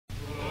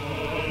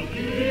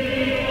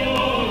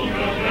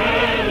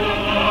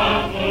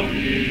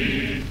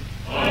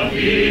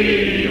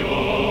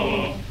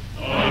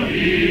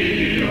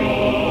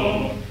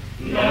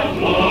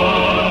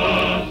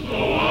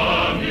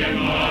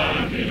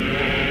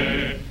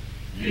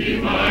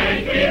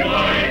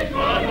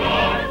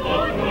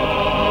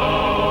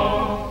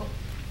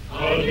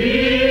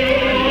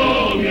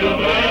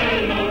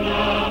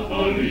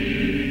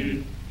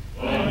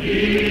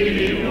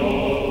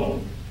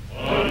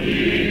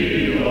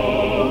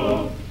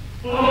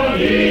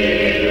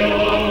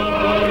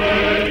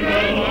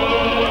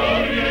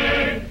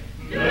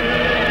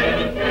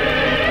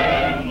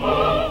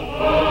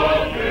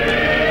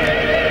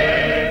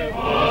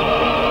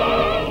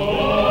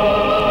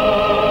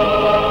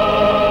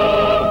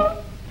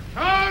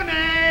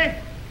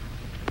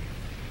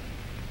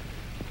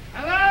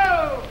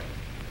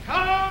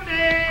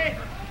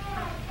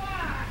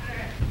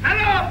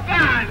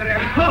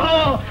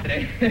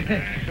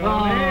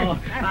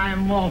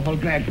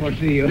awful glad to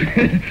see you.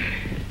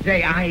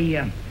 Say,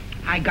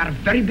 I got a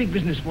very big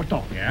business for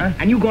talk. Yeah?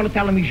 And you going to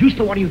tell me just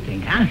what do you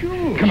think, huh?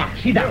 Sure. Come on,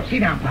 sit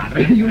down,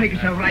 Padre. You make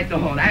yourself right to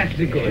hold. That's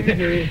good.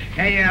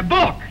 Hey,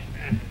 Buck.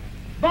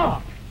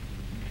 Buck.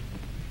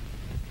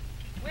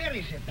 Where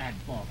is it, that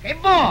Buck? Hey,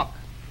 Buck.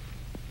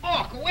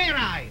 Buck, where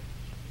are you?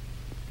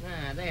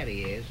 Ah, there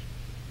he is.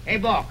 Hey,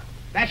 Buck,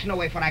 that's no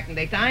way for acting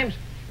daytimes.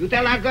 You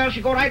tell that girl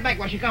she go right back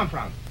where she come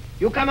from.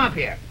 You come up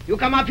here. You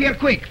come up here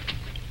quick.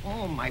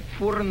 Oh, my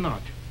poor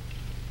nut.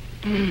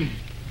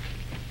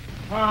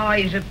 Oh,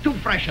 he's too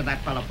fresh of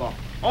that fella, Buck.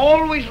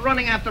 Always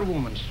running after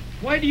women.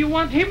 Why do you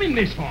want him in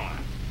this farm?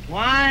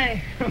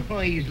 Why?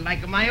 He's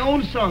like my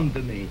own son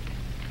to me.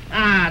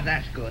 Ah,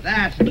 that's good.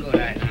 That's a good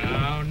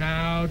idea.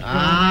 Now,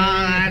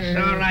 Ah, that's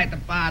all right, the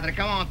Padre.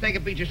 Come on, take a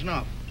pinch of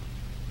snuff.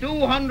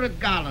 200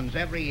 gallons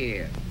every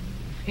year.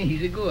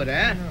 He's a good,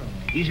 eh? No.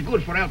 He's a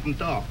good for helping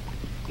talk.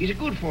 He's a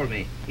good for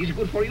me. He's a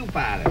good for you,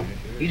 Padre.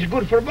 He's a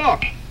good for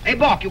Buck. Hey,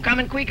 Buck, you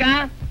coming quick,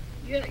 huh?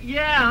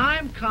 Yeah,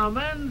 I'm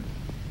coming.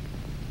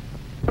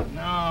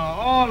 No,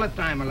 all the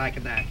time I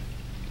like that.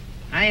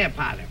 Hiya,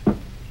 Padre.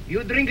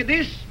 You drink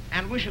this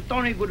and wish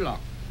Tony good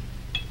luck.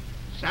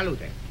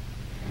 Salute.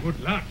 Good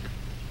luck.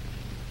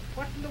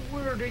 What in the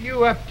world are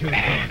you up to,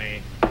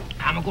 Tony?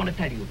 I'm going to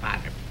tell you,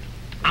 Padre.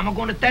 I'm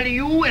going to tell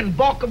you and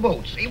Buck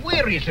both. Say,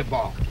 where is the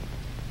Buck?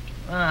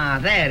 Ah,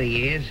 there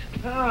he is.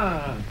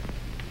 Ah.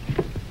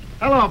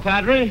 Hello,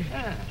 Padre.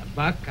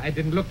 Buck, I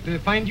didn't look to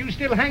find you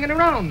still hanging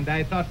around.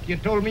 I thought you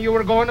told me you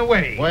were going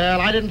away. Well,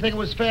 I didn't think it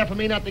was fair for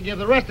me not to give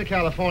the rest of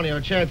California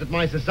a chance at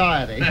my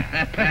society.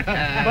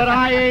 But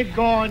I ain't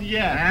gone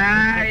yet.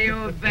 Ah,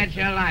 you bet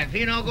your life.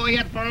 He don't go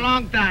yet for a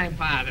long time,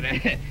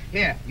 Padre.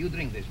 Here, you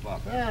drink this,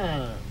 Buck.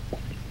 Ah.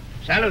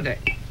 Salute.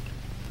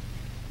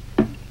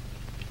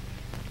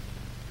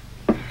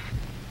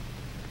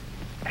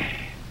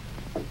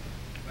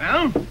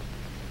 Well,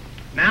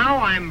 now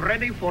I'm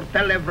ready for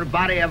tell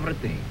everybody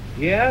everything.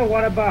 Yeah,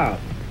 what about?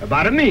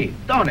 About me,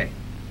 Tony.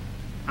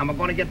 I'm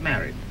going to get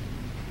married.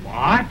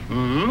 What?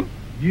 Hmm?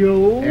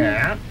 You?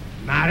 Yeah.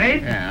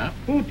 Married? Yeah.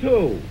 Who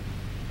to?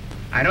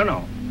 I don't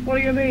know. What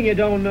do you mean you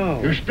don't know?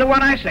 You still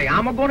what I say.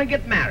 I'm going to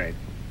get married.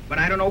 But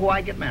I don't know who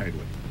I get married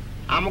with.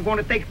 I'm going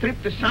to take a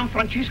trip to São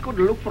Francisco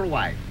to look for a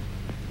wife.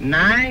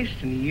 Nice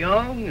and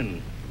young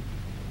and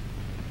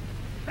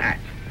fat.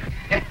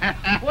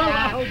 Well,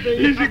 I'll be...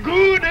 Is he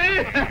good,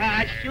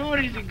 eh? Sure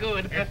he's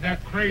good. That's the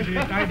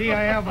craziest idea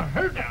I ever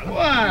heard of.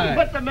 Why?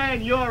 But the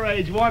man your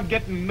age want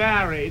getting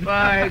married.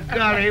 By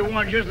golly, he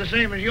wants just the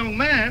same as young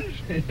man's.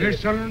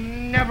 This'll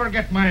never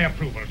get my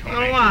approval, Tony.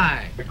 Well,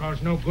 why?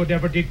 Because no good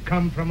ever did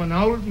come from an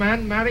old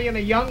man marrying a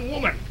young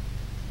woman.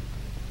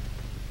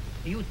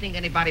 Do you think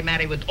anybody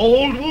married with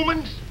old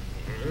women?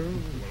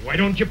 Why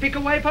don't you pick a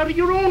wife out of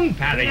your own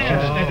parish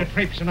instead of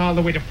traipsing all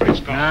the way to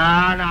Frisco?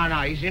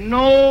 No. He's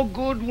no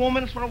good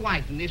woman for a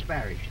wife in this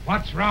parish.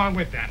 What's wrong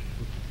with that?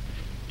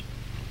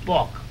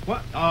 Buck.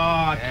 What?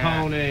 Oh,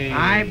 Tony.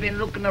 I've been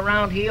looking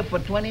around here for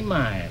 20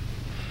 miles.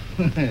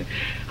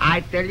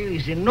 I tell you,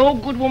 he's no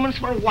good woman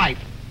for a wife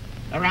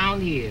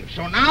around here.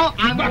 So now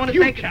I'm going to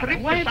take a trip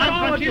to San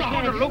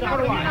Francisco to look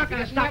for a wife. You're not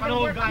going to stop an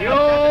old guy.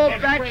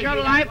 You bet your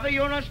life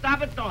you're not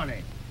stop it,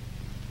 Tony.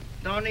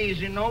 Tony is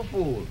no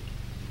fool.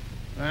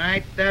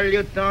 I tell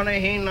you, Tony,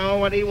 he know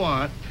what he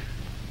wants.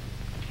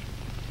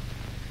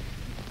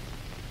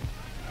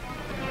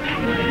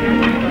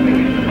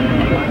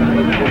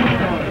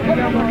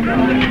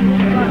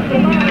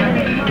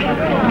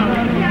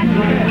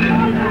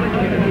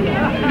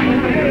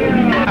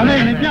 A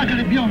lei le piace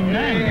le bionde,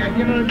 eh? A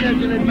chi non le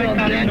piace le bionde,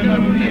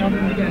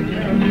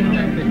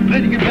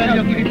 vedi che belli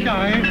occhi che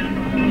c'ha, eh?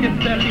 Che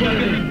belli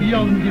capelli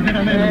biondi,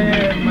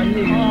 veramente.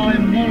 Oh, è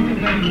molto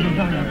bello,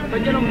 sai.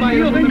 Perché non vai?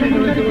 Io vengo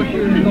solo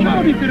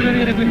per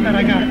vedere questa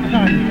ragazza,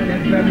 sai?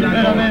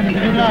 Veramente,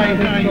 vedrai,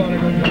 sai.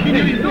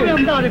 Dove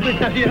andare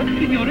questa sera?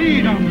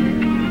 Signorina!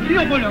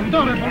 Io voglio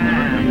andare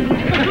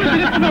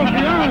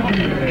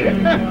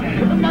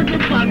ma che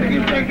fate?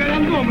 Che stai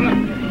carandola?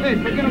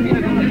 Perché non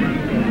viene con me?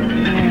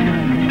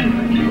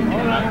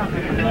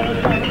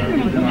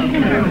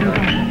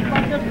 Ma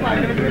che fai?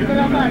 Devi prendere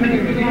la mano,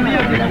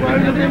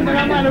 io prendo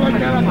la mano,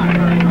 guarda la mano.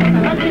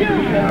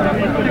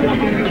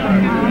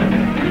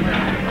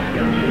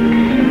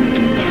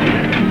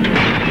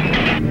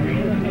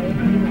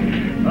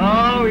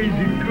 Oh, he's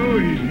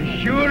good.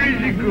 Sure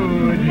he's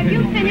good. Have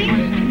you finished?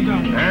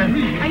 Huh?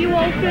 Are you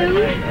all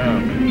through?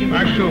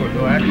 That's good.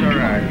 Oh, that's all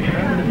right.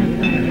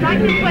 Right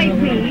this way,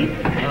 please.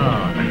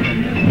 Oh,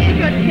 Here's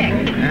your check.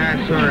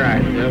 that's all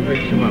right. I'll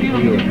fix them up for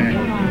you.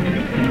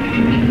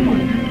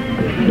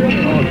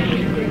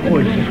 Oh,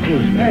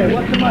 excuse me. Hey,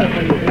 what's the matter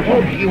for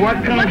you? Oh,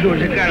 what can I do?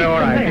 You got it all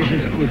right.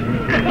 Excuse me.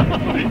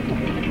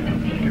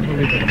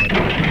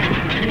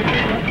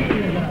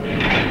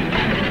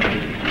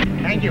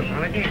 Thank you.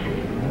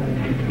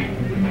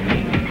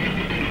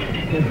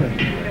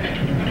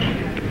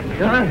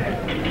 John?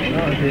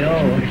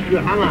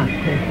 How much?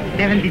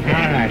 70 cents.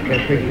 All right,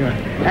 that's it.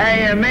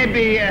 Hey,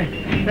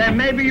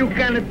 maybe you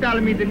can tell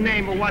me the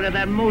name of what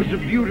that most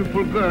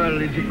beautiful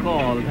girl is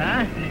called,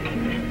 huh?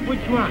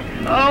 Which one?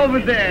 Over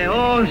there.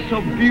 Oh,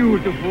 so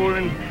beautiful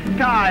and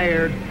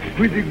tired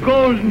with the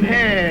golden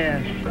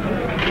hair.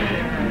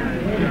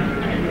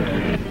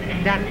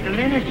 That's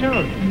Lena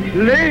Schultz.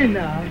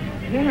 Lena?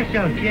 Lena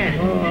Schultz, yes.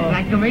 Oh.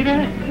 Like to meet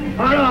her?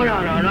 Oh,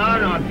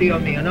 no, Tio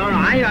mio. No.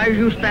 I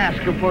just ask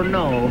her for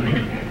no.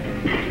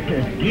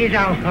 Here's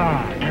our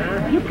car.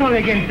 You call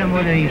again some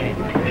other evening.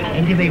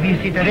 And you may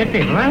visit at the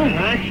table, huh?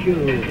 Ah,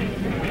 sure.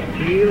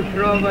 Il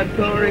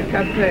Trovatore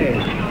Cafe.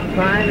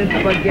 Fine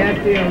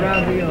spaghetti and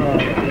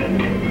ravioli.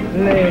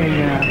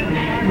 Lena.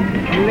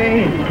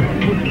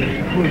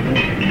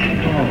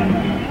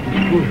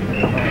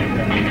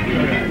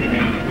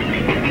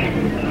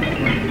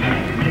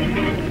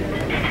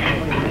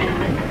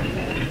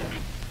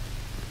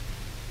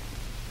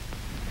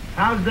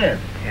 How's this?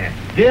 Yeah.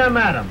 Dear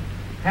madam,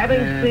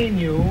 having seen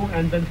you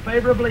and been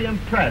favorably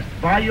impressed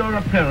by your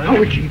appearance...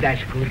 Oh, gee,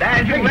 that's good.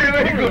 That's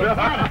very good.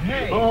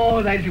 Hey.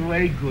 Oh, that's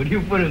very good.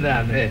 You put it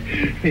down there.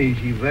 She's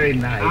very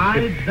nice.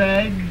 I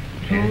beg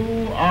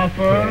to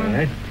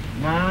offer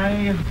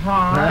my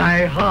heart...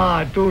 My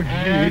heart, oh, gee.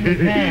 And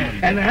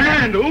hand. And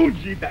hand, oh,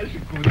 gee, that's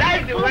good.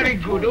 That's very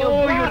good.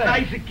 Oh, you're a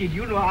nice kid.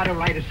 You know how to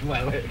write as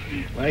well.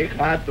 My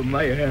heart to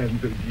my hand,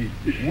 oh, gee.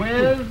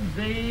 With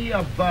the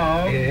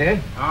above,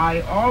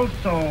 I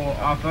also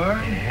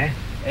offer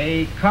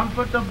a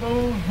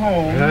comfortable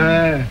home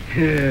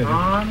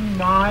on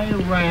my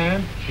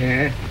ranch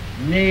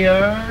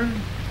near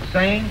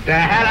St.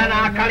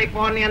 Helena,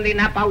 California, and the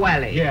Napa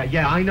Valley.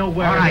 Yeah, I know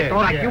where All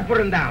right, it is. you put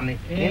them down.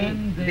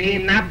 In the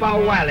Napa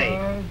Valley.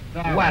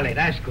 Valley,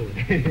 that's good.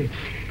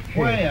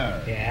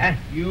 Where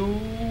you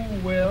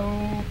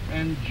will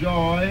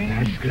enjoy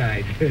That's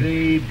right.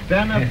 the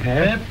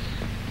benefits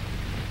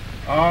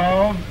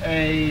of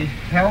a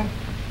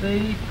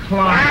healthy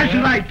climate.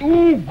 That's right.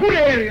 Ooh, good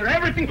area.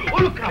 Everything.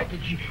 Oh, look out.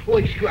 Oh,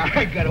 excuse me.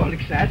 I got all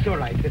excited. That's all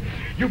right.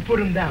 You put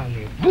them down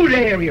there. Good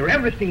area.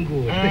 Everything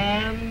good.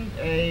 And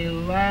a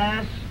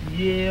last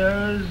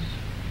year's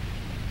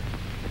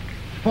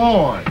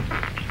Ford.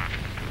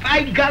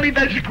 By golly,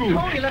 that's good.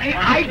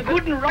 I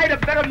couldn't write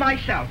it better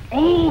myself.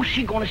 Oh,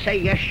 she gonna say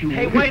yes, you.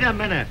 Hey, wait a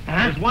minute.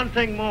 Huh? There's one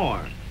thing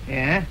more.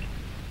 Yeah?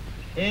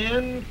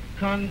 In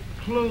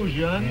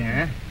conclusion,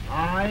 Yeah?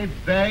 I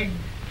beg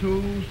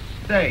to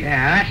state.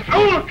 Yeah, that's...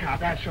 Oh, look out.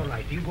 That's all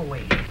right. You go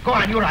away. Go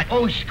on, you're right.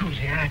 Oh, excuse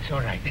me. That's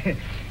all right.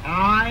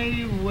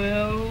 I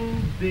will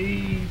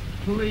be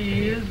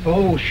pleased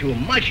Oh, sure.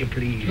 Much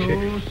pleased.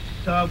 to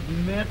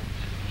submit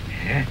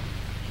Yeah?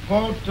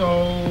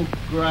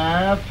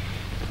 photograph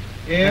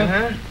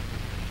if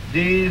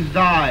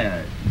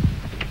desired.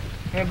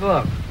 Hey,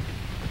 look.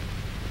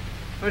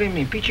 What do you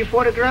mean? Picture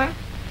photograph?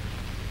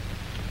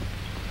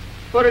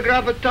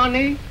 Photograph of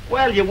Tony?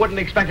 Well, you wouldn't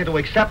expect her to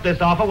accept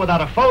this offer without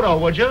a photo,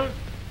 would you?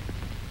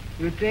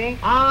 You think?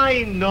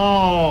 I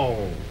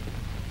know.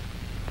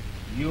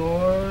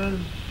 Yours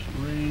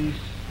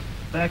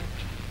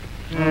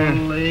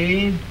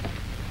respectfully,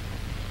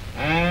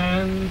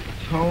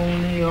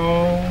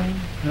 Antonio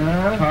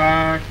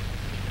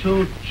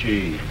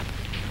Cartucci.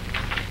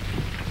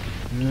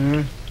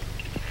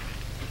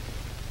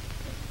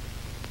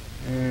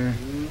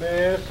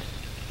 Miss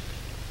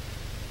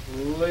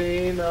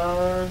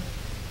Lena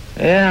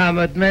Yeah,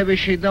 but maybe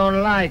she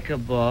don't like a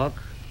book.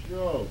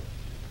 Schultz.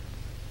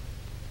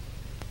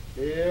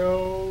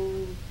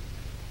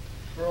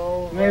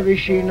 Maybe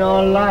she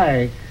don't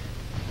like.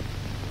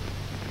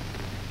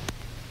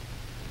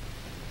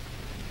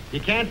 You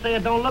can't say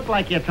it don't look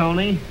like you,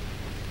 Tony.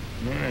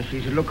 Yeah,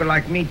 she's looking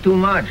like me too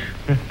much.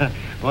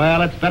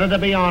 Well, it's better to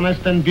be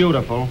honest than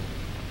beautiful.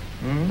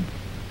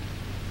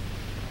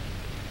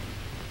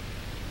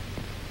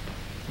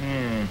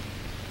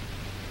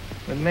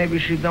 But maybe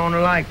she don't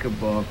like a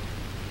book.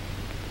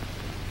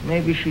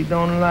 Maybe she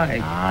don't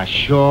like. Ah,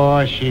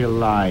 sure she'll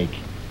like.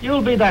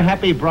 You'll be the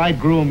happy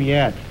bridegroom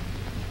yet.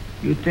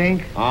 You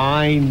think?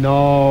 I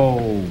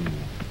know.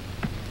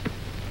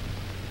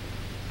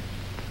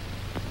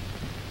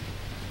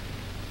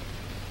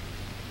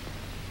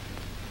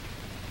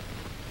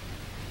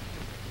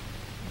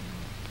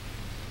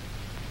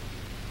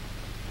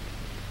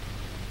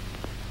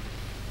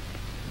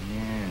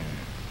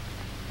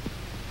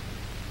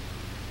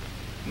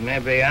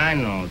 Maybe I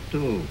know,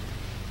 too.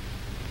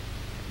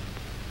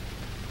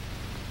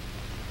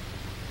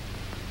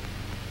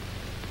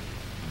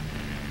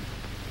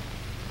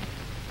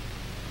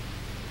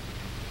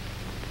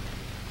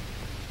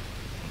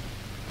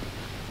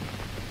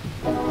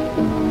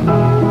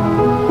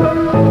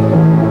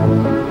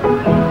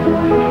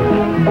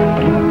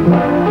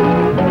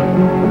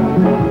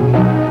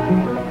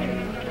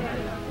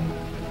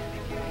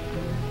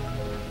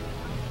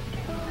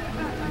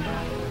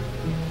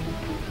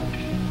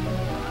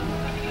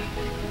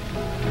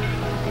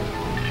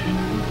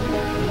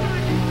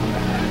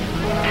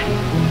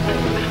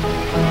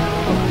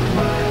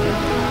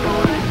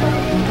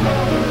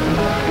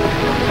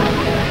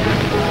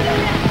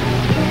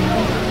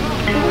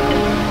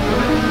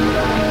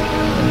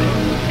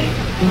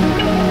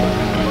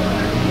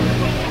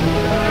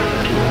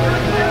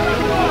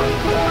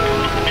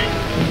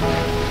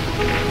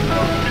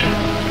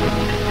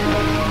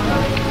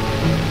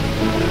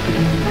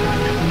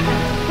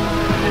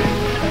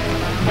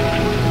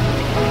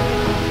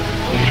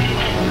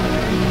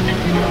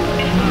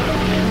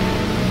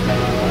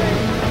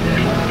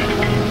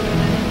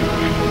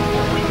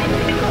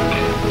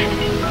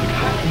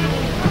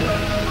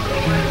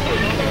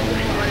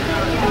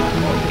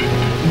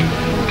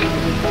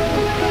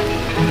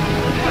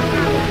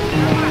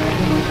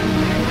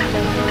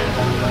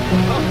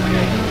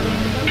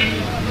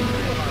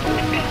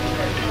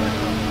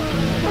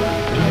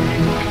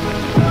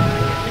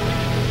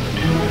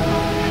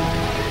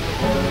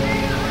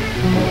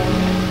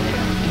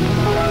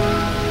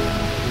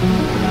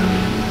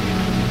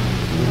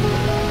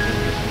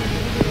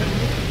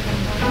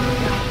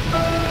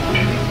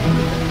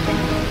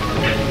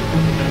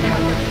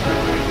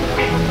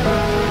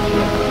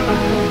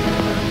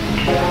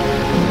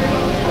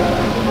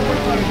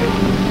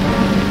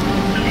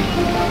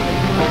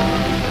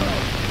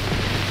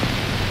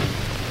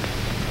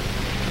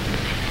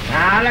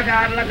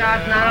 look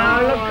out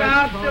now.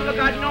 Look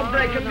out, no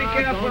breaking. Be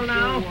careful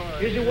now.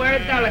 He's very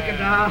delicate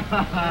now.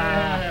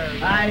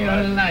 I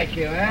don't like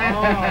you, eh?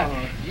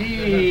 Oh.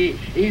 Gee,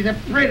 he's a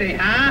pretty,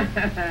 huh?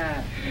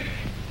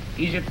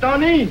 He's a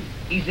Tony,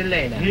 he's a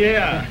Lena.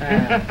 Yeah.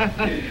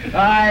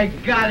 By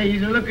golly,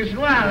 he's a looking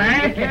swell,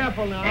 eh? Be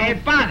careful now. Hey,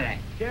 padre.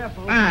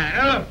 Careful.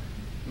 Look.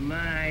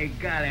 My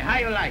golly, how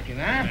you like him,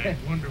 huh?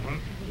 Wonderful.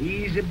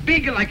 He's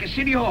big like a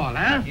city hall,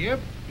 huh? Yep.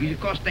 He's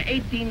cost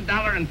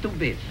 $18 and 2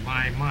 bits.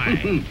 My.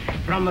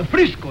 From a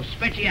Frisco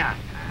special.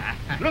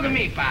 Look at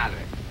me, padre.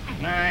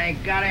 My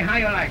golly, how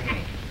you like me?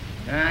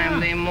 I'm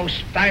the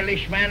most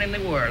stylish man in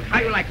the world. How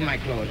you like my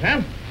clothes,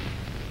 huh?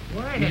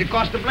 He's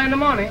cost a plenty of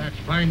money. That's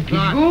fine He's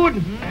cloth.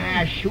 good?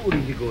 Sure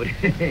he's good.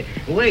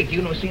 Wait,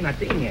 you don't see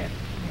nothing yet.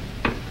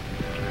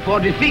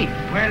 40 feet.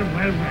 Well.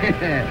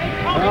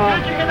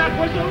 Can't you hear that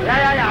whistle?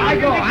 Yeah, I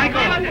go.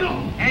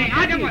 Hey,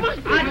 I go.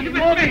 It's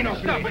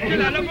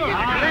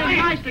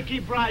nice to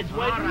keep brides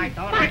waiting. All right.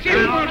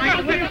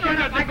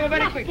 I go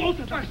very quick. What's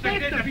the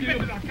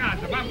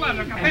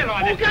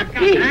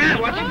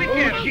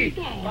big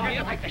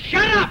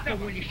Shut up,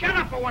 will you? Shut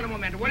up for one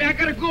moment. Well, I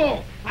gotta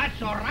go.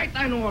 That's all right.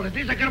 I know all of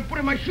this. I gotta put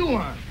in my shoe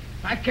on.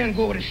 I can't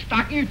go with a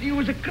stocking if you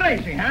was a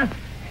crazy, huh?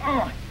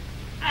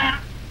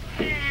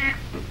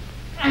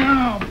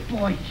 Oh,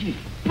 boy, gee.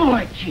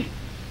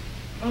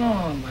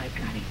 Oh, my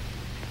golly.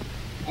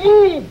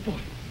 Oh, boy.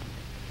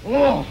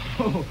 Oh.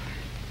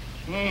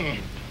 Yeah.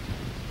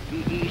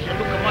 He's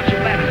looking much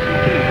better.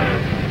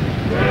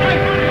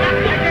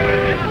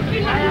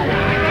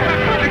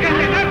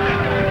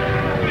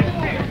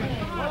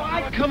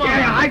 Come on.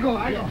 Yeah, I go.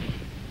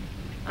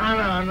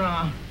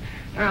 No.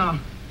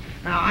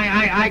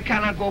 I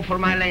cannot go for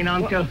my Lena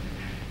until...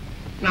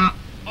 Now,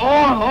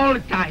 all the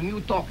time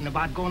you talking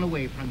about going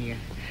away from here.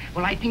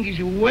 Well, I think it's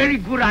a very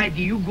good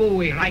idea. You go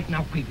away right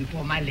now, quick,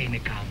 before my Lena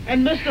comes.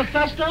 And Mr.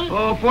 Festa?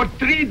 Oh, for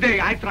 3 days,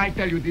 I try to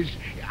tell you this.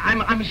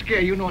 I'm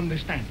scared, you don't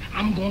understand.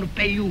 I'm going to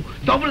pay you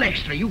double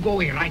extra. You go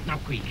away right now,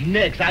 quick.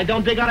 Nix, I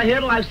don't think on a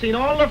hill. I've seen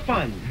all the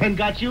fun and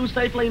got you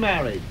safely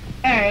married.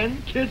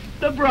 And kissed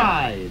the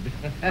bride.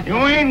 You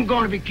ain't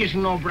going to be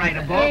kissing no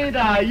bride, boy. Ain't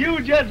I?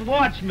 You just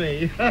watch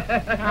me.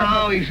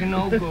 Oh, he's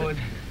no good.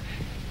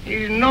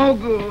 He's no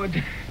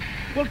good.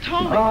 Well,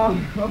 Tony.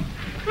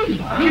 He's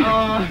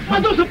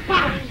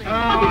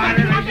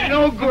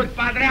no good,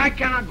 Padre. I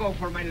cannot go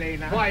for my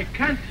Lena. Why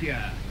can't you?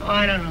 Oh,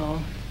 I don't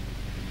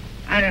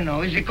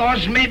know. Is it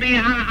because maybe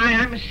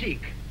I'm sick?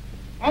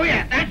 Oh,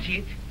 yeah, that's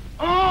it.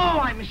 Oh,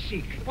 I'm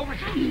sick.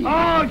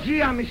 Oh,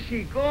 gee, I'm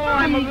sick. Oh,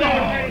 I'm a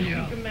very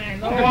sick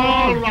man. Oh,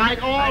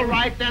 All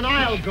right, then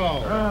I'll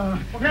go.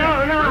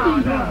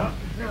 No.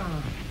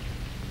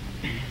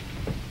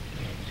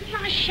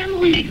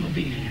 Lasciamo io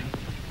dire.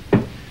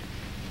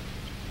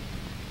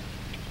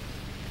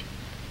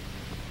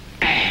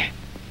 I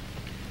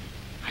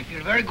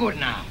feel very good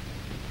now.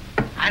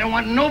 I don't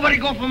want nobody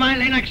to go for my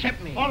Lena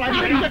except me. All right,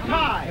 here's the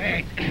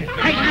tie.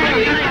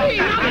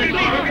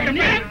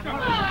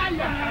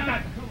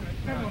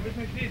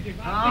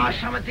 Oh,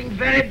 something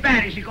very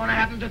bad is going to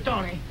happen to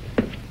Tony.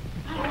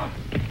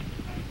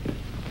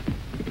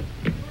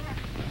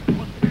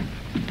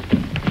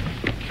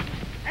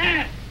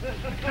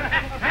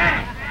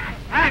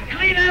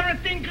 Clean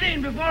everything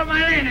clean before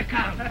my Lena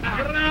comes. I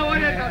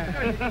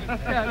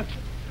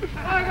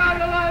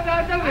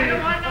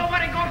don't want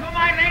nobody to go for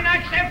my Lena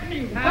except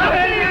me.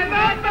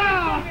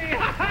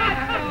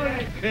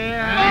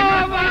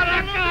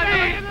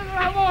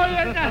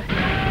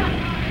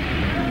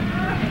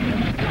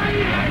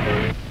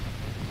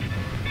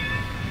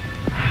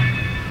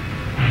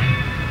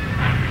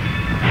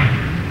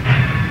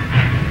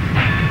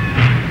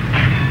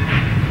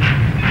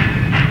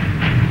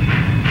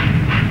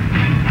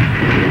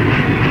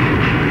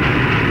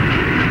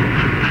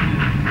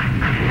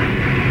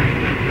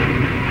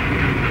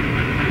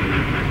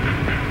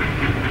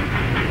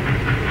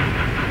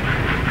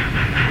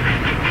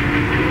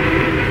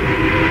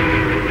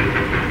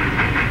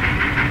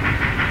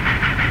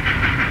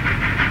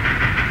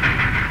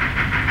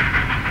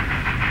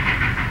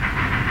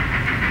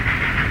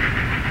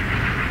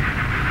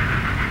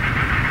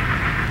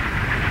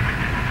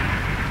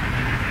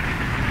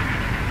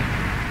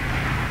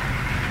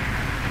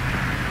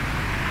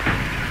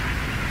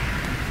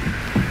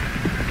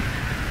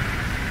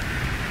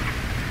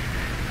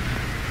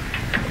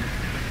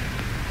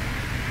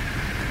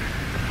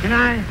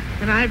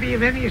 Can I be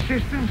of any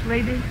assistance,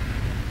 lady?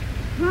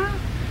 Huh?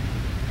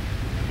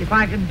 If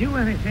I can do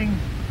anything,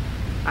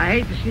 I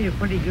hate to see a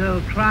pretty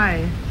girl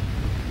cry.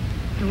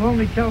 You'll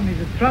only tell me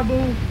the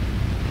trouble.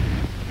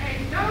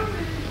 Hey,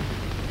 Tony!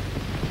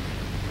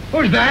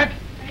 Who's that?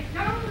 Hey,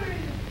 Tony!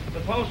 The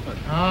postman.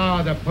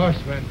 Oh, the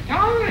postman.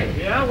 Tony!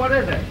 Yeah, what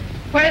is it?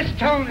 Where's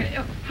Tony?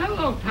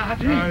 Hello,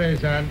 Padre. Sorry,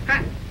 son.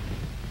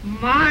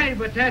 My,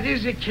 but that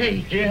is a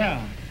cake.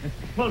 Yeah.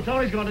 Well,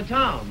 Tony's going to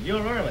town.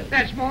 You're early.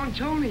 That's more than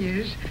Tony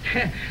is.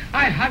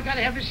 I've got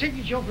to have a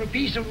signature for a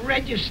piece of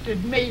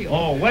registered mail.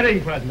 Oh,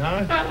 wedding present,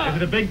 huh? Is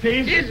it a big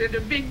piece? Is it a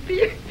big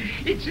piece?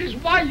 It's his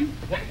wife.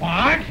 What?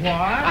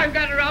 I've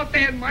got her out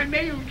there in my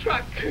mail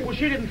truck. Well,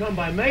 she didn't come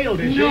by mail,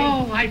 did she?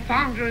 No, I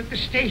found her at the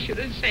station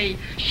and say,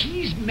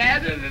 she's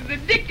madder than the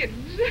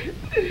Dickens.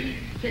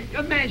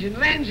 Imagine,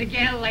 lands a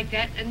gal like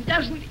that and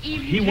doesn't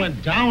even... He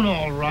went down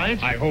all right.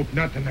 I hope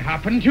nothing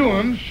happened to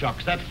him.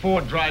 Shucks, that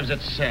Ford drives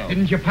itself.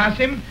 Didn't you pass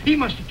him? He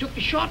must have took the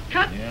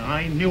shortcut. Yeah,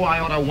 I knew I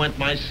ought to went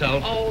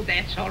myself. Oh,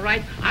 that's all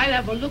right. I'll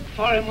have a look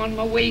for him on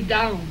my way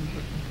down.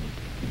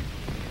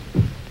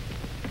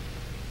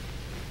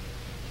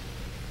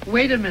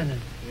 Wait a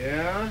minute.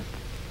 Yeah?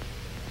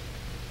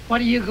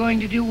 What are you going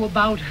to do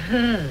about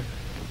her?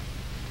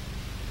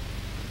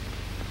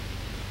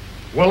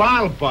 Well,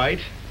 I'll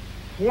bite.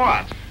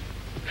 What?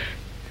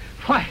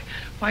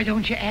 Why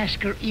don't you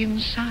ask her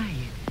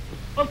inside?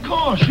 Of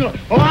course, sure.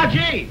 Oh,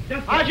 R.G.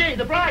 R.G.,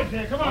 the bride's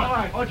here. Come on. All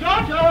right. Oh,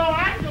 Giorgio,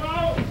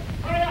 Angelo.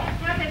 Hurry up.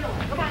 Crack it door.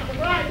 Come on, the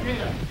bride's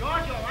here.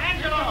 Giorgio,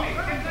 Angelo,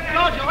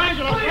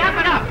 wrap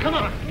it up. Come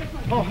on.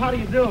 Oh, how do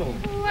you do?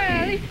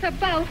 Well, it's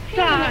about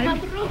time.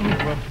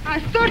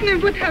 I certainly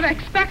would have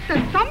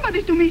expected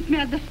somebody to meet me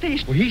at the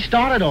station. Well, he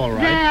started all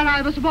right. There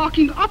I was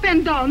walking up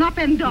and down, up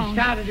and down. He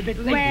started a bit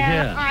late. Well,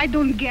 Yeah. I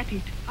don't get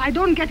it. I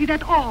don't get it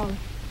at all.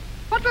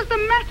 What was the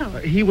matter?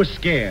 He was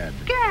scared.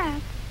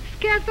 Scared?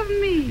 Scared of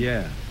me?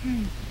 Yeah.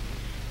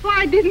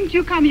 Why didn't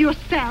you come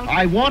yourself?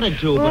 I wanted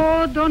to, but...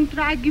 Oh, don't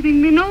try giving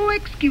me no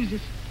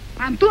excuses.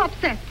 I'm too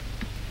upset.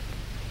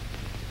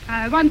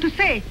 I want to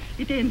say,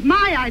 it ain't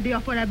my idea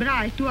for a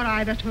bride to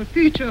arrive at her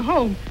future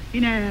home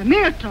in a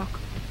mail truck.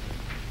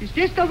 Is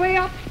this the way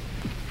up?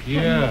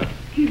 Yeah.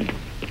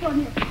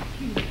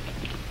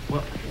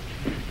 Well...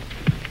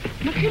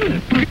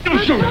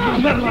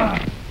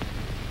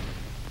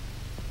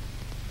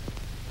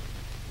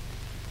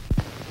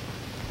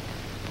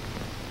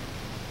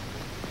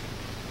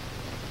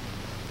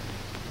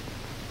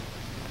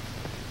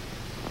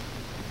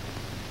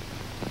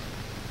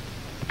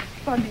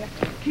 Funny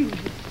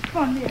excuses.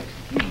 Funny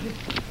excuses.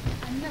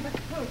 I never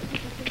heard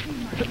such a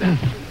thing myself.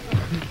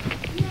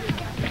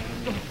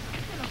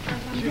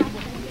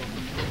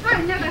 I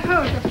never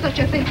heard of such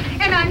a thing,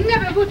 and I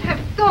never would have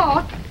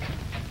thought.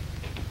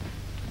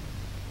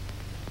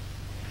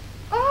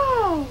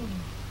 Oh.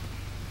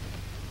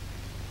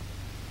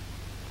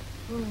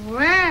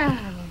 Well.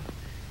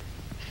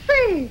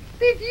 Say,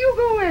 did you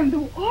go and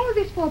do all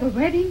this for the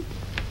wedding?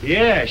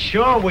 Yeah,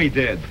 sure we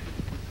did.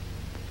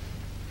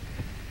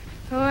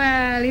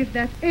 Well, if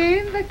that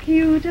ain't the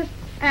cutest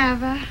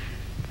ever.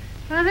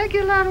 A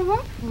regular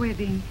what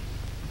wedding?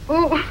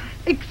 Oh,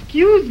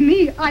 excuse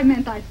me, I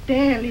meant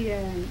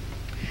Italian.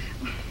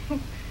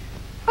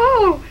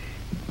 Oh,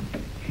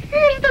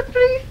 here's the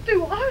priest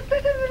too. I'll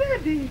set him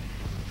ready.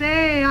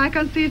 Say, I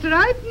can see it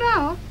right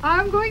now.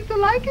 I'm going to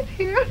like it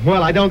here.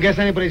 Well, I don't guess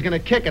anybody's going to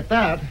kick at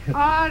that.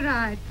 All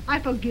right, I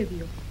forgive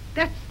you.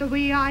 That's the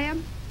way I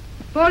am.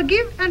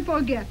 Forgive and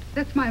forget.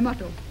 That's my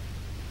motto.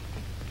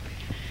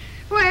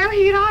 Well,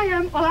 here I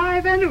am,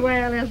 alive and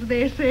well, as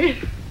they say.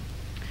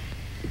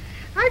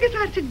 I guess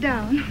I'll sit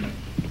down.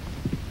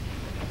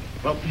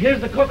 Well,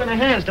 here's the cook and the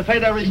hands to pay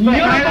their respect.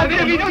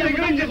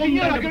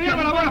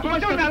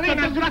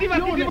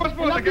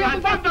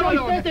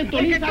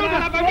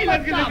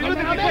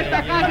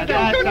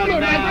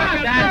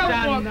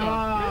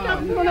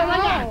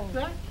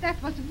 That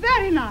was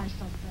very nice of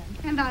them,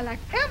 and I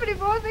liked every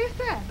word they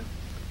said.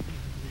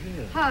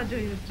 How do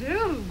you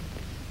do?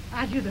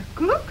 Are you the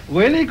cook?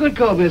 Really good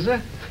cook, is it?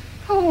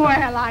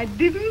 Well, I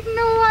didn't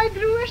know I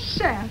grew a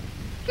chef.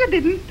 You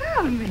didn't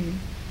tell me.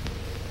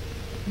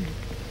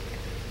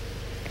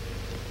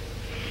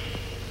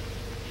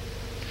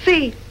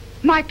 See,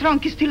 my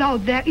trunk is still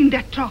out there in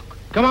that truck.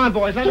 Come on,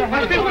 boys. Let's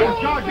have If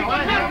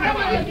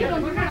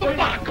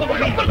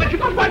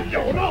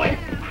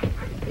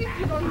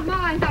you don't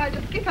mind, I'll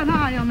just keep an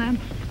eye on them.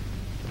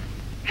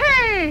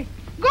 Hey,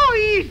 go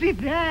easy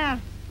there.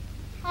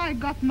 I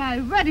got my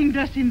wedding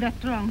dress in that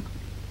trunk.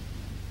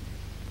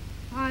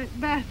 I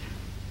bet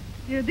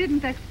you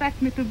didn't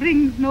expect me to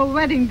bring no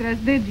wedding dress,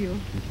 did you?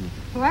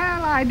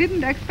 Well, I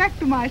didn't expect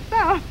to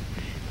myself,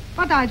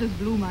 but I just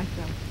blew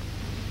myself.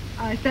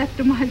 I said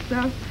to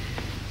myself,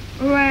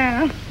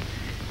 well,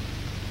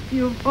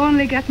 you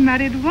only get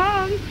married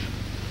once.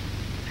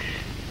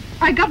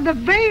 I got the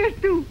veil,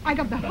 too. I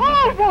got the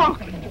whole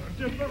walk.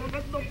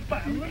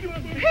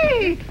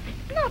 Hey,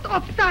 not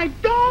upside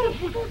down.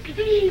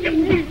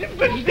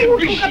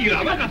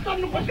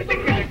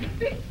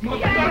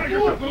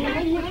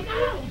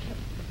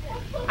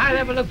 I'll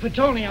have a look for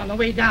Tony on the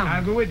way down.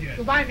 I'll go with you.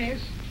 Goodbye, miss.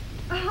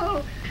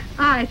 Oh,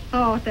 I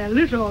thought a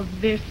little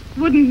of this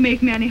wouldn't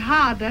make me any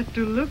harder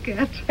to look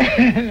at.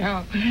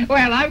 No.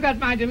 Well, I've got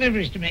my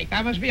deliveries to make.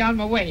 I must be on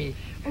my way.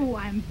 Oh,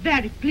 I'm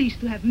very pleased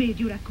to have made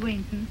your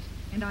acquaintance.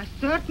 And I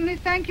certainly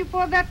thank you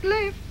for that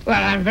lift.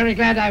 Well, I'm very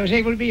glad I was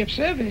able to be of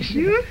service.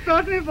 You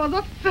certainly was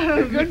of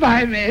service.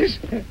 Goodbye, miss.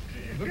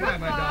 Goodbye,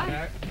 my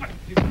daughter.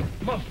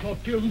 Ma sto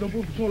tirando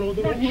pur solo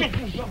da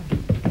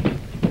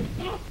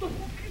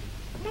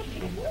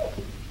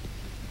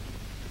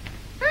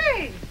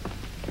Hey,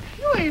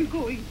 you ain't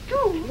going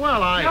too. Well,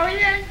 No, he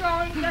ain't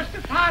going. Just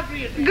a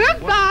party.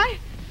 Goodbye.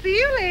 See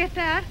you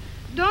later.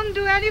 Don't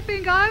do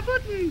anything I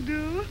wouldn't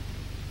do.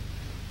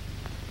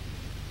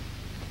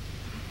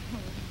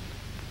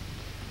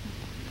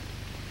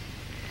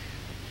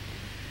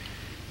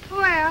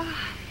 Well,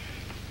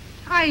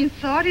 I ain't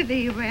sorry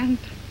they went.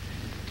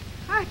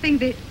 I think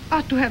they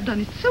ought to have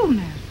done it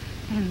sooner.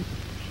 And,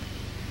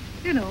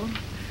 you know,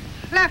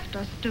 left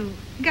us to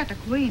get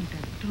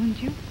acquainted, don't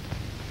you?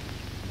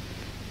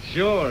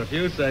 Sure, if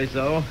you say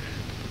so.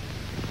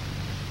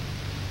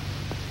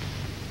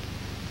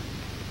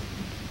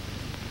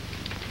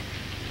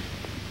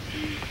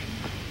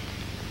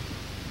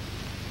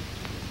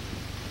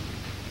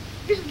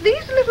 Is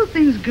these little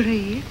things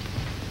great?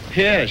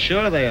 Yeah,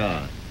 sure they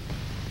are.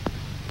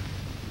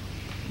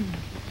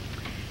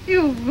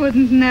 You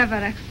wouldn't never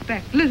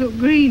expect little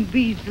green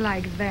beads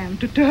like them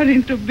to turn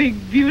into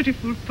big,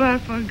 beautiful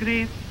purple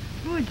grapes,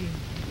 would you?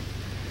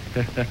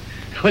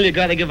 Well, you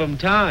gotta give them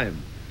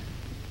time.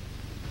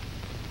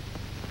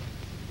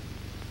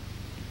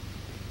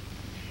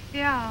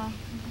 Yeah,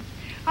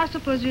 I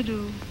suppose you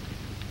do.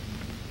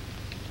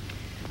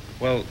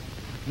 Well,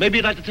 maybe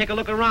you'd like to take a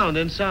look around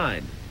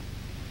inside.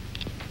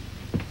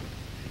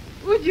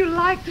 Would you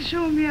like to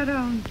show me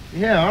around?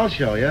 Yeah, I'll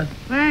show you.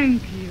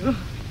 Thank you.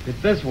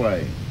 It's this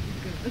way.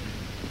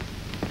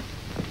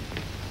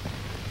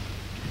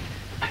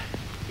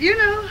 You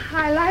know,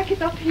 I like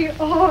it up here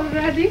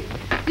already.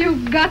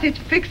 You got it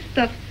fixed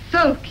up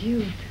so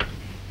cute.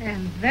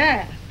 And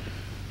that.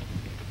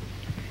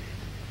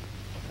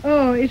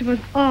 Oh, it was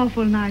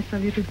awful nice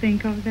of you to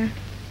think of that.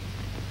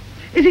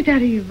 Is it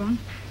terrible?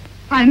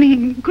 I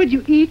mean, could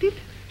you eat it?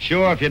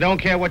 Sure, if you don't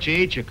care what you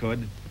eat, you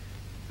could.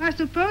 I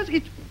suppose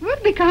it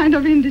would be kind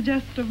of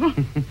indigestible.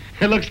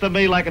 It looks to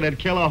me like it'd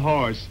kill a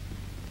horse.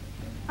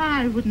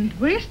 I wouldn't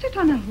waste it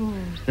on a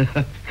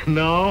horse.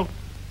 No?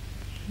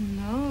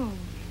 No.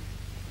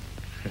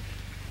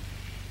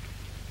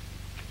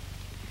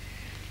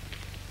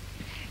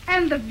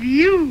 And the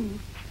view.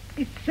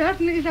 It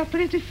certainly is a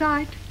pretty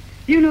sight.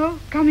 You know,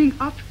 coming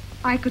up,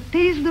 I could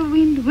taste the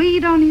wind way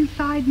down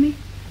inside me.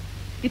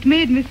 It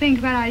made me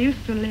think where I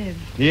used to live.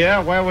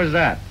 Yeah, where was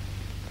that?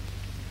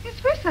 In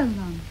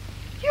Switzerland.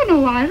 You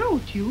know I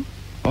wrote you.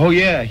 Oh,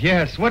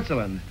 yeah,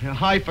 Switzerland.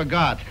 I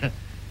forgot.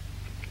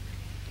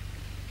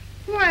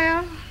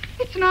 Well,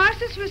 it's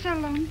nice in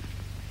Switzerland.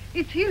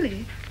 It's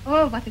hilly.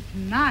 Oh, but it's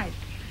nice.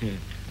 Yeah.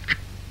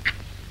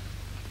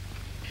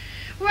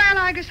 Well,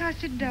 I guess I'll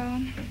sit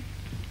down.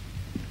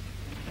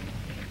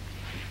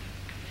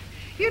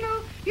 You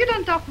know, you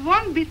don't talk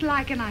one bit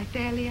like an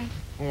Italian.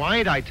 Oh, I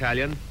ain't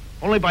Italian.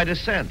 Only by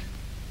descent.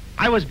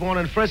 I was born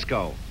in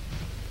Frisco.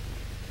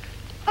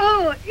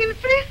 Oh, in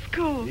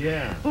Frisco?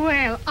 Yeah.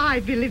 Well,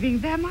 I've been living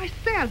there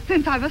myself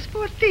since I was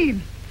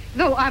 14,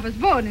 though I was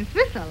born in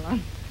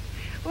Switzerland.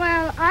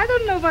 Well, I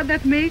don't know what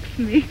that makes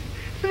me.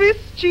 Swiss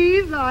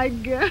cheese, I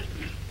guess.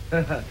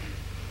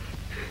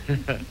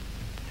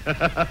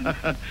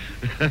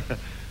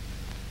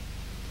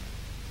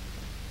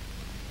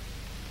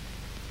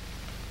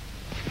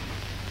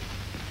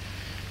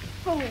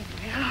 Oh,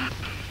 well.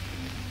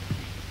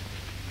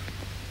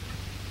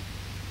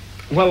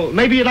 Well,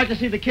 maybe you'd like to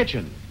see the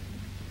kitchen.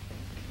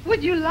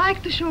 Would you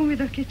like to show me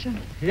the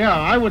kitchen? Yeah,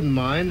 I wouldn't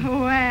mind.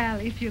 Well,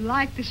 if you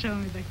like to show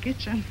me the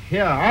kitchen.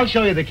 Yeah, I'll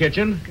show you the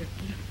kitchen. Good.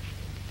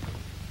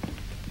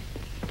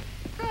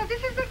 So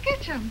this is the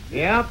kitchen.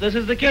 Yeah, this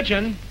is the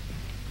kitchen.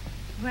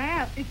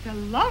 Well, it's a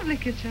lovely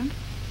kitchen.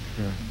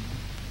 Yeah.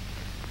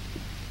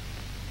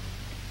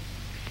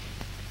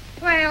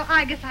 Well,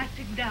 I guess I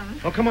sit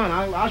down. Oh, come on,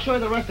 I'll show you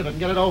the rest of it and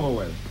get it over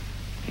with.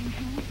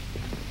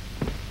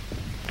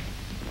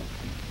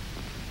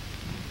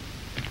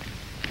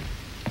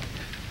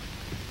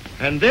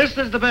 And this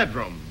is the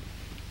bedroom.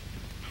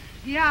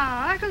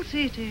 Yeah, I can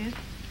see it is.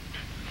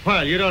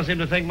 Well, you don't seem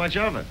to think much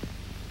of it.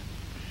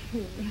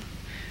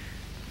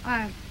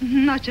 I'm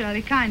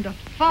naturally kind of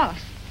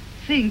fussed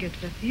seeing it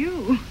with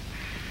you.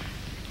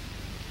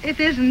 It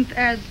isn't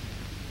as...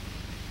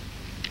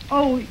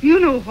 Oh, you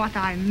know what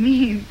I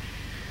mean.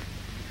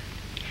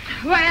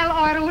 Well,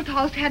 our old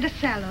house had a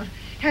cellar.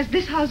 Has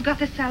this house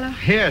got a cellar?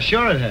 Yeah,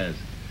 sure it has.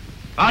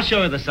 I'll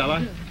show you the cellar.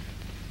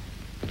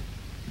 Good.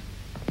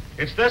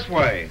 It's this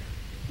way.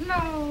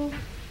 No,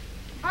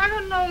 I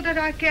don't know that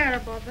I care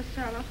about the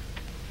cellar.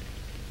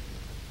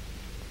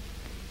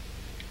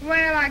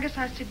 Well, I guess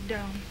I'll sit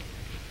down.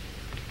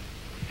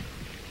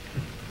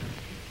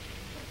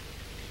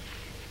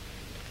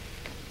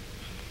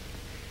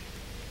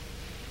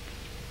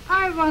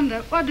 I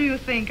wonder, what do you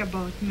think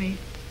about me?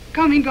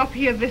 Coming up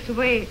here this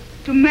way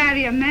to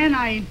marry a man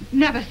I ain't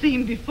never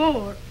seen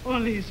before,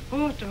 only his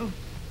photo.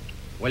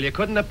 Well, you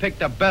couldn't have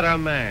picked a better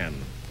man.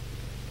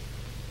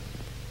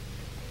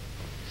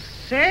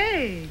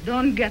 Say,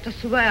 don't get a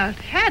swelled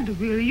head,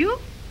 will you?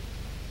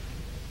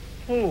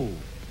 Who?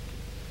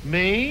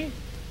 Me?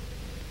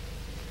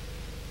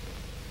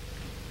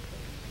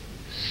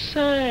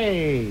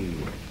 Say,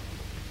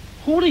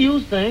 who do you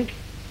think?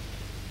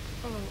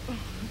 Oh,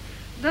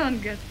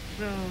 don't get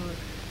so...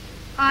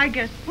 I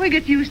guess we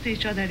get used to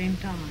each other in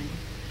time.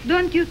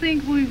 Don't you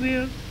think we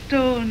will,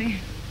 Tony?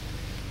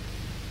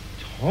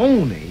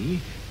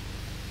 Tony?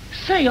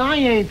 Say, I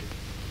ain't...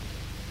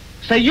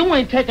 Say, you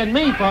ain't taking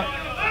me for...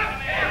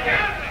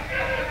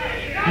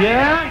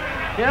 Yeah?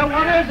 Yeah,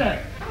 what is it?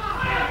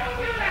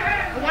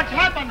 What's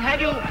happened?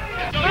 Have you...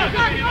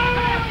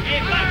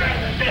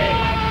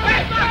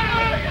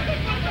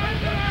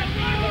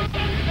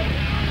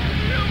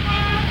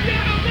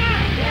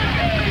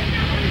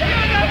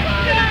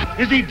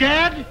 Is he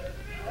dead?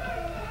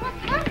 What's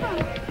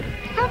happened?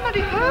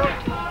 Somebody hurt?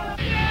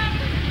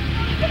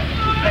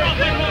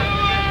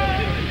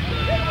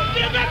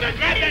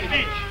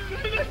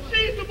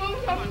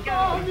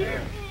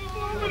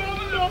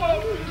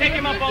 Take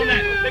him up on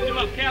that. Lift him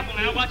up careful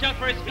now. Watch out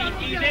for his feet.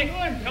 Easy.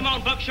 Come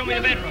on, Buck. Show me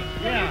the bedroom.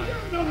 Yeah.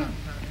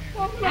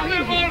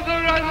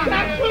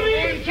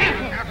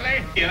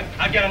 Here,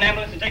 I'll get an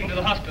ambulance and take him to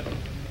the hospital.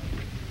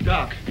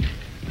 Doc.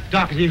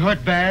 Doc, is he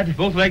hurt bad?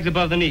 Both legs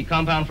above the knee.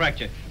 Compound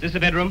fracture. Is this the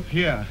bedroom?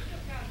 Yeah.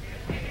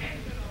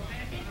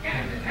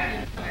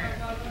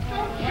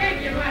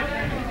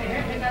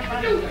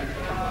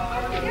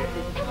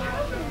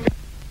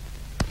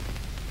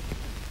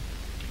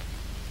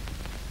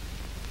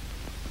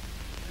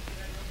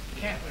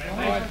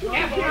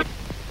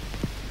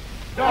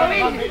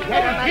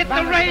 Hit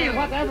the rail.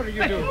 Whatever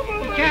you do.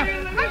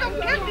 Careful. I don't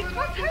get this.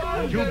 What's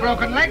happened? 2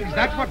 broken legs,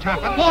 that's what's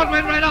happened. Ford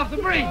went right off the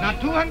bridge.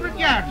 Not 200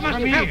 yards Must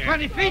from have here. fell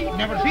 20 feet.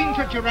 Never seen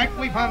such a wreck.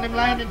 We found him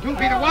lying in 2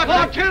 feet of water.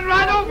 Ford turned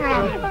right over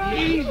on him.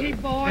 Easy,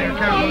 boy. Here,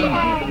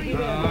 careful. Easy.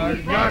 George,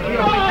 you'll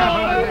be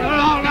careful. We're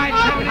all right.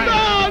 I'm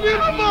down.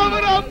 It's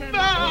moving up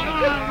now.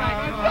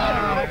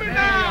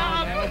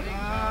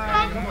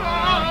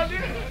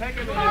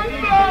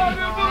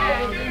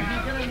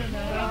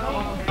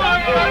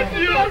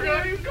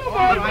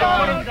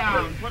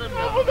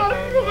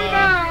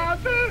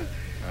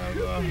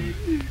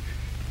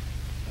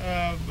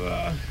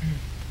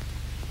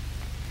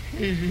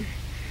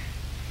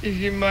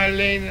 Is my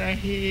Lena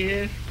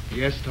here?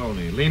 Yes,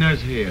 Tony.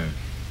 Lena's here.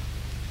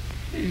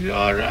 Is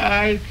all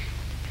right?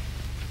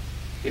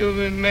 You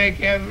will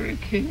make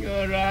everything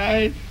all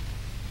right?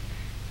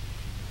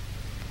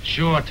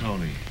 Sure,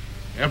 Tony.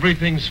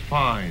 Everything's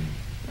fine.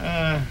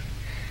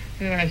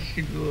 That's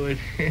good.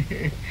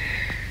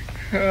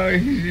 Oh,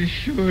 is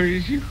sure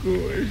is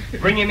good.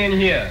 Bring him in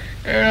here.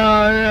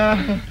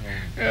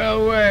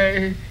 No,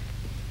 wait.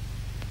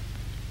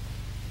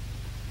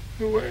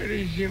 Where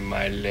is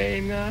my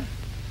Lena?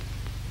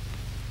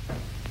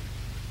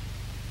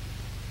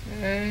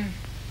 Lena.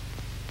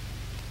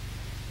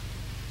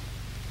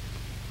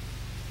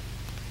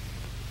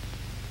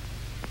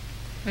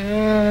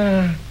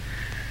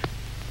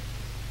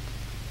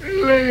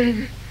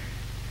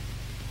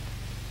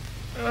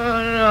 Oh,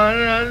 no,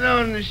 I don't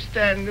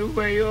understand the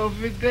way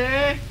over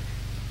there.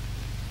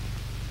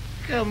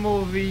 Come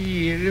over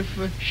here if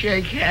I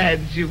shake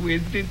hands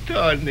with the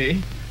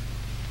Tony.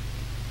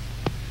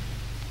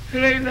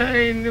 Lena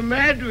ain't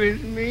mad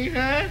with me,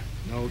 huh?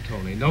 No,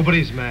 Tony.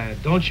 Nobody's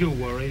mad. Don't you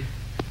worry.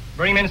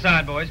 Bring him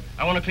inside, boys.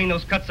 I want to clean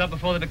those cuts up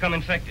before they become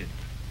infected.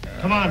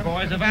 Come on,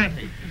 boys.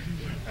 Avanti.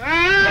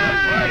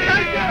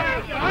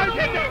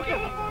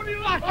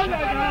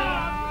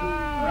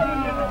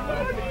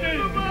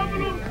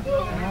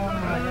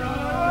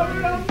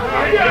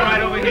 Get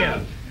right over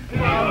here. Work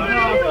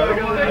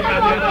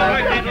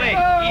that leg.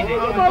 Easy.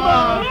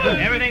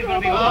 Everything's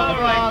going to be all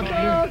right.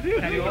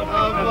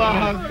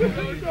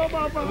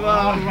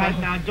 All right,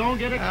 now, don't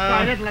get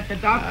excited. Let the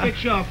doc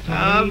fix you up,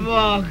 Tony.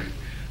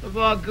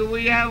 Buck,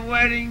 we have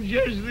wedding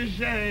just the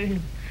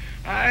same.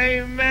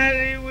 I'm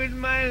married with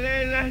my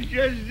Lena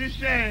just the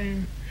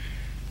same.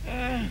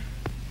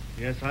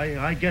 Yes,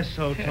 I guess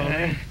so,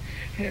 Tony.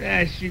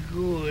 That's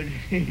good.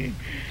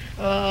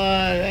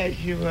 Oh, that's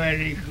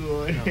very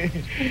good.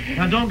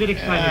 Now, don't get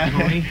excited,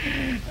 Tony.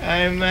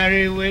 I'm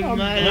married with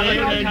my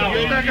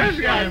Lena just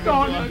the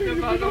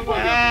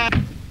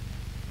same.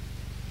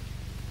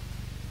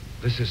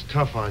 This is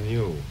tough on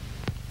you.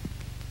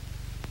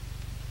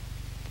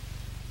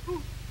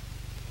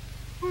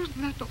 Who's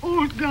that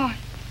old guy?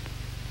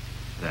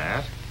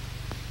 That?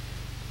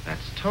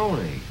 That's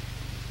Tony.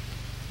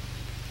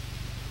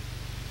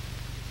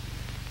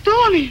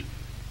 Tony!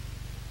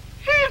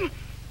 Him!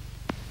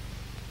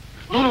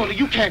 No,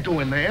 you can't go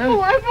in there.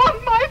 Oh, I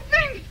want my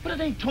things! But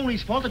it ain't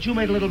Tony's fault that you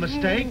made a little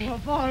mistake. Oh,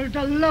 of all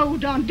the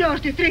low-down,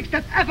 dirty tricks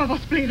that ever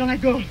was played on a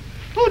girl.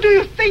 Who do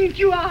you think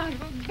you are?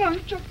 A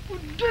bunch of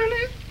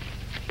dillies?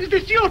 Is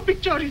this your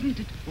picture, isn't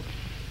it?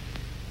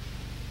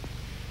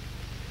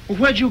 Well,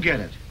 where'd you get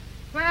it?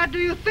 Where do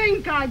you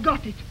think I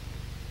got it?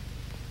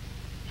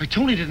 Why,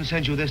 Tony didn't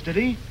send you this, did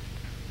he?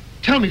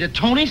 Tell me, did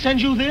Tony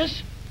send you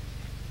this?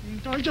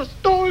 Ain't I just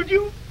told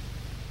you?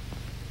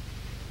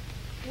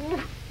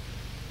 Oh.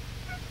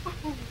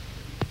 Oh.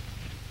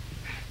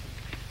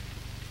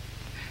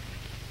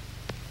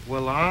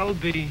 Well, I'll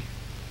be...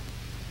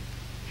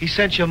 He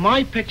sent you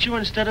my picture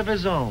instead of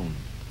his own.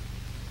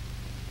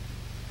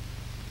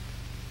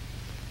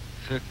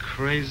 The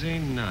crazy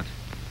nut.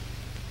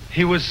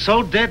 He was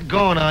so dead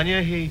gone on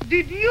you, he...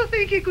 Did you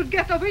think he could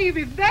get away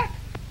with that?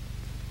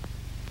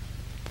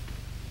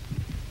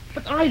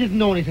 But I didn't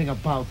know anything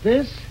about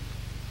this.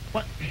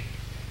 What?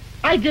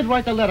 I did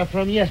write the letter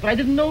for him, yes, but I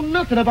didn't know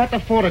nothing about the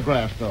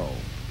photograph, though.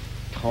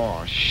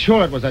 Oh,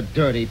 sure it was a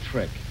dirty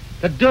trick.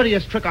 The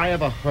dirtiest trick I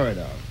ever heard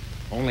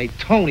of. Only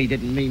Tony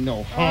didn't mean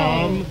no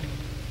harm.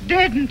 Oh,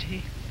 didn't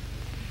he?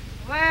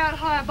 Well,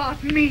 how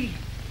about me?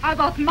 How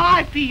about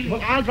my feelings?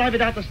 Well, I'll drive you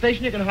down to the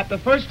station. You can hop the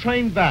first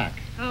train back.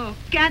 Oh,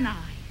 can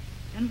I?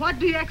 And what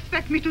do you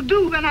expect me to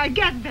do when I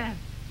get there?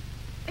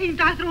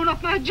 Ain't I thrown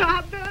up my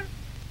job there?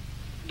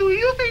 Do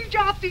you think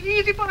jobs is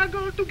easy for a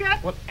girl to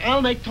get? Well,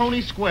 I'll make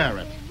Tony square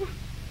it.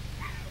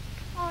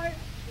 I've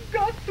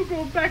got to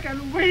go back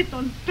and wait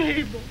on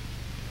table.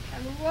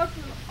 And what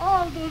will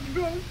all those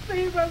girls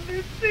say when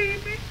they see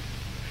me?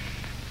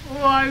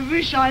 Oh, I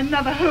wish I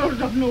never heard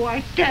of no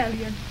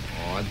Italian.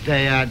 Oh,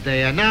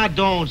 there. Now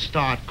don't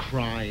start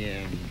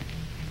crying.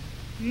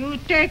 You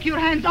take your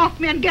hands off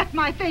me and get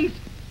my things.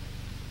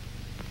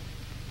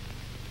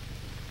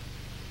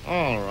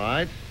 All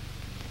right.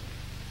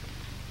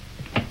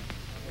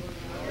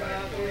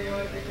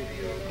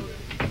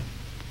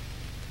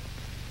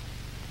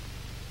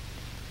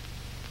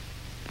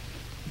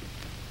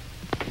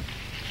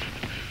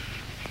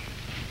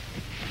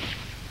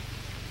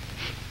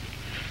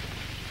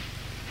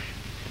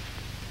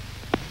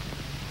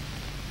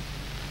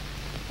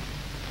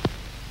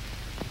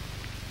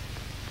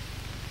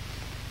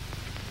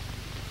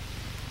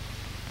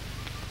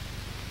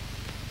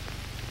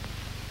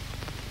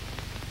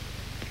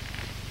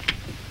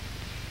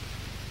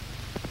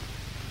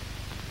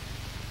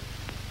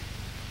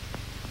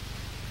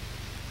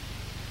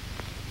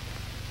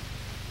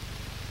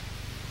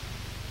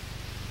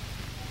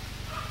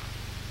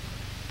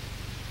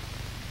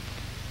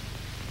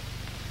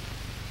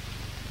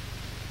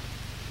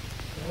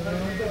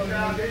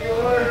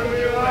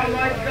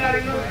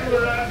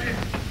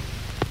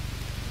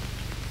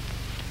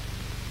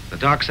 The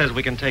doc says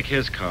we can take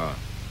his car.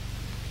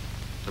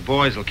 The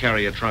boys will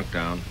carry your trunk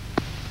down.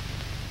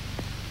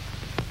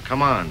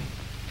 Come on.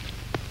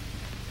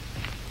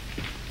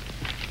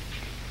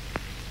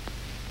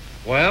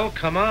 Well,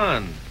 come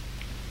on.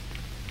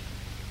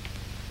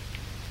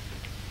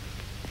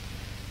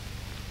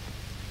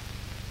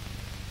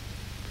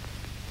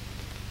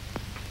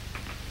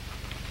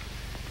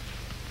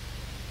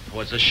 Oh,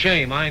 it's a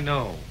shame, I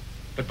know.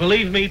 But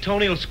believe me,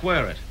 Tony will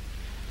square it.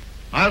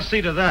 I'll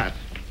see to that.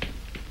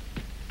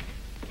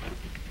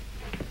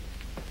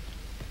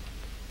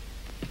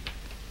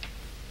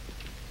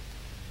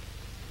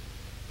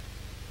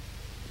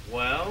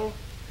 Well?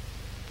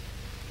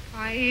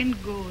 I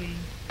ain't going.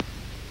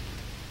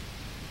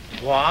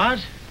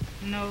 What?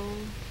 No,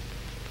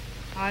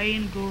 I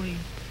ain't going.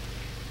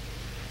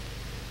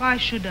 Why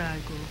should I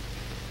go?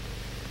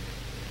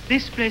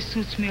 This place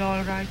suits me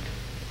all right.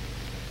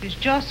 It's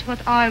just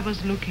what I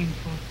was looking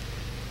for.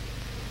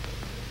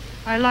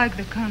 I like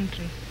the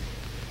country.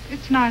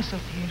 It's nice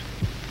up here.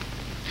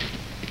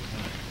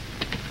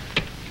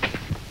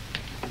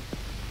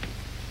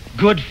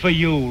 Good for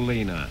you,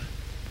 Lena.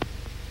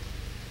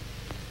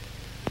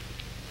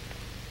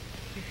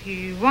 If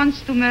he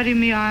wants to marry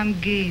me,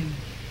 I'm game.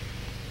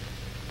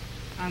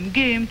 I'm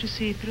game to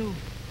see through.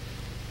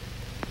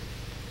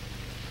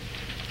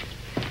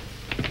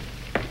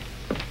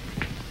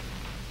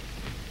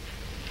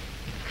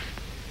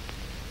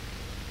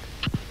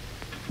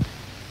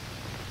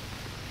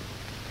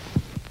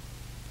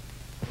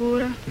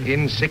 Procura.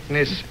 In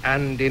sickness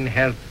and in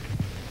health,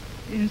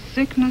 In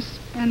sickness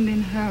and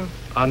in health,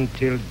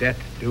 until death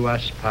do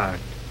us part.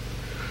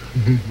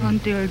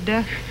 until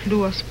death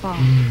do us part.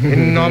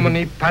 In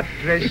nomine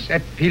Patris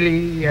et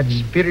Filii et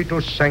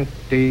Spiritus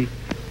Sancti.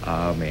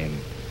 Amen.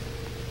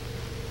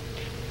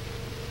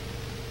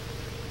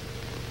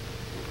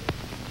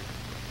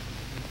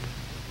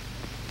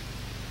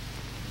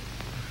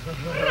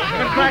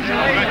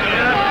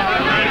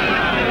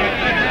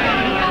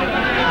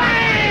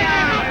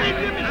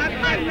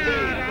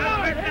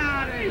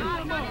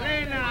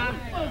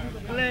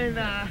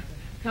 Lena,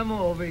 come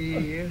over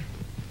here.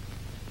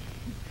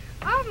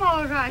 I'm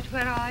all right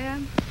where I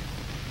am.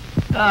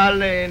 Ah,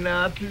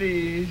 Lena,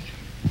 please.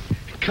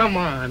 Come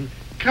on.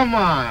 Come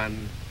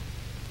on.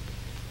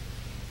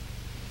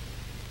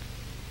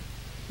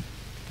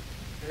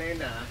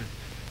 Lena,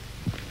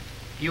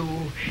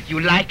 you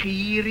like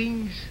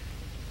earrings?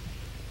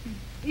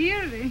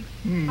 Earrings?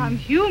 I'm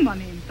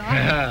human, ain't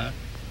I?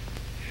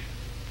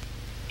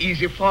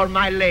 Easy for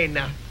my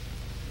Lena.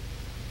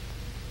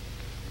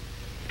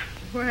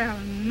 Well,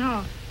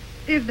 no.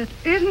 If that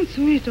isn't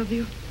sweet of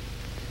you.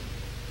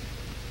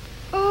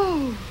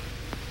 Oh.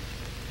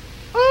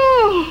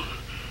 Oh.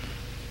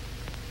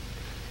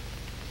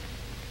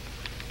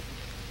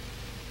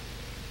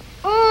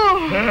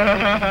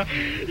 Oh.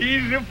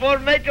 Easy for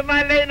making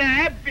my Lena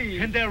happy.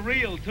 And they're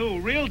real, too.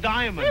 Real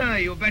diamonds. Yeah,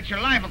 you bet your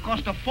life it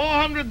cost her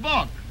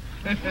 $400.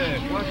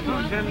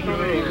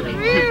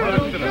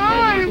 Real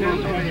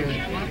diamonds.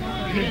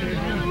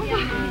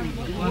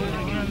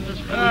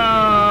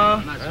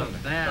 Not so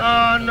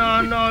bad.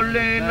 No,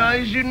 Lena.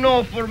 Is it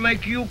no for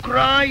make you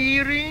cry,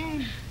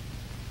 earrings?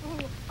 Oh,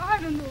 I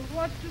don't know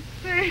what to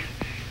say.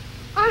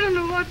 I don't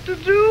know what to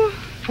do.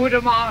 Put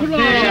them on. Put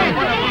 'em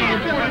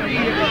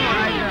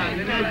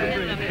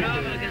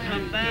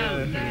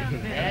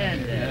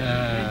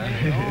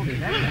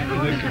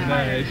Looks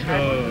nice.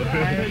 Oh.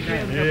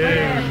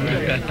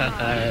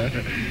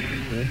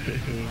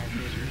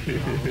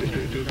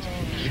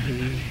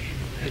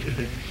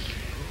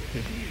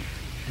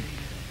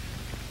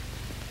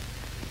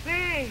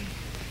 Hey,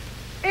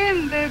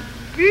 and they're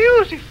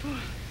beautiful.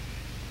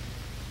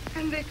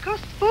 And they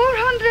cost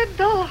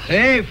 $400.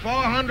 Hey,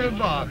 $400.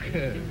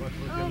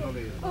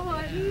 Oh,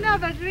 I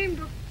never dreamed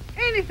of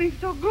anything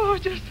so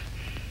gorgeous.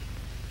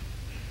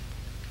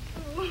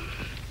 Oh.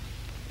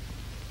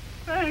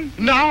 Thanks.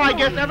 Now I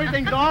guess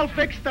everything's all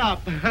fixed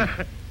up.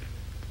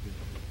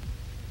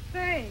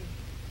 Say,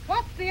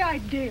 what's the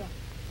idea?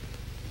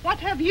 What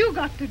have you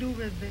got to do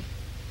with this?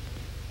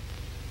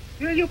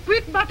 Will you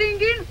quit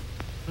butting in?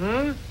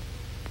 Huh?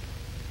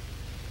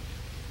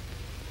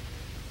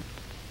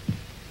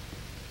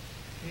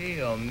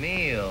 Dio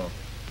mio.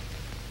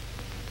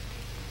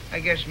 I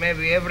guess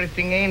maybe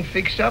everything ain't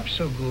fixed up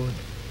so good.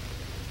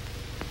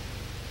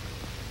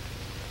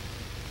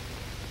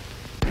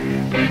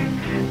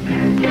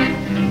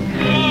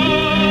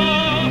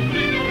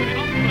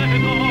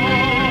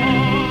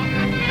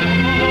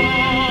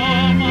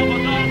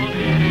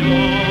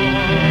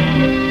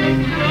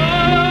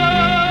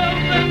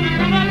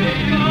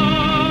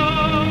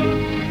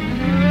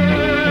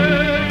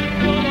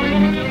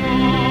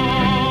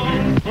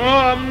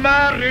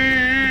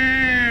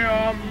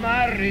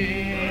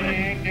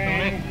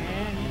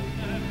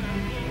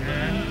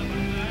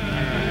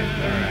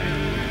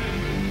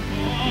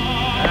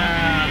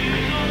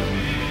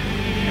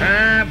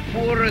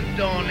 Poor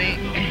Tony.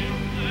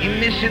 He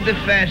missed the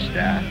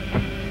festa.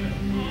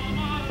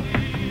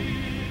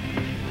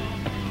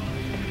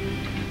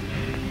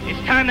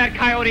 It's time that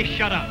coyote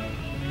shut up.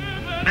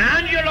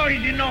 Angelo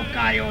is no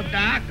coyote,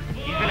 Doc.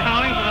 He's been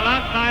howling for the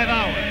last 5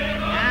 hours.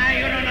 Ah,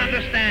 you don't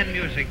understand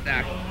music,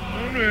 Doc.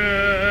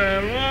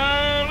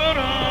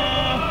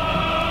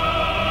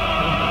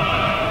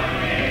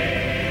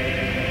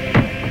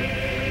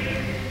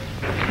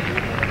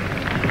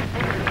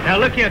 Now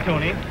look here,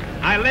 Tony.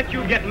 I let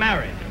you get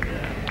married.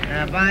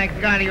 By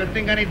God, you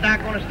think any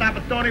doc gonna stop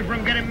a Tony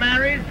from getting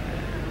married?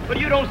 But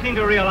you don't seem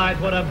to realize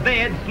what a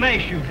bad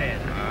smash you've had.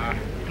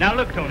 Now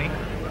look, Tony.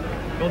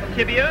 Both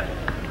tibia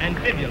and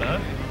fibula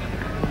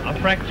are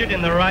fractured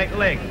in the right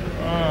leg.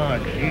 Oh,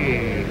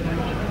 gee.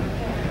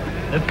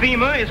 The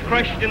femur is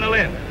crushed in the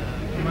left.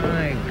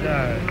 My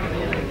God.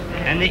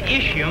 And the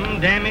ischium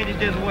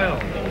damaged as well.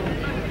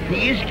 The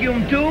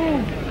ischium,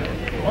 too?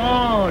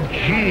 Oh,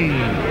 gee.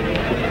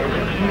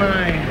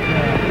 My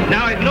God.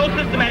 Now, if no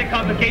systematic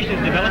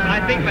complications develop, I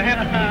think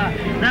perhaps...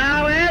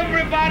 Now,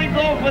 everybody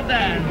go for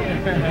that.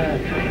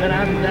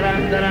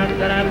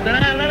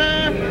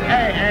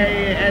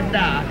 Hey,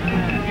 Doc,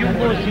 you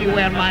go see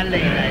where my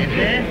Lena is,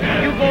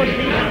 eh? You go see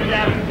she's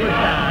having a good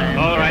time.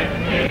 All right.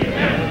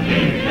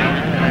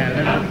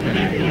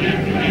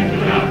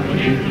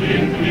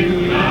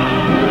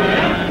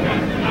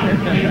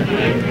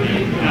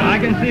 I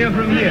can see her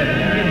from here.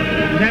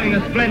 She's having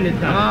a splendid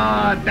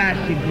time. Oh, that's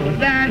good.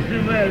 That's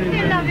very good.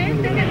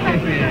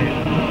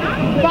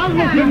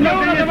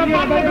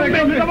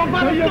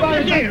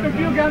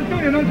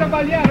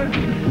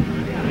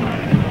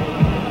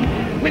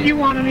 Will you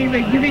want to be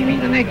giving me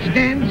the next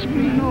dance?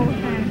 No,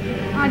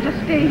 thanks. I'll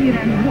just stay here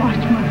and watch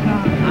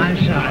myself. I'm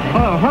sorry.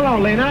 Oh, hello,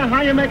 Lena.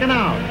 How you making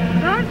out?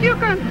 Don't you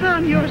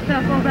concern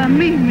yourself over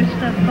me,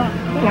 Mr. Buck.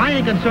 Well, I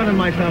ain't concerning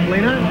myself,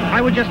 Lena.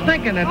 I was just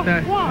thinking that...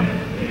 Of what?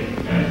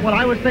 Well,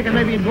 I was thinking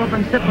maybe you'd go up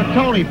and sit with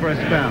Tony for a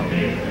spell.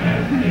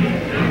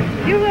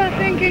 You were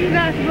thinking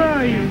that,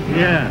 were you?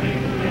 Yeah.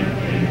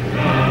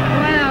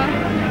 Well,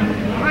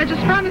 I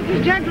just promised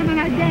this gentleman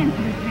I'd dance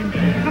with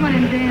him. Come on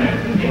and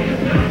dance with him.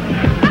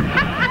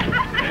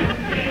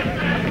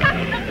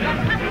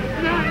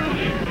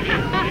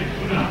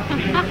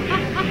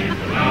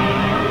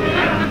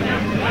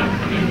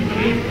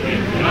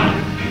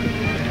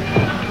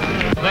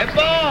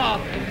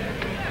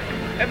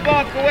 Hey,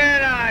 Buck,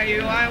 where are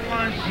you? I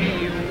want to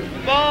see you.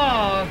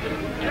 Buck.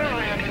 Here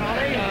I am,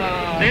 Tony.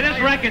 See, this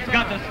racket's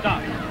got to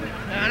stop.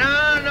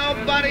 No,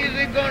 nobody's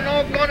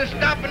gonna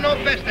stop no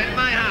festa in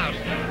my house.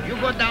 You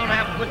go down and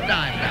have a good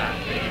time now.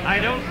 I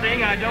don't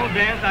sing, I don't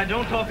dance, I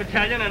don't talk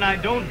Italian, and I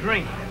don't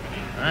drink.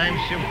 I'm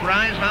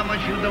surprised how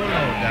much you don't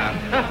know, Doc.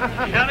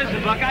 Now,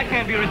 listen, Buck, I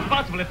can't be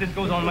responsible if this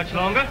goes on much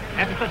longer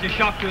after such a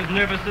shock to his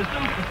nervous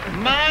system.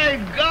 My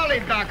golly,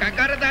 Doc, I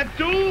got it that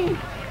too.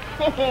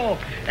 Oh,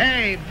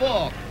 hey,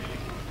 Buck.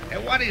 Hey,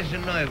 what is a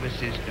nervous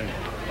system?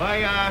 Why,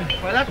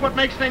 that's what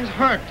makes things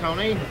hurt,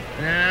 Tony.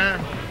 Yeah?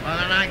 Well,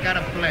 then I got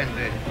a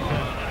plenty.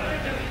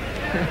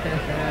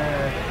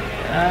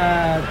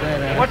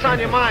 What's on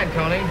your mind,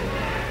 Tony?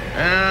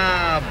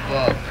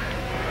 Buck.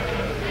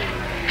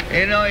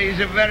 You know, it's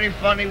a very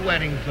funny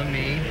wedding for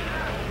me.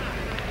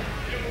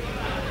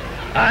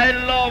 I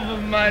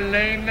love my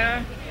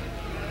Lena.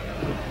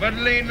 But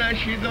Lena,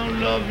 she don't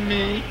love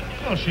me.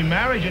 Well, she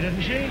married you,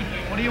 didn't she?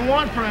 What do you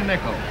want for a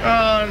nickel?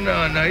 Oh,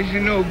 no, he's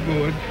no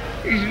good.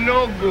 He's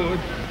no good.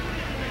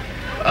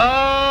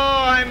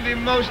 Oh, I'm the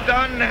most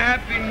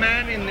unhappy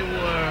man in the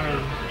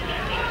world.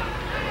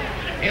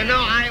 You know,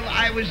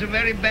 I was a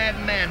very bad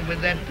man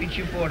with that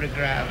picture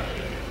photograph.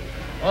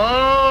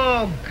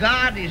 Oh,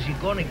 God, is he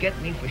going to get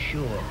me for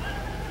sure.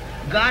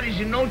 God is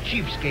in no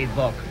cheapskate,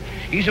 Buck.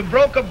 He's a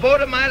broke up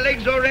both of my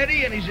legs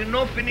already, and he's in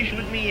no finish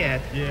with me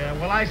yet. Yeah,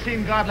 well, I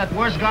seen God let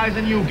worse guys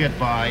than you get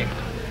by.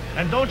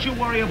 And don't you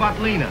worry about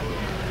Lena.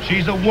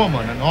 She's a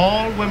woman, and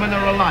all women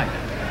are alike.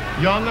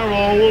 Young or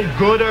old,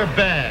 good or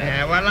bad.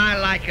 Yeah, well, I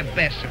like her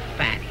best a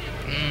fatty.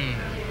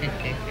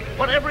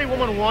 What every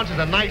woman wants is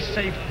a nice,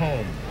 safe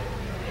home.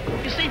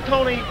 You see,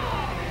 Tony,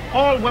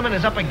 all women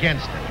is up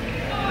against it.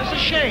 It's a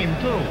shame,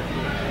 too.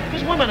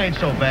 Because women ain't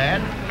so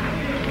bad.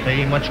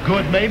 They ain't much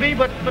good, maybe,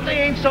 but they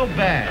ain't so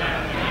bad.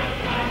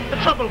 The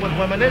trouble with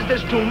women is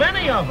there's too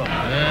many of them.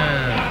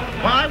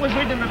 Well, I was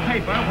reading the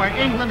paper where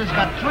England has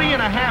got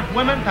 3.5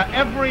 women to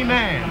every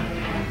man.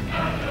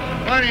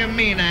 What do you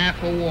mean,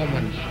 half a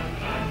woman's?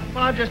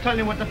 Well, I'm just telling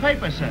you what the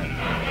paper said.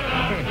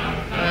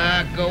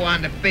 Go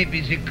on, the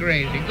papers are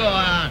crazy. Go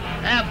on,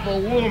 half a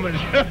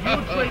woman's. You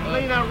treat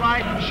Lena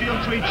right, and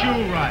she'll treat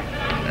you right.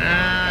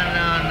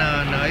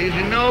 No. He's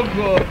no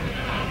good.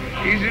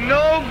 He's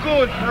no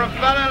good for a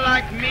fella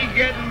like me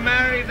getting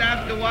married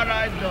after what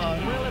I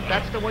done. Well, if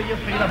that's the way you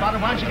feel about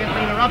it, why don't you get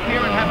Lena up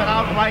here and have it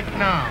out right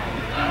now?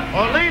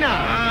 Oh,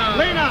 Lena!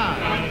 Lena!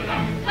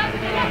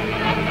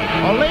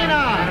 Oh,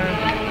 Lena!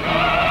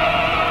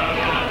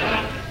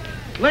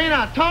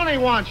 Lena, Tony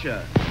wants you.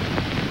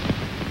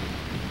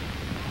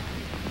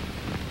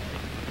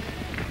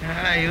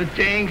 You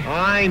think?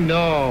 I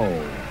know.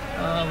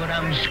 Oh, but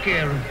I'm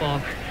scared,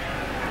 Buck.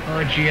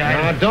 Oh, gee,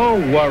 Now,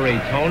 don't worry,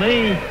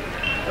 Tony.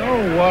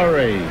 Don't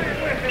worry.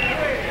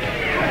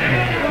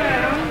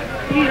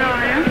 Here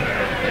I am.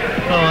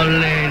 Oh,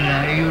 Lena,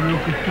 you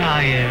look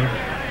tired.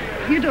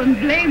 You don't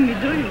blame me,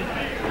 do you?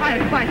 I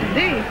had quite a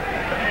day.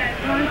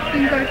 I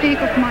think I'll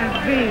take off my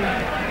veil.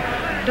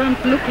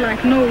 Don't look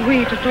like no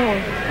weight at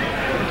all.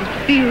 But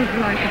it feels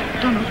like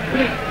a ton of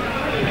bricks.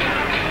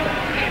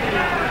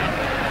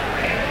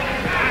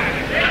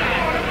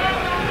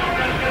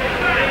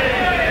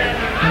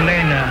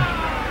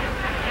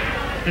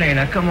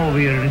 Lena, come over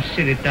here and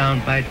sit it down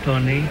by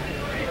Tony.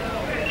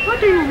 What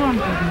do you want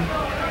of me?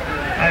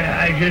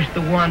 I just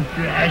want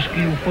to ask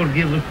you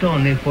forgive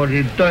Tony for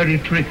the dirty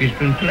trick he's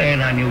been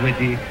playing on you with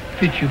the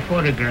picture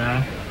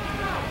photograph.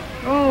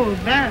 Oh,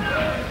 that.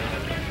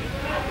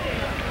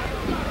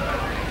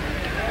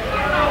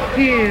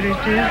 Here it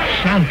is.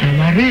 Santa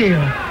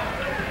Maria.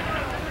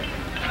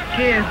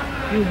 Here,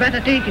 you better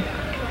take it.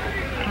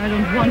 I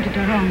don't want it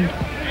around.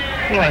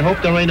 Well, I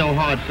hope there ain't no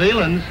hard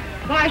feelings.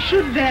 Why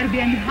should there be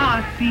any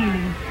hard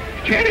feelings?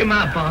 Cheer him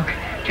up, Buck.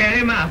 Cheer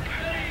him up.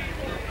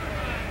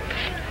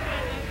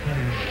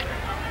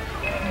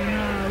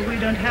 No, we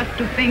don't have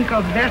to think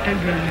of that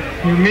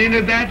again. You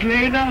mean that,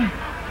 Lena?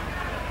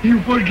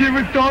 You forgive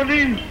it,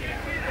 Tony?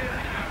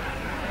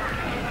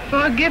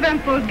 Forgive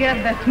and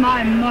forget, that's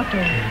my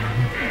motto.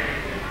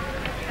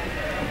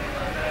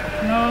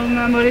 No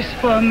memories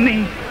for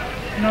me.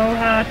 No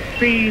hard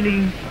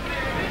feelings.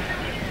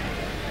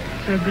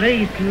 It's a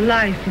great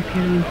life if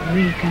you don't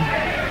weaken.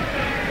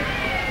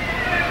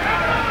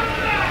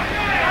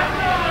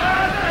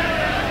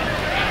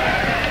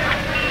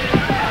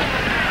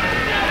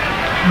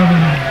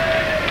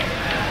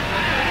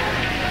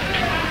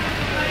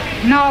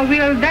 Now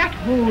will that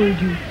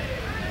hold you?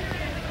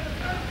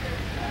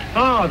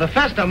 Oh, the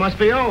festa must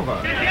be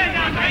over.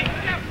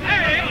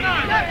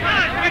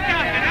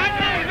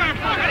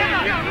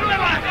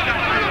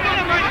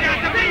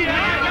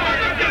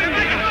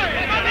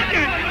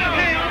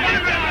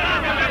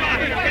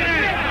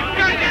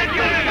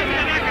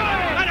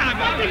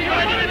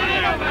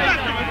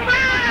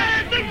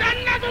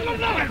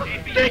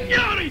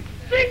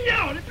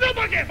 Signori,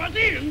 dopo che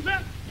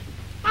pazienza?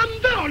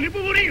 Antoni,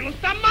 poverino,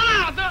 sta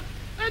malato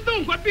e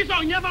dunque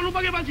bisogna fare un po'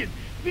 di pazienza.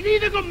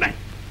 Venite con me.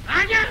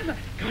 A casa,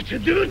 che c'è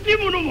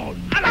l'ultimo mondo.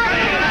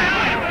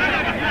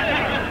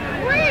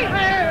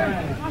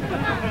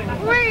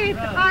 Wait,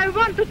 I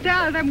want to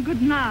tell them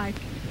good night.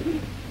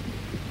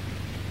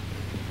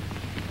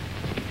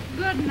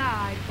 Good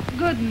night,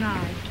 good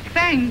night.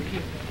 Thank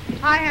you.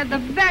 I had the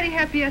very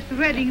happiest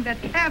wedding that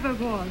ever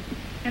was.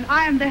 And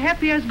I am the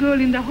happiest girl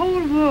in the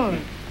whole world.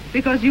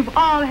 Because you've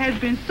all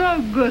have been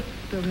so good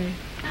to me.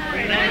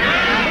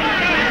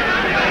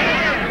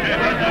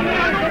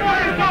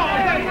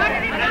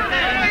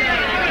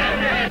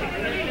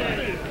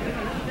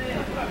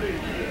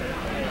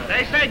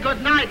 They say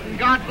good night and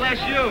God bless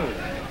you.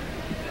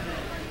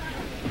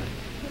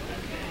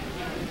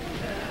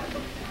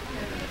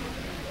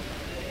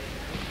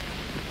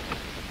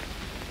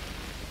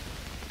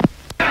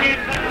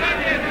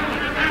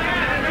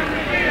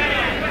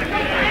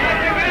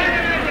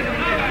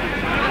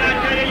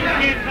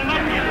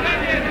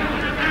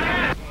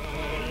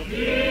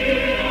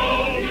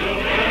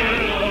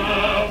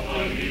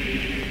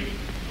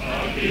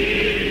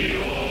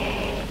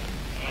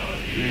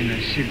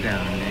 Sit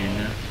down,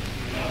 Lena.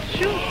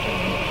 Sure.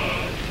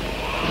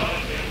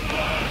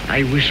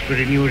 I whisper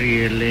in your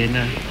ear,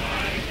 Lena.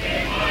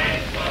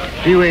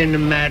 You ain't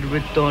mad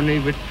with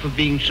Tony for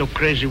being so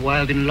crazy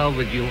wild in love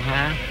with you,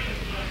 huh?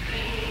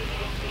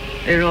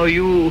 You know,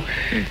 you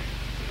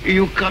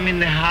come in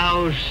the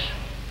house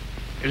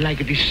like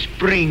the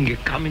spring, you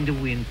come in the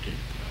winter.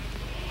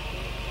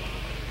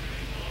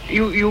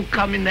 You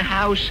come in the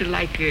house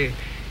like the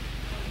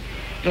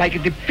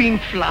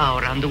pink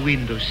flower on the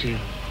windowsill.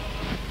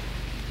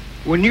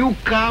 When you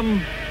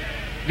come,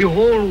 the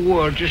whole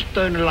world just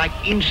turns like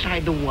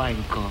inside the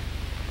wine cup.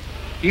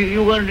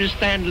 You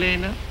understand,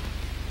 Lena?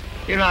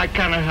 You know, I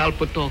can't help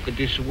but talk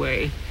this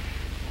way.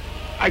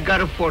 I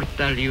gotta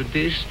foretell you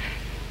this,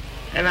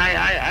 and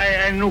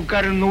I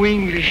gotta know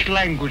English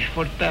language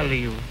for tell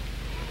you.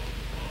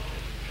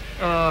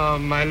 Oh,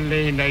 my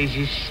Lena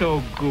is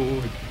so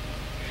good.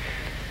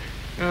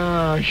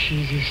 Oh,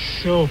 she's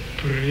so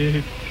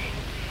pretty.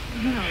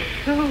 No,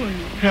 Tony.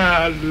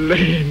 Ah,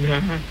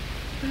 Lena.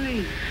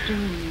 Please,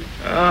 Tony.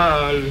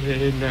 Oh,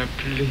 Lena,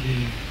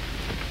 please.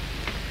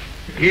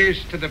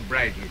 Here's to the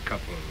bridal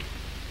couple.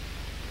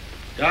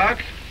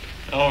 Doc?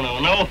 Oh,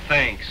 no,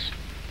 thanks.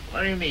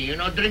 What do you mean? You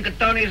no drink a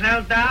Tony's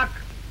health, Doc?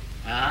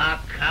 Ah,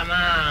 come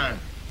on.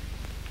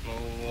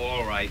 Oh,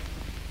 all right.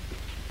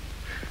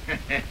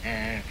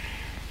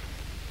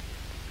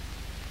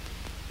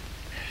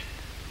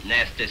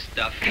 Nasty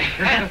stuff.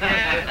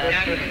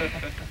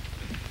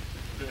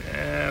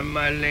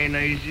 My Lena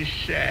is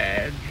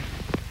sad.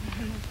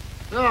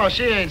 No,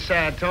 she ain't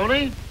sad,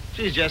 Tony.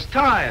 She's just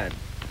tired.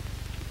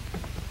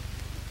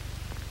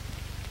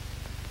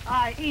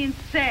 I ain't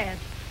sad,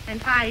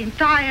 and I ain't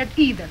tired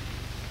either.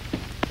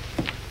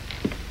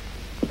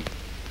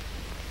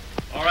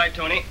 All right,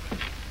 Tony.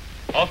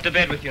 Off to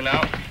bed with you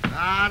now.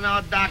 Ah,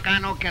 no, Doc, I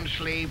no can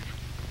sleep.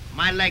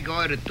 My leg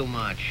hurted too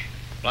much.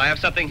 Well, I have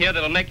something here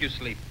that'll make you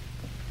sleep.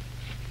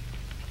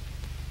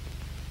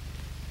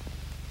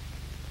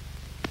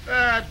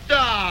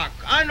 Doc,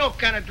 I no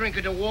can drink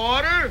of the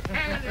water.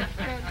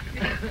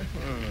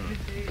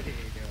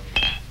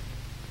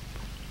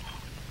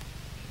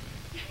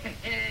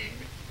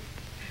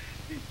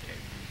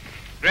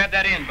 Grab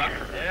that in, Buck.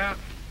 Yeah.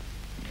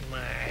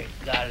 My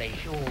golly,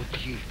 oh,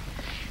 gee.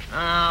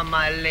 Ah,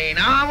 my Lena.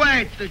 Ah,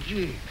 wait, the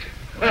gee.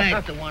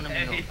 Wait, the one of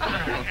me.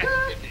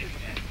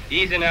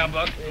 Easy now,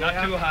 Buck.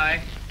 Not too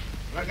high.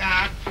 Look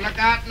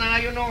out now.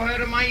 You know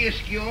hurt my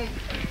ischium.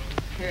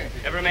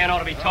 Every man ought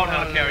to be taught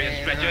how to carry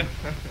a stretcher.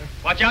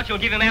 Watch out, you'll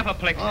give him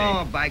apoplexy.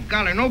 Oh, by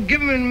golly, no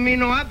giving me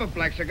no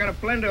apoplexy. I got a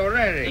plenty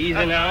already.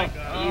 Easy now. Easy.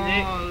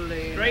 Oh,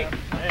 Lena. Straight.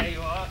 There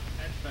you are.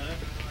 That's better.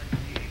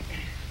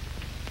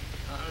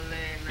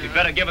 You'd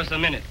better give us a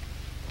minute.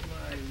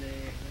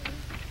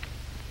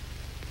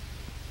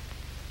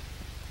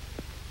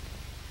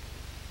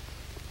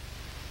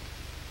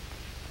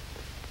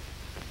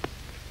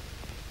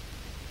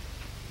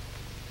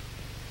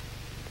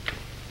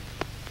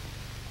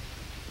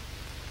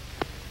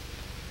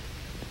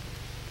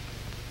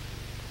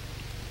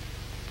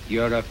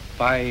 You're a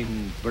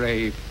fine,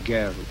 brave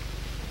girl.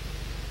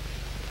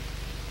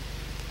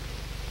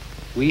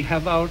 We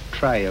have our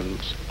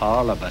trials,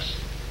 all of us.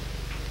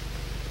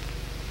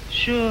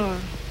 Sure.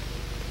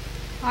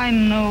 I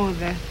know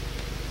that.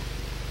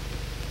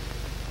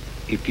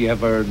 If you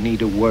ever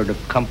need a word of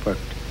comfort,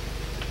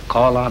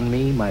 call on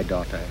me, my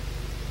daughter.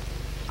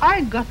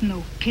 I got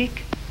no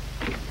kick.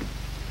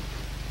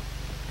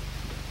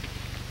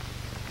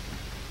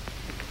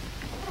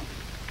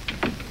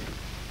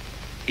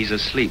 He's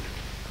asleep.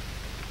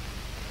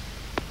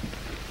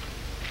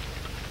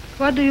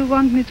 What do you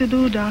want me to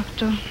do,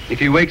 Doctor? If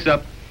he wakes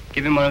up,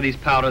 give him one of these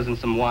powders and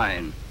some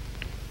wine.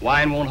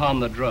 Wine won't harm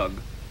the drug,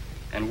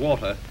 and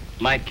water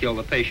might kill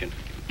the patient.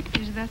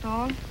 Is that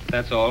all?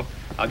 That's all.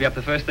 I'll be up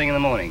the first thing in the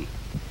morning.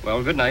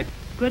 Well, good night.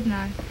 Good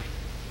night.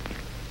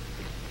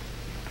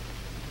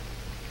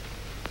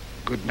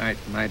 Good night,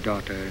 my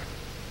daughter.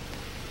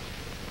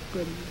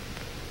 Good night.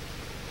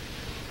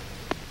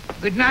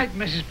 Good night,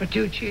 Mrs.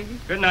 Petrucci.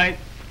 Good night.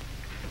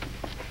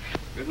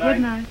 Good night.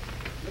 Good night.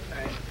 Good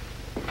night.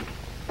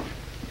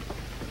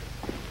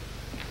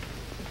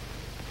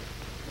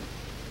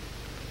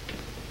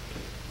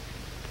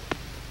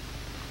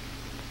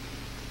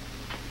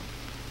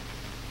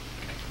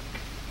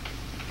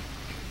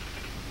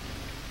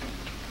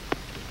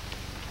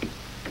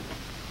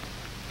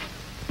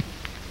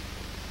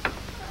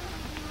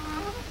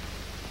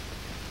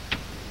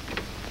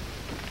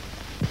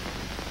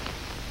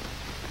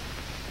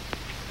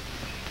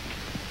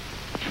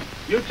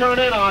 You turn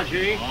in,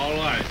 R.G. All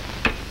right.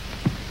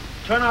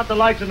 Turn out the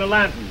lights and the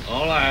lanterns.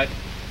 All right.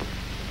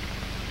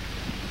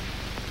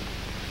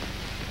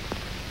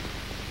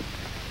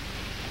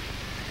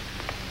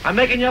 I'm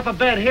making you up a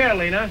bed here,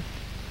 Lena.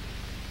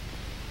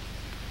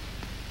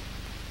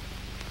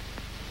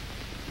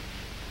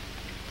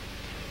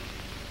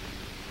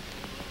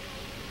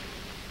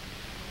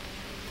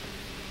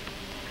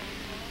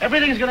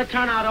 Everything's gonna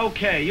turn out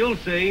okay. You'll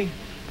see.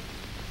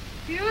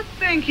 You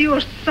think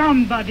you're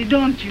somebody,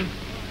 don't you?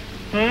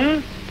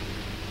 Huh?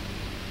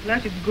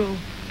 Let it go.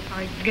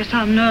 I guess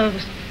I'm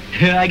nervous.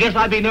 I guess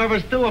I'd be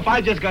nervous, too, if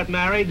I just got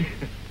married.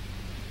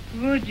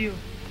 Would you?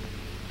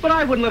 But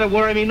I wouldn't let it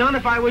worry me none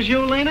if I was you,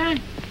 Lena.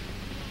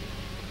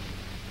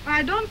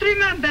 I don't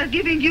remember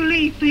giving you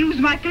leave to use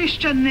my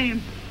Christian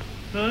name.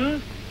 Huh?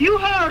 You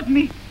heard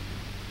me.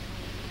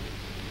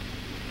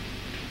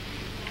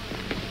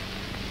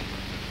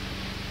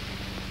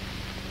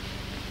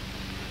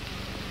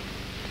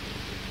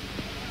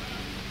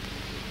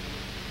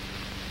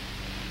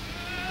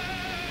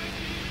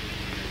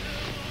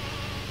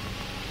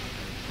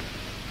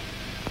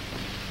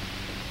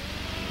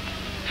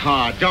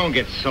 Ah, don't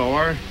get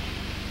sore.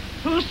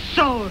 Who's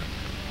sore?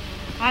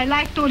 I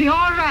like Tony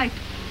all right.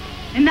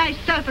 A nice,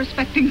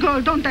 self-respecting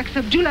girl don't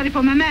accept jewelry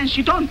from a man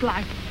she don't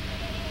like.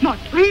 Not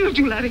real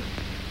jewelry.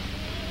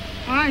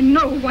 I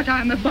know what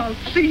I'm about,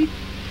 see?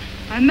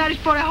 I'm married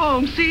for a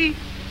home, see?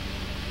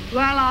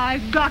 Well, I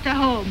got a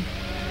home,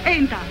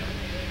 ain't I?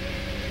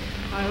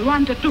 I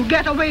wanted to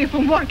get away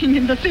from working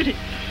in the city.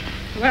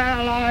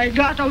 Well, I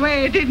got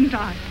away, didn't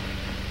I?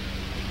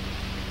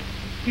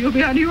 You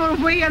be on your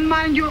way and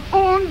mind your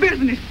own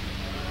business.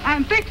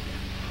 I'm fixed.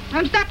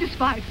 I'm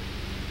satisfied.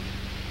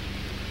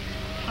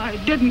 I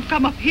didn't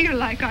come up here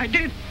like I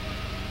did,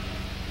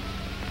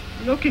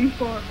 looking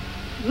for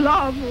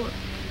love or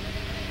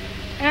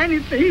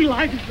anything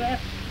like that.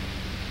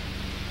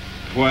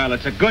 Well,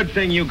 it's a good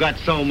thing you got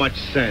so much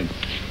sense.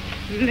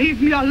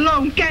 Leave me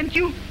alone, can't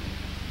you?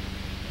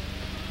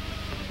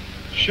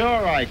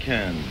 Sure I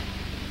can.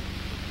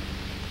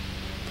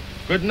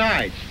 Good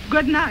night.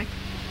 Good night.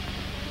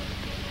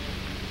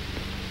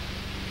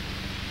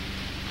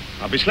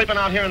 I'll be sleeping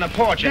out here on the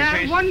porch in There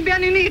case... won't be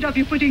any need of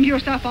you putting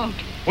yourself out.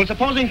 Well,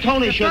 supposing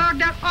Tony The should...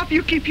 further off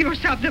you keep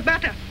yourself, the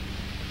better.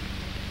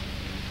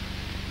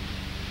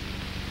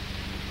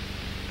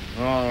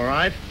 All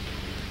right.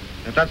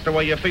 If that's the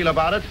way you feel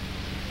about it,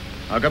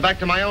 I'll go back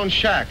to my own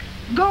shack.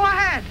 Go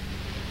ahead.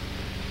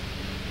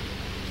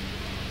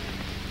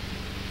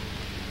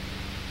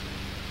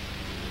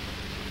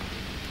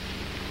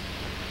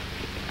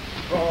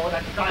 Oh,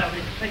 that dial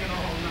is singing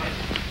all night.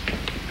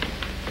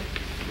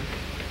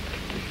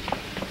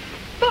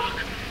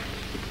 Buck!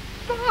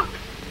 Buck!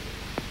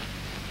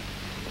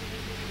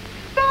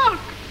 Buck!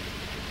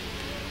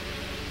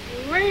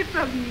 Wait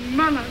a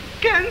minute,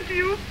 can't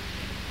you?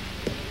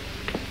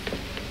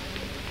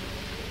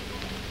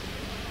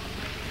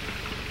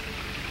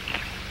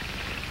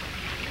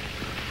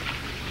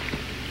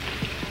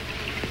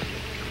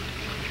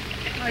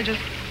 I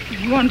just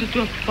wanted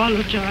to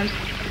apologize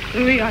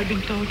the way I've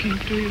been talking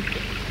to you.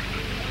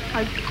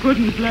 I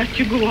couldn't let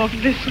you go off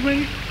this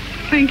way,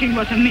 thinking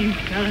what a mean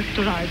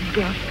character I've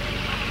got.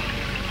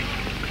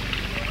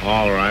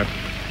 All right.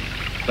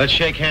 Let's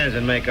shake hands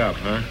and make up,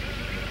 huh?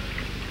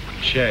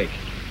 Shake.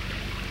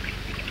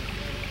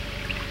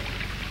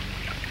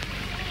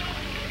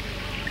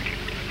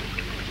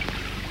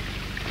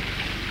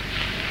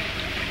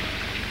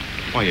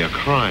 Why, you're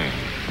crying.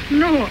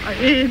 No, I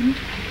ain't.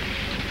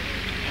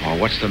 Oh,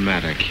 what's the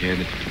matter, kid?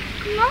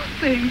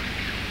 Nothing.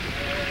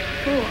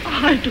 Oh,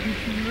 I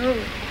don't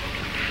know.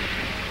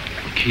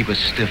 Keep a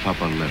stiff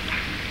upper lip.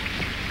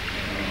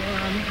 Oh,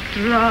 I'm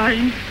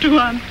trying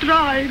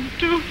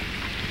to.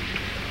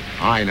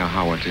 I know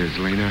how it is,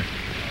 Lena.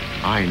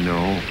 I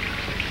know.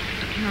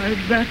 I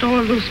bet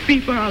all those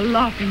people are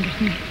laughing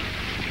at me.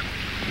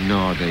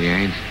 No, they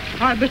ain't.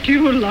 I bet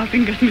you were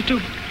laughing at me, too.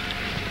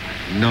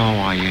 No,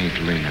 I ain't,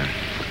 Lena.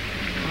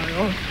 I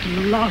ought to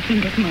be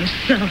laughing at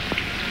myself.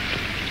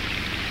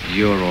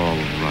 You're all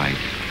right.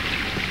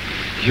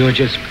 You're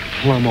just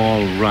plumb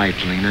all right,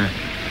 Lena.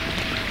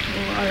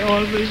 Oh, I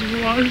always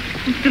was,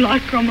 until I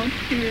come up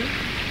here.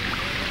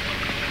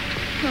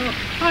 Oh,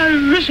 I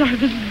wish I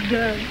was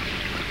dead.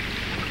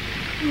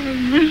 I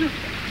wish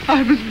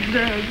I was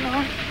dead.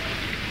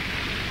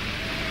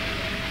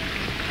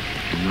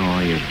 No,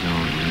 you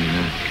don't,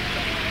 Lena.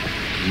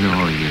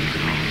 No, you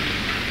don't.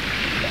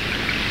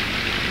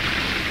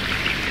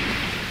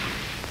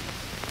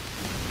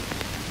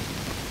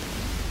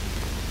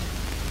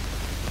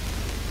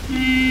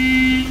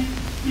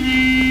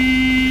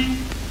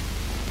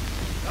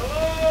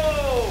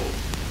 Hello!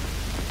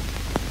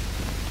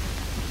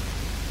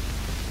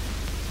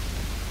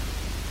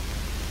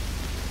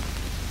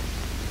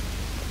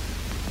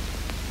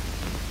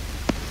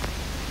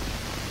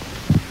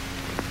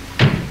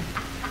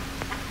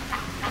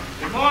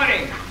 Good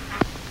morning.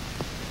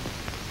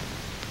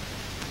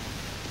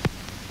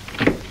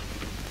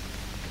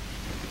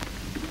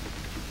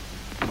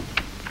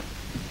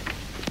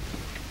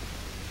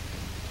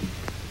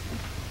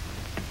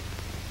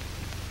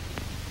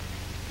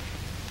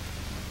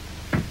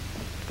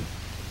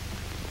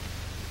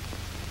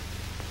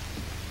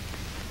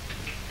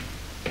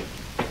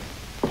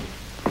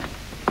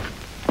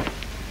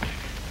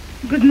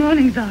 Good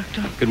morning,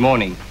 Doctor. Good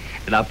morning.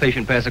 Did our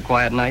patient pass a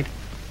quiet night?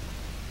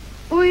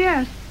 Oh,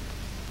 yes.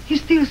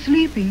 He's still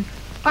sleeping.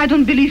 I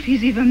don't believe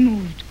he's even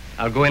moved.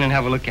 I'll go in and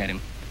have a look at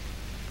him.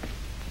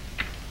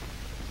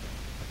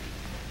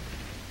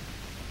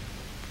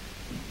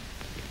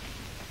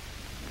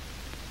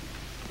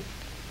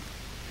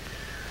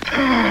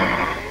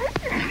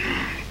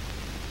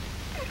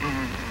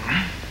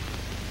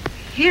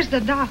 Here's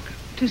the doc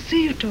to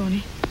see you,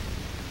 Tony.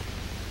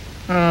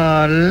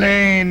 Oh,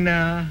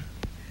 Lena.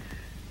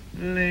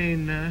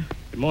 Lena.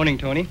 Good morning,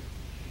 Tony.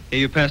 Hear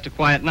you passed a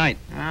quiet night.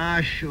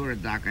 Ah, sure,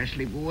 Doc. I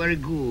sleep very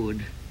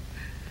good.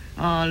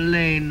 Oh,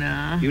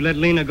 Lena. You let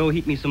Lena go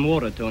heat me some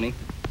water, Tony.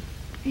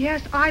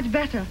 Yes, I'd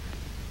better.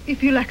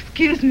 If you'll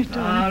excuse me,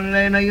 Tony. Oh,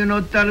 Lena, you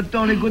not tell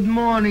Tony good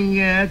morning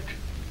yet.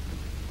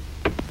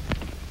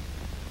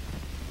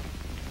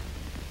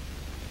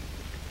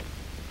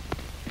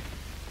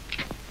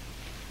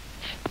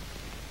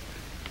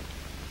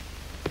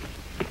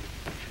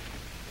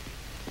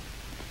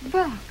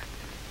 Buck.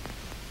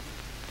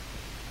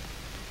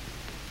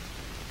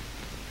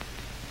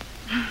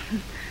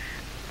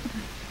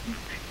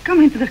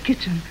 Come into the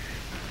kitchen.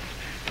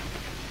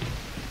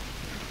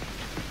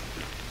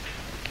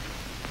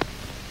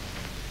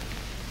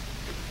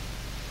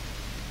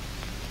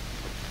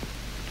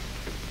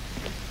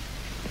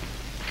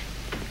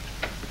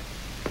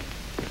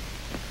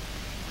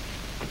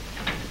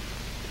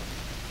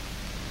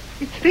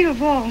 It's still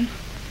warm.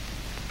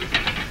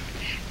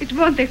 It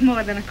won't take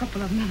more than a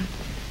couple of minutes.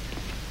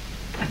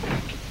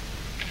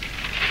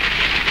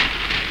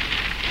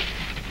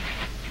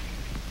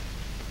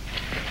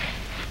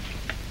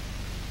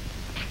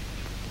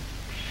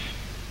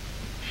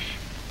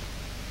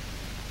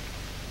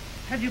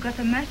 Have you got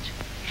a match?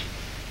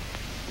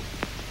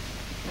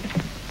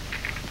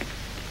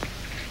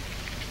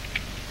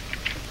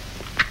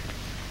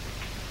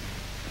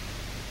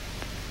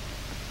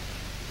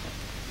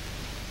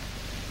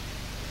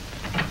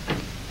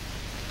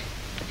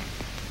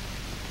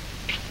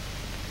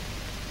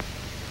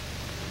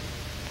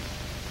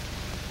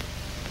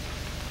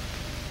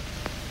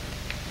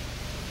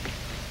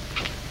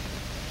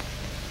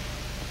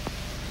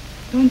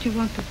 Don't you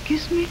want to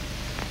kiss me?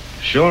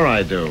 Sure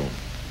I do.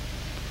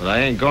 But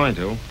I ain't going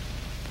to.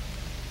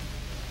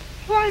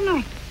 Why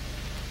not?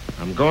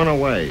 I'm going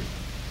away.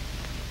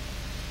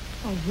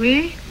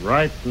 Away?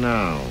 Right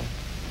now.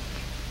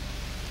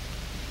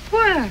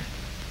 Where?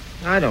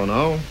 I don't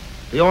know.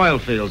 The oil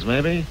fields,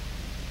 maybe.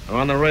 Or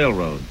on the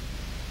railroad.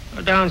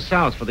 Or down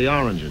south for the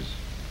oranges.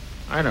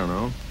 I don't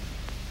know.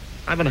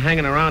 I've been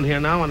hanging around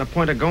here now on the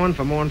point of going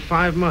for more than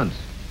 5 months.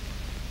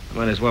 I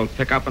might as well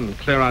pick up and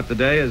clear out the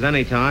day as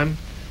any time.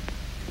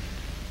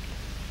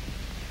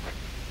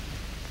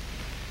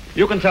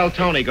 You can tell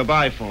Tony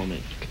goodbye for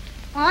me.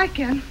 I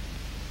can.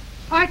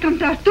 I can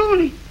tell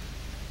Tony.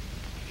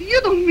 You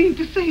don't mean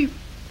to say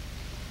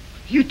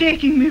you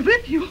taking me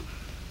with you?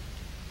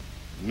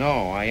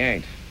 No, I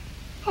ain't.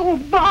 Oh,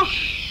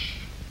 bosh.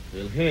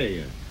 He'll hear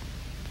you.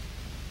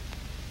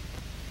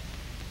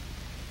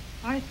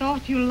 I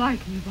thought you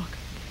liked me, Buck.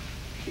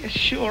 Yeah,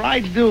 sure I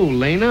do,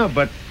 Lena,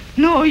 but...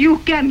 No, you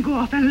can't go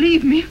off and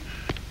leave me.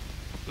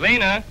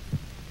 Lena!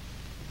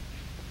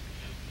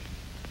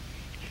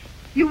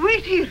 You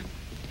wait here.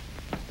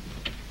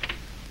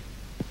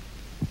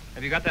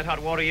 Have you got that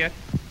hot water yet?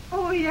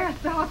 Oh, yes,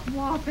 the hot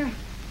water.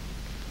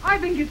 I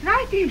bring it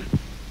right in.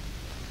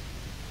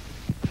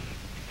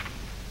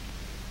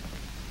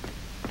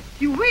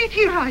 You wait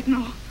here right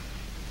now.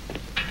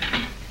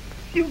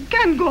 You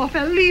can't go off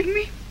and leave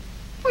me.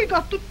 We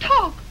got to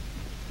talk.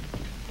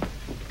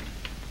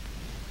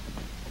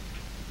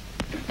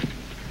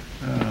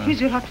 Here's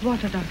your hot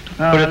water, Doctor.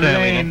 Oh, Put it there,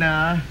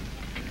 Lena.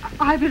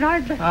 I'll be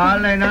right back. Oh,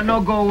 Lena,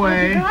 no go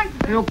away. I'll be right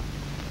back. You...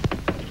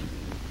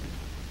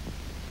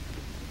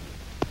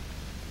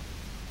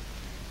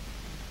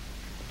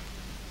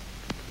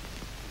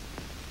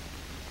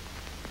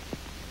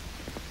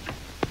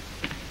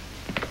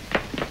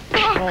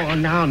 Oh,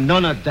 now,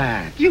 none of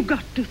that. You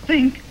got to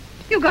think.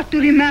 You got to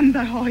remember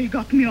how he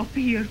got me up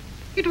here.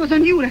 It was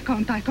on your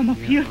account I come up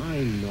here.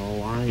 I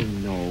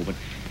know, but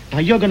now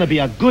you're going to be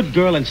a good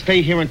girl and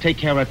stay here and take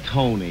care of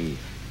Tony.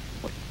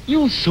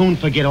 You'll soon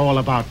forget all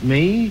about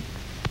me.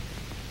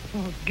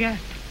 Forget.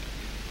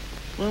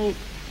 Well,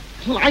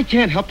 I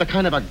can't help the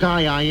kind of a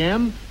guy I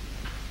am.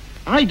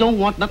 I don't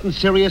want nothing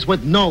serious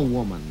with no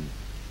woman.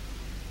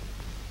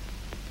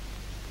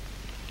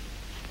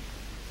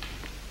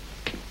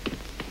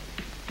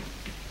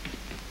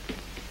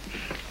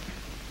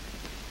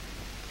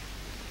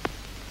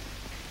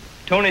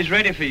 Tony's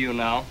ready for you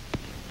now.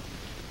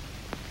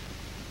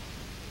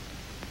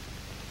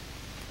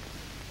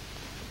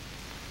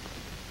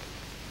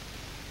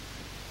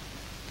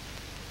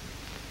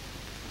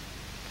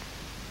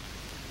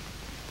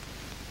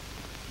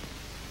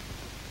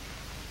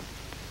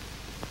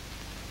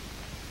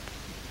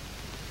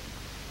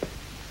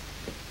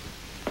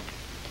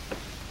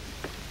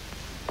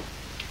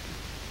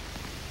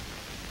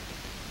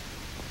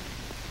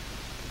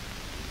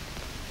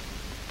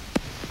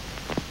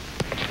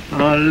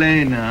 Oh,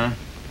 Lena.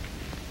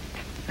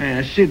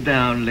 Sit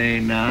down,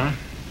 Lena.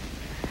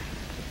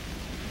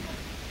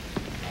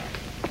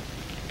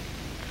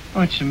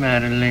 What's the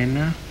matter,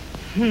 Lena?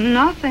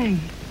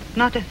 Nothing.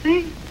 Not a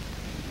thing.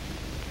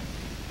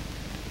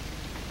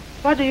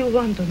 What do you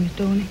want of me,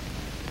 Tony?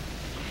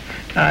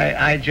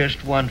 I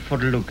just want for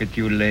to look at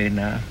you,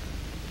 Lena.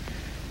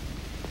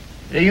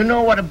 You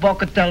know what a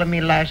Boca telling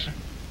me, Lassie?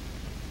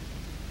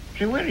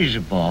 Say, where is the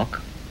Buck?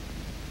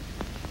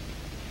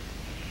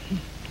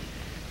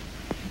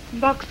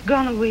 Buck's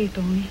gone away,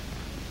 Tony.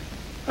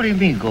 What do you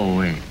mean, go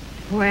away?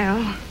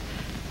 Well,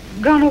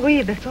 gone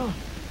away, that's all.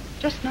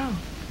 Just now.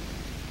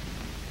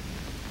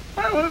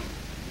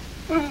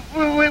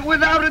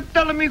 Without it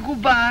telling me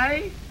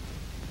goodbye?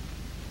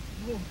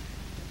 Oh,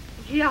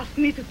 he asked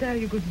me to tell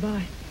you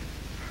goodbye.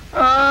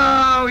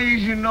 Oh,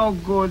 he's no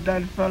good,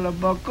 that fella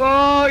Buck.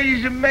 Oh,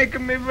 he's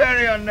making me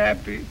very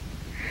unhappy.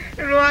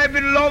 You know, I've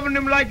been loving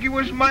him like he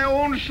was my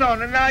own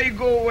son, and now you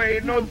go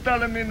away, no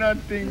telling me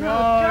nothing. No,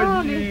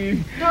 oh, Tony,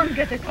 gee. don't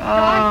get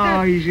excited.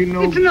 Oh, he's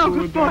no It's good. no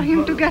good for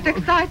him to get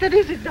excited,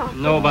 is it, Doctor?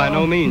 No, by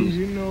no means.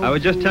 no I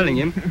was just good. telling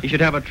him he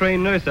should have a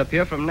trained nurse up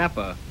here from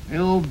Napa.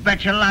 You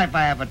bet your life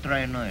I have a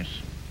trained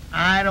nurse.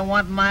 I don't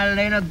want my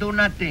Lena to do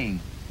nothing.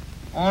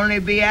 Only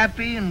be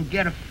happy and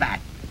get fat.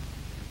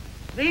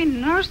 The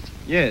nurse?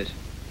 Yes.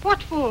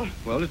 What for?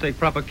 Well, to take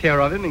proper care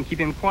of him and keep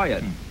him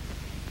quiet.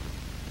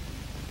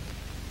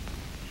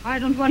 I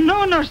don't want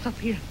no nurse up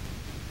here.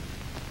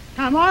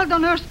 I'm all the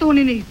nurse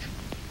Tony needs.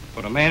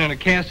 But a man in a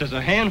cast is a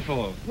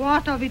handful.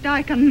 What of it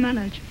I can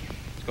manage.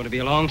 It's going to be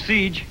a long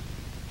siege.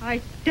 I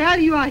tell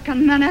you I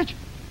can manage.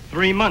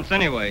 3 months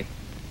anyway.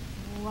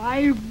 Oh,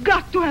 I've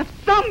got to have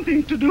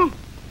something to do.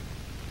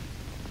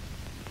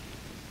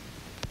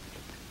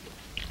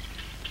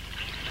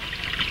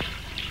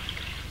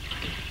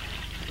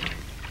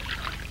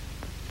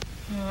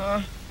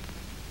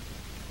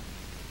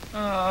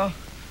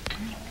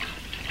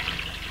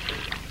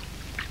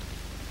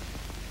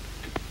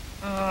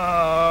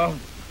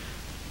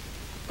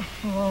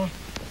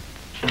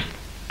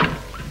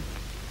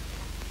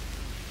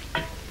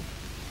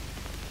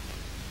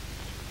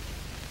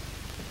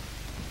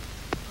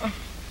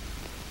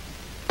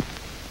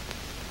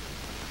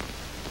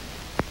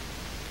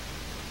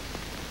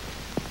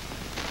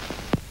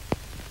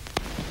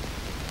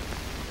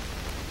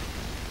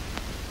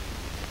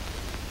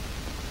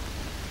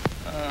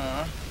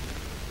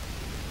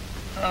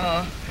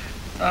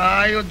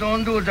 You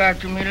don't do that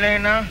to me,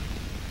 Lena.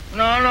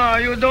 No,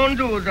 you don't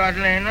do that,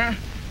 Lena.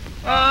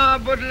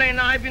 But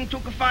Lena, I've been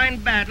took a fine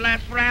bath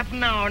last for half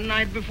an hour,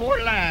 night before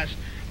last.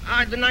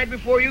 The night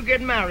before you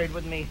get married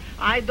with me.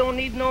 I don't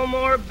need no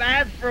more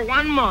bath for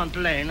 1 month,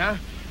 Lena.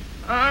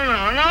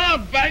 No,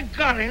 by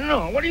golly,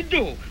 no. What do you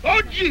do?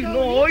 Oh, gee,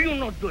 no, you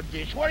not do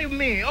this. What do you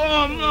mean?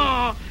 Oh,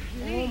 no.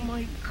 Oh,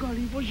 my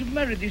golly, what's the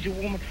matter with this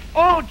woman?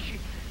 Oh, gee.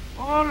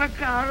 Oh,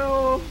 look out,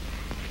 oh.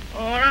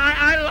 Oh,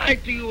 I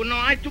lied to you. No,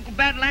 I took a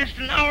bath last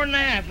an hour and a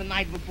half the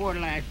night before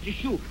last.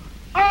 Just you.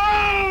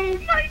 Oh,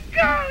 my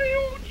golly,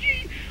 oh,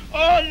 gee.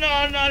 Oh,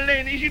 no,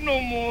 Lena, is it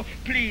no more?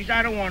 Please,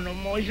 I don't want no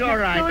more. It's all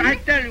right. I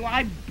tell you,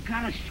 I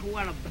gotta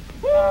swell up.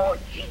 Oh,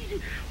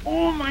 Jesus.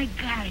 Oh, my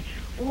golly.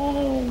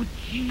 Oh,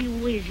 gee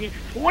whiz.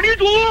 What are you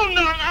doing?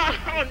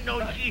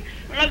 No, gee.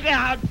 Look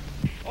out.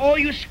 Oh,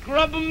 you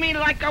scrubbing me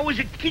like I was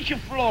a kitchen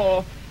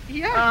floor.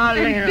 Yes,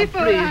 Lena, and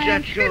before please, I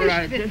am that's all finished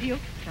right. with you,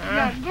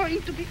 you're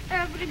going to be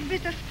every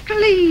bit as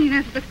clean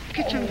as the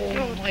kitchen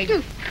floor, my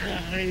too.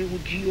 God, oh,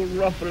 gee, you're a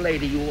rough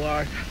lady, you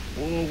are.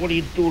 Oh, what do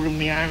you do to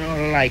me? I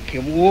don't like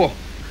him. Whoa.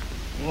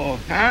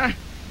 Huh?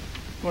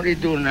 What do you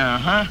do now,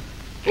 huh?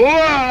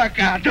 Oh, look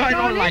out. I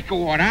don't like the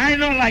water. I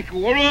don't like the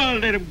water. Oh,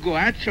 let him go.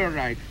 That's all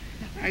right.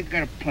 I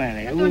got a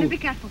plan. Now, Tony, be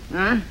careful.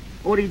 Huh?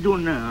 What do you do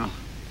now?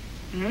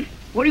 Huh?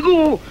 What do you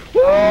go?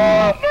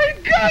 Oh, my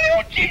God,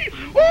 oh, gee.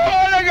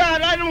 Oh, my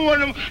God, I don't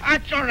want him.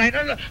 That's all right.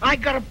 I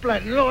got a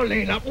plan. No,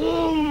 Lena.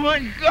 Oh, my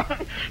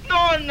God.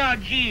 No,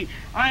 gee.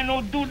 I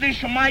don't do this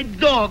to my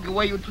dog the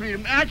way you treat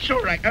him. That's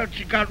all right.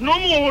 That's got no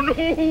more. No.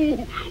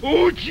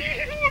 Oh, gee.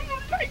 I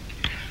don't like.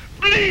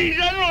 Please,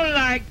 I don't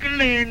like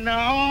Lena.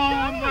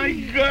 Oh, my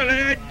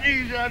God.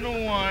 Jeez, I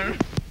don't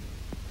want.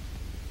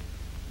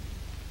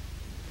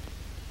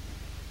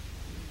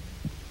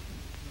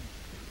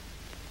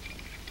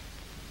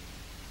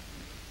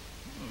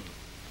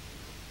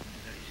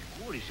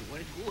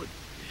 Very good.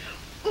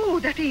 Oh,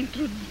 that ain't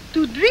to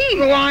drink.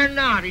 Why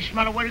not? It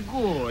smells very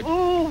good.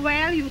 Oh,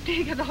 well, you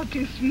take it out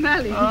and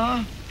smell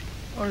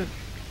it.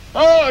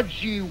 Oh,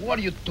 gee, what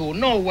do you do?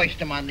 No waste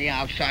him on the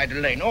outside of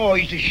the lane. Oh,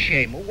 he's a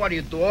shame. What do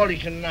you do? Oh,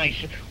 he's a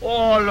nice...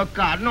 Oh, look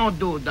out. No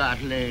do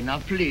that, Lena,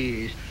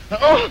 please.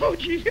 Oh,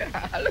 gee,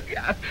 look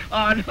out.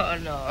 Oh,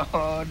 no.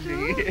 Oh,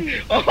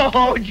 gee.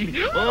 Oh,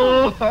 gee.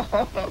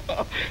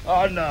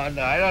 Oh, no,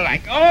 I don't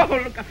like...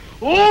 Oh, look out.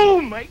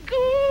 Oh, my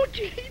God,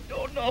 gee.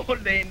 No,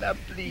 Lena,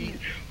 please.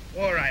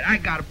 All right, I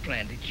got a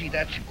plan. Gee,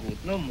 that's good.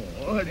 No more.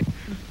 Oh,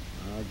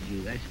 gee,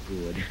 that's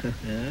good.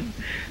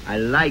 I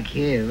like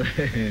him.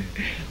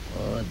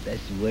 Oh,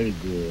 that's very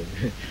good.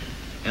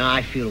 Now,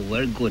 I feel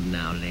very good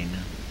now,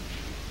 Lena.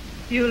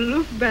 You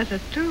look better,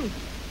 too.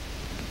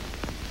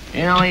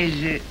 You know,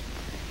 he's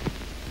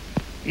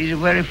a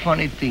very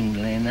funny thing,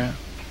 Lena.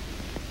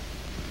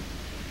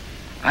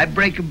 I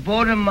break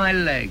both of my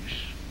legs,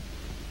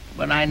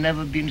 but I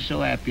never been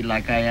so happy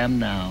like I am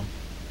now.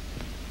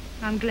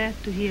 I'm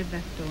glad to hear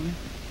that, Tony.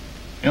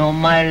 You know,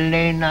 my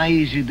Lena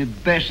is the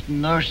best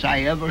nurse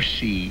I ever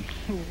see.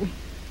 Oh.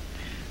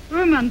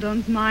 Women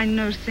don't mind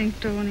nursing,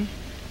 Tony.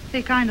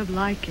 They kind of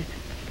like it.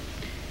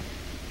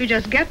 You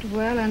just get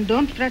well and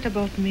don't fret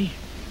about me.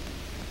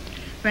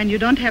 When you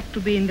don't have to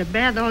be in the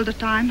bed all the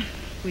time,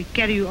 we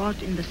carry you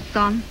out in the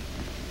sun,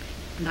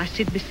 and I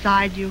sit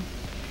beside you,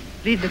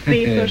 read the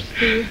papers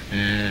to you,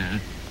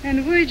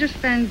 and we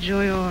just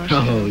enjoy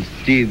ourselves. Oh,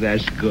 gee,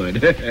 that's good.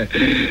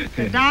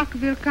 The doc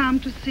will come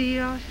to see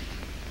us,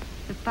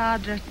 the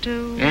padre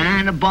too.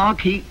 And the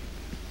Buck, he...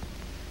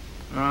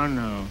 Oh,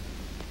 no.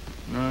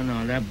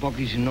 No, that Buck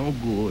is no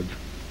good.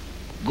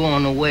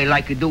 Going away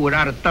like you do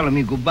without telling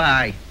me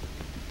goodbye.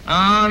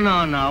 Oh,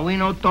 no, we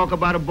don't talk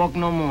about a Buck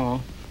no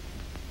more.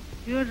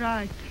 You're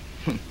right.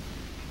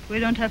 We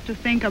don't have to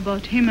think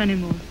about him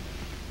anymore.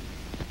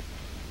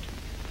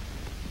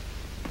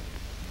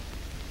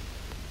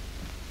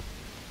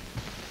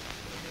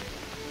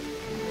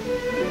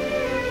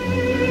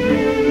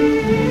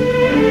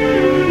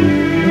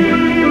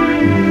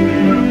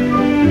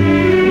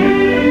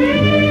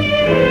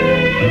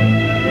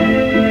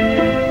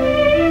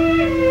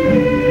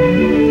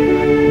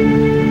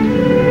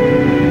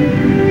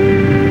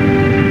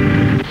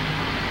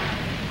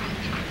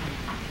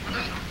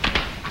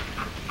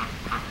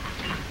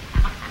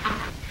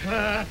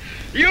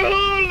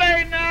 Yoo-hoo,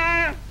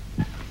 Lena!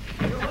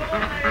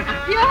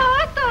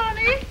 Yeah,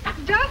 Tony.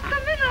 Just a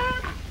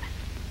minute.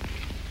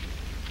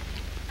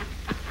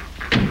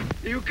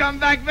 You come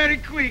back very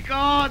quick.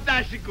 Oh,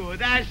 that's good.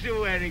 That's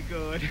very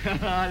good.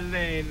 Oh,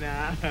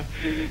 Lena.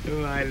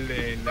 My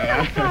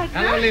Lena.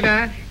 Hello,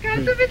 Lena.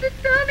 Come to visit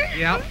Tony?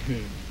 Yep.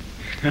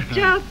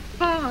 Just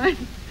fine.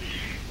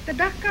 The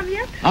doc come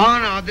yet? Oh,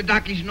 no, the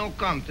doc is no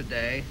come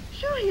today.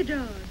 Sure he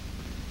does.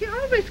 He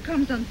always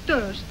comes on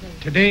Thursday.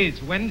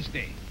 Today's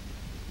Wednesday.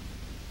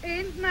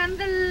 Ain't man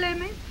the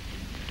limit?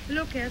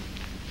 Look at.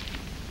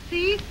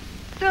 See?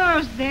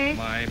 Thursday.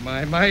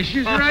 My,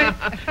 she's right.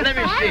 Let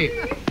me see.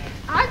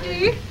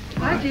 Aji.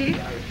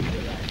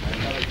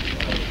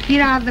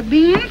 Here are the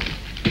beans,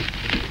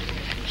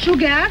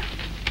 sugar,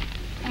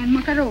 and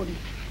macaroni.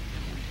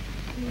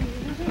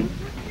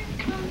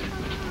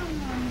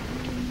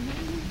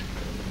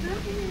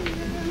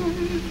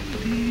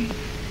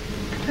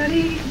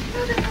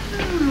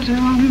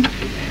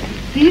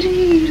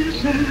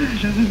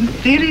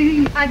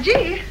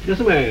 Aji, Yes,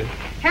 ma'am.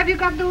 have you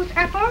got those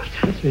apples?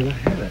 Yes, ma'am, I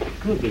have it.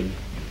 Good, ma'am.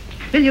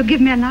 Will you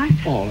give me a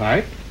knife? All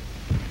right.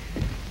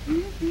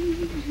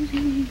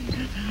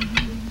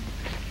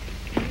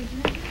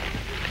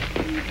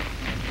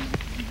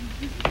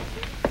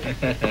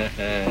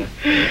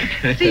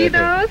 See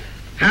those?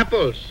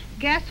 Apples.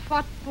 Guess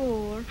what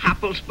for?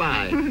 Apple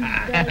pie.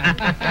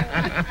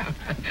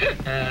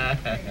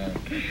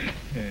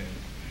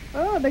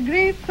 Oh, the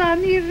grapes are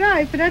near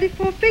ripe, ready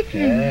for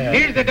picking.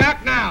 Here's the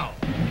doc now.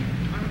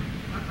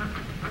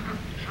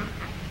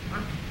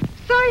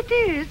 So it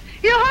is.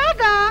 You heard,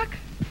 Doc.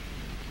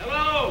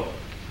 Hello.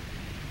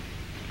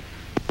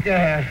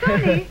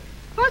 Sonny,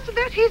 what's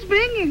that he's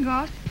bringing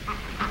us?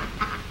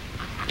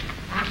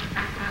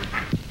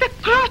 The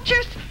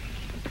crutches.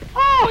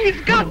 Oh, he's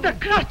got the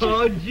crutches.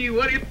 Oh, gee,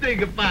 what do you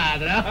think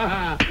about it?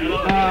 Hello,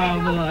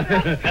 boy.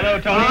 Hello,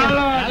 Tony. Hello,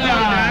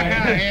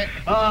 Doc.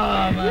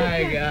 Oh,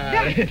 my God.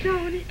 That's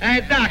Tony. Hey,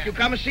 Doc, you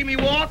come and see me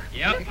walk?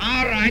 Yep.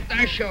 All right,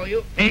 I'll show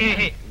you.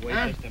 Hey. Wait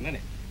Huh? just a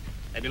minute.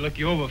 Let me look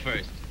you over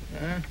first.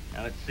 Huh?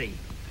 Now, let's see.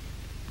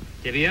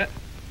 Tibia.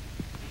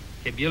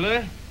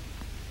 Tibula.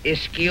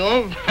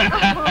 Ischium.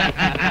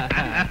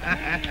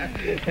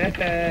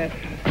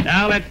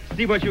 Now, let's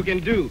see what you can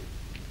do.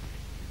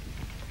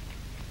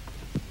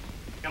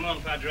 Come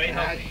on, Padre.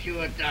 Help me.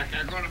 Sure, Doc.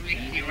 I'm going to be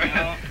here.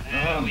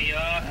 There we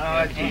are.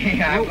 Oh,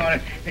 gee, I'm going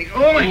to take...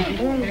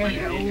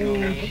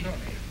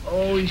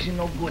 Oh, he's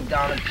no good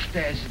down the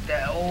stairs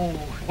there. Oh.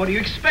 What do you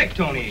expect,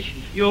 Tony?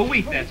 You're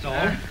weak, that's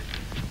all.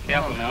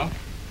 Careful now.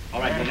 All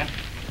right, Lena.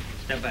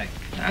 Step back.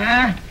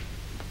 Huh?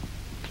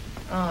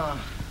 Oh.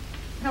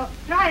 No,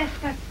 try a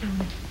step,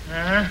 Tony.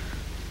 Huh?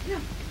 No,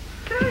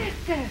 try a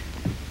step.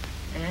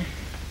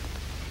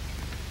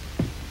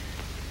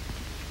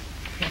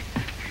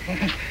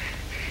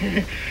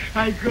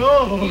 I go.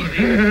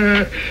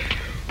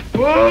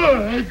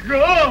 Oh, I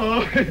go.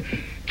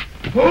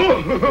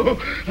 Oh,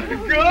 I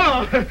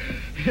go.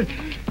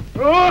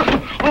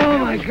 Oh,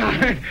 my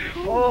God.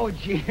 Oh,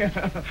 gee.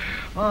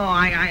 Oh,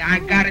 I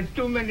got it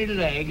too many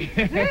legs.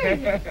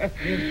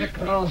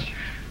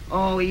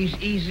 Oh,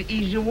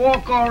 he's a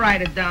walk all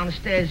right down the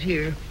stairs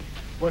here.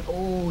 But,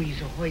 oh, he's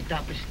a hoit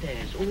up the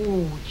stairs.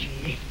 Oh,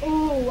 gee.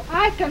 Oh,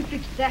 I can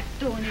fix that,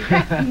 Tony.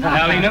 That's Now,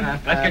 not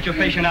Lena, let's get your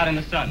patient out in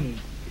the sun.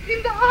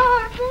 in the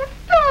arms of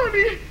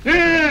Tony.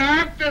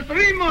 Yeah, after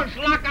 3 months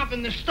locked up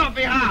in the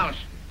stuffy house.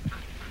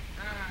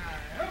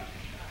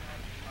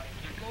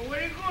 Go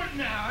very good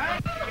now, huh?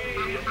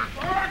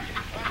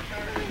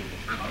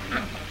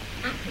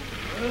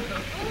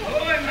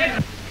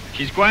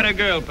 She's quite a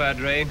girl,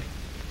 Padre.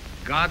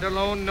 God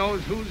alone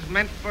knows who's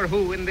meant for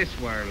who in this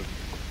world.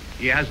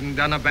 He hasn't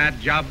done a bad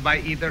job by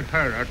either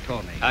her or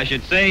Tony. I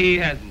should say he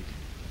hasn't.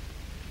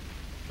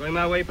 Going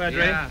my way,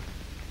 Padre? Yeah.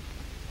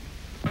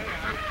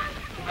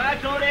 Goodbye,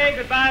 Tony.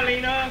 Goodbye,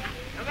 Lena.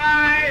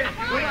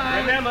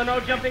 Bye-bye. Remember, no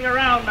jumping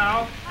around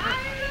now.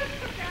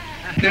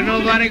 There's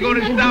nobody going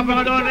to stop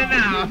our daughter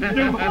now.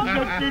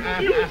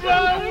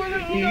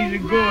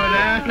 He's good,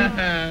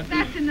 huh?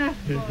 That's enough,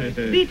 boys.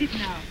 Beat it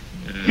now.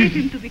 Get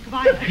him to be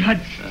quiet.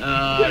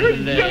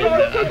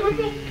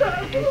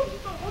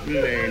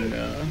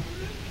 Lena.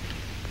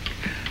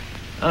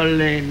 Oh,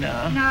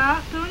 Lena.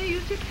 Now, Tony, you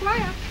sit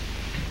quiet.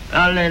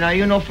 Lena,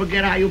 you don't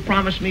forget how you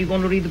promised me you're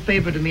going to read the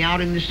paper to me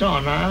out in the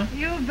sun, huh?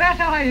 You bet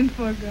I ain't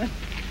forgot.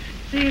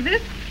 See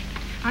this?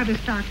 I will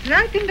start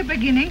right in the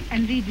beginning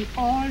and read it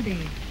all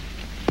day.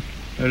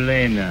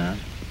 Lena.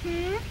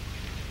 Hmm?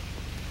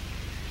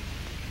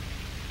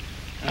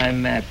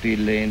 I'm happy,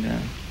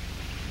 Lena.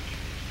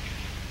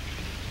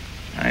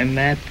 I'm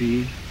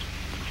happy.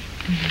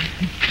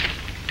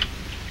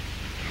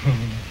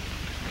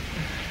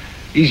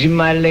 Is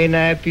my Lena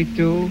happy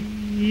too?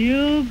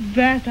 You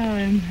bet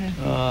I am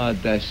happy. Oh,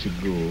 that's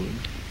good.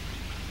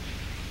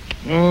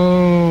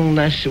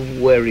 That's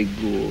very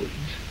good.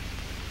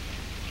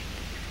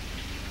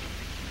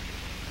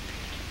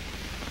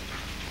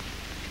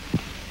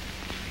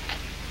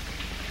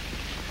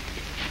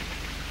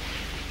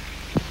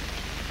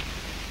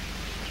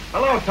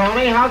 Hello,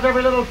 Tony. How's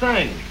every little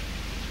thing?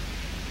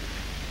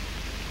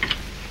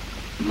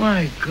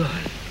 My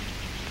God.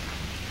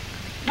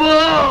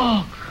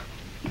 Book!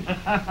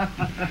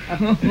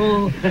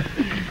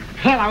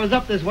 Well, I was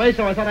up this way,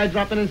 so I thought I'd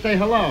drop in and say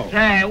hello.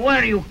 Hey, where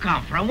do you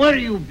come from? Where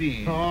you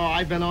been? Oh,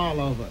 I've been all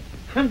over.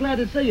 I'm glad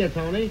to see you,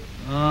 Tony.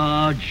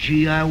 Oh,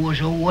 gee, I was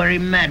so very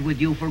mad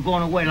with you for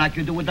going away like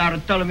you do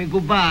without telling me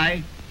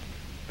goodbye.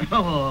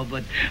 Oh,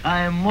 but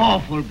I'm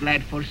awful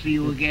glad for see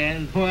you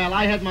again. Well,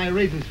 I had my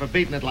reasons for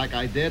beating it like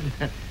I did.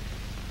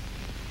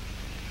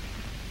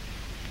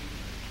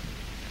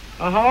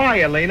 How are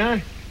you,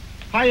 Lena?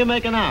 How you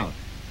making out?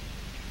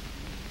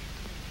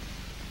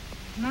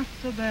 Not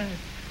so bad.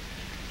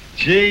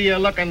 Gee, you're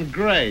looking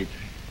great.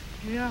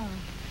 Yeah,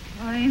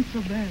 I ain't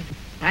so bad.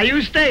 Now,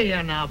 you stay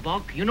here now,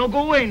 Buck. You don't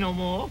go away no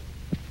more.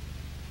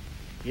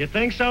 You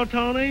think so,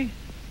 Tony?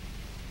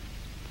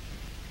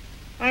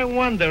 I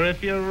wonder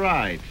if you're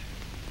right.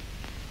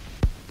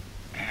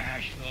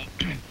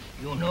 Sure.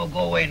 You don't go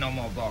away no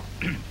more, Buck.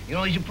 You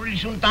know, it's a pretty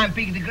soon time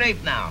picking the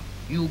grape now.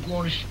 You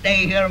gonna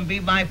stay here and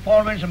be my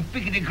foreman and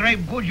pick the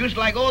grape good just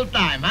like old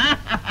time,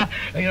 huh?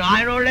 You know,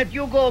 I don't let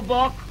you go,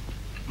 Buck.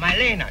 My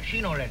Lena,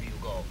 she don't let you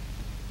go.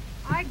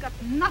 I got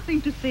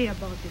nothing to say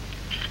about it.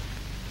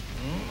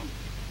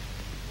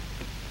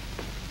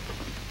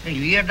 Hey,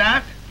 you hear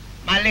that?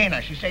 My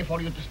Lena, she say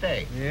for you to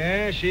stay.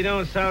 Yeah, she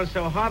don't sound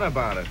so hot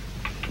about it.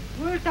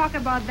 We'll talk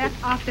about that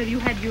after you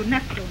had your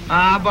next one.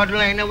 But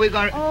Lena, we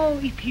got... Oh,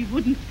 if he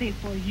wouldn't stay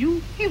for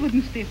you, he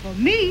wouldn't stay for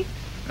me.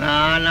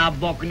 Now,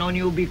 Buck, don't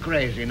you be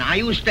crazy. Now,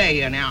 you stay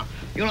here now.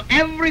 You know,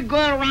 every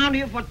girl around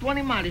here for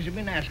 20 miles has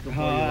been asking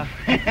for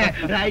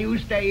you. Now, you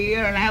stay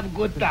here and have a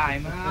good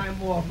time.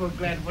 I'm awful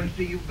glad to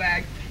see you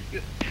back.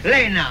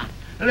 Lena,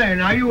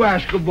 you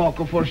ask a Buck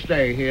for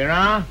stay here,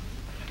 huh?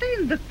 Stay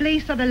in the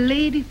place of a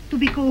lady to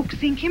be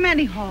coaxing him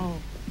anyhow.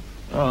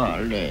 Oh,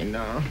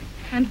 Lena.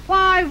 And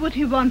why would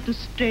he want to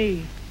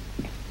stay?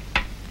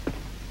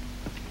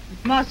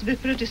 It must be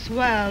pretty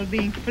swell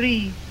being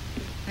free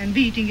and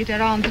beating it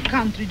around the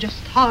country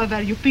just however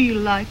you feel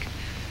like.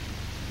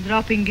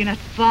 Dropping in at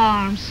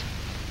farms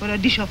for a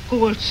dish of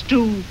cold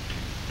stew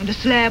and a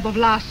slab of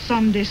last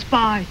Sunday's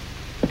pie.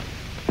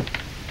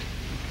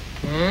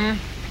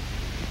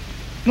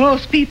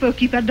 Most people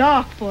keep a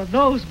dog for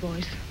those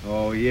boys.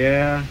 Oh,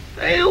 yeah?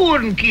 You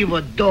wouldn't keep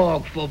a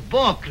dog for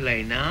Buck,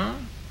 Lena.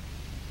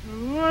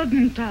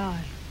 Wouldn't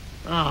I?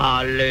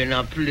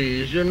 Lena,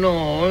 please, you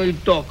know, you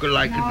talk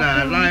like Now,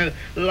 that.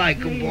 Tony, Like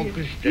a please. Buck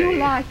to stay. You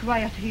lie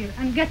quiet here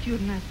and get your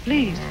net,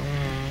 please.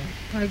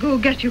 I'll go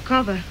get your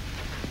cover.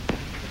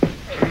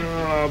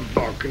 Oh,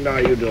 Buck, now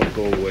you don't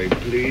go away,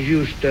 please.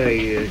 You stay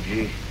here,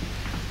 gee.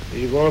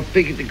 You're gonna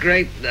pick at the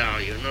grape now,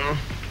 you know.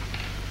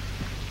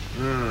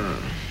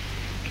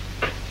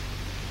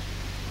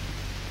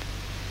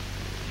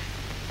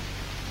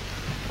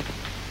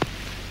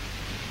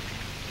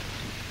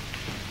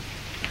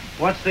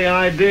 What's the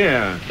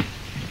idea?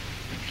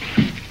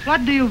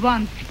 What do you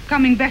want,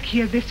 coming back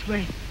here this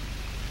way?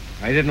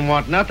 I didn't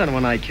want nothing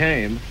when I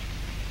came.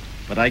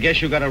 But I guess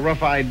you got a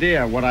rough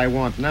idea what I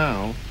want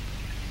now.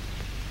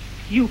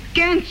 You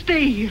can't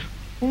stay here.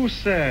 Who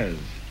says?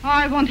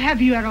 I won't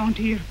have you around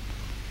here.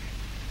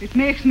 It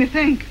makes me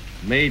think.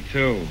 Me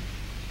too.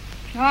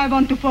 I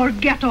want to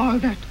forget all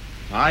that.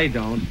 I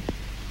don't.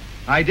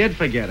 I did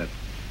forget it.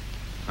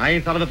 I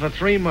ain't thought of it for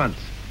 3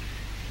 months.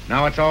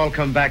 Now it's all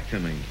come back to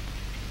me.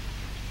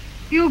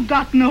 You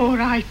got no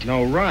right.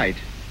 No right?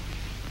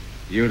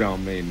 You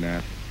don't mean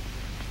that.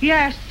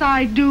 Yes,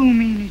 I do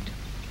mean it.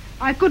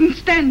 I couldn't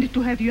stand it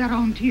to have you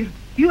around here.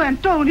 You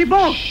and Tony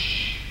both.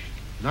 Shh.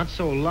 Not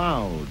so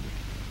loud.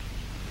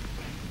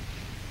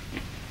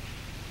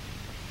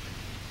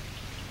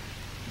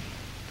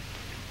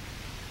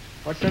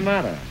 What's the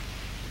matter?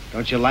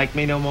 Don't you like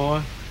me no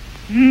more?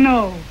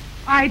 No,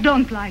 I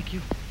don't like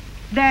you.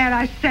 There,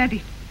 I said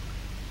it.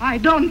 I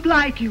don't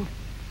like you.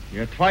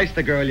 You're twice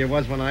the girl you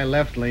was when I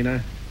left,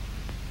 Lena.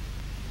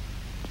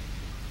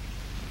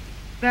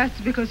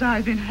 That's because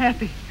I've been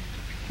happy.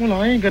 Well,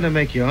 I ain't gonna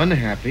make you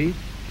unhappy.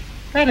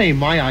 That ain't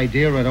my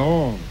idea at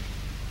all.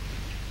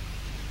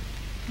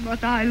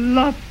 But I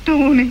love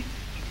Tony.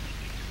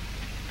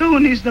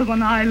 Tony's the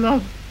one I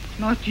love,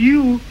 not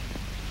you.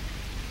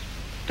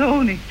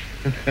 Tony.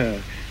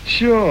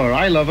 Sure,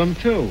 I love him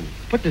too.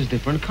 But there's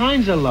different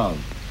kinds of love.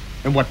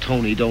 And what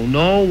Tony don't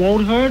know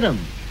won't hurt him.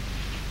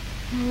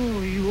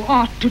 Oh, you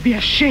ought to be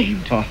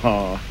ashamed.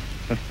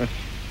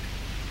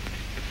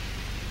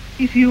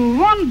 If you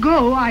won't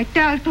go, I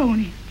tell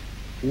Tony.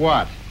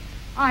 What?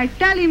 I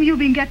tell him you've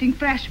been getting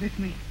fresh with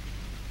me.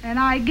 And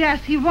I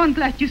guess he won't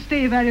let you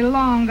stay very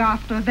long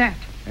after that.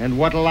 And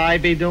what'll I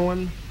be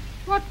doing?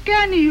 What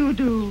can you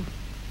do?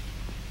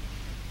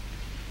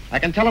 I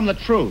can tell him the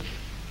truth.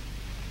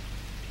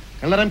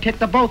 And let him kick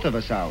the both of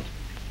us out.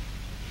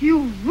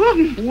 You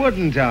wouldn't.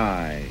 Wouldn't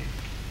I?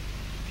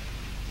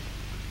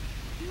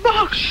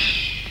 Buck!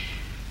 Shh!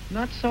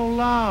 Not so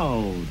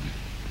loud.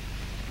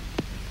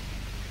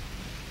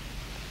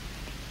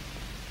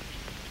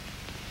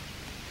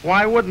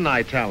 Why wouldn't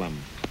I tell him?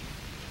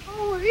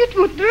 Oh, it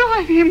would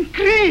drive him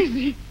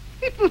crazy.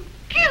 It would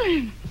kill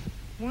him.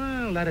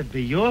 Well, that'd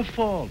be your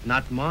fault,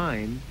 not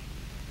mine.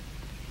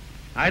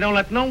 I don't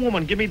let no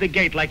woman give me the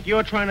gate like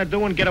you're trying to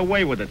do and get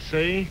away with it,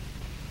 see?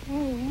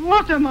 Oh,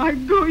 what am I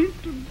going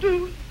to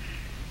do?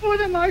 What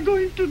am I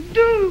going to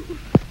do?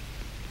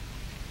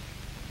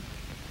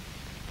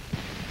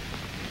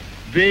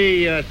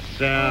 Be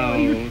yourself. Oh,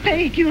 you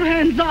take your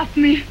hands off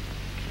me.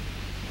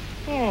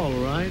 All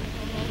right.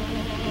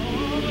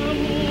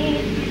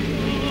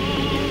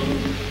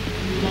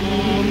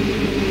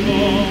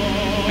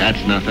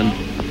 That's nothing.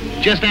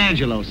 Just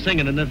Angelo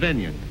singing in the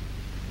vineyard.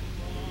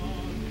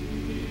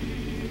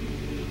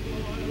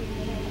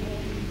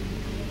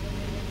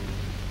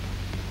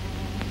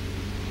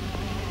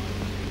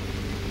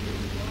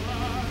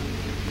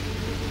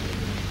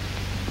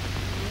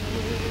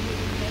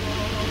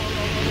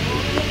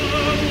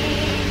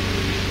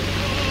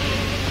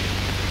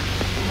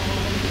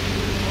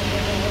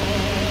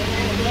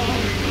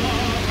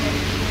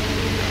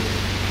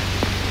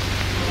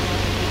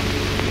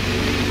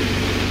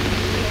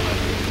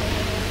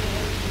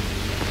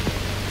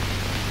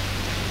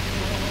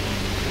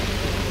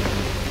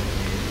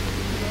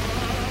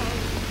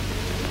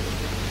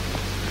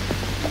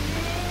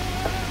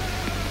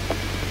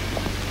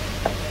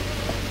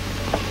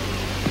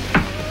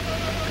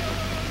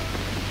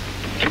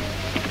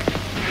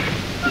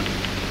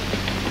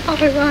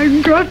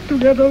 I've got to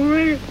get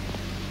away.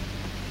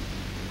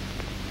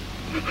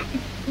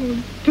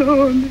 Oh,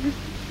 Tony,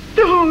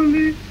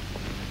 Tony.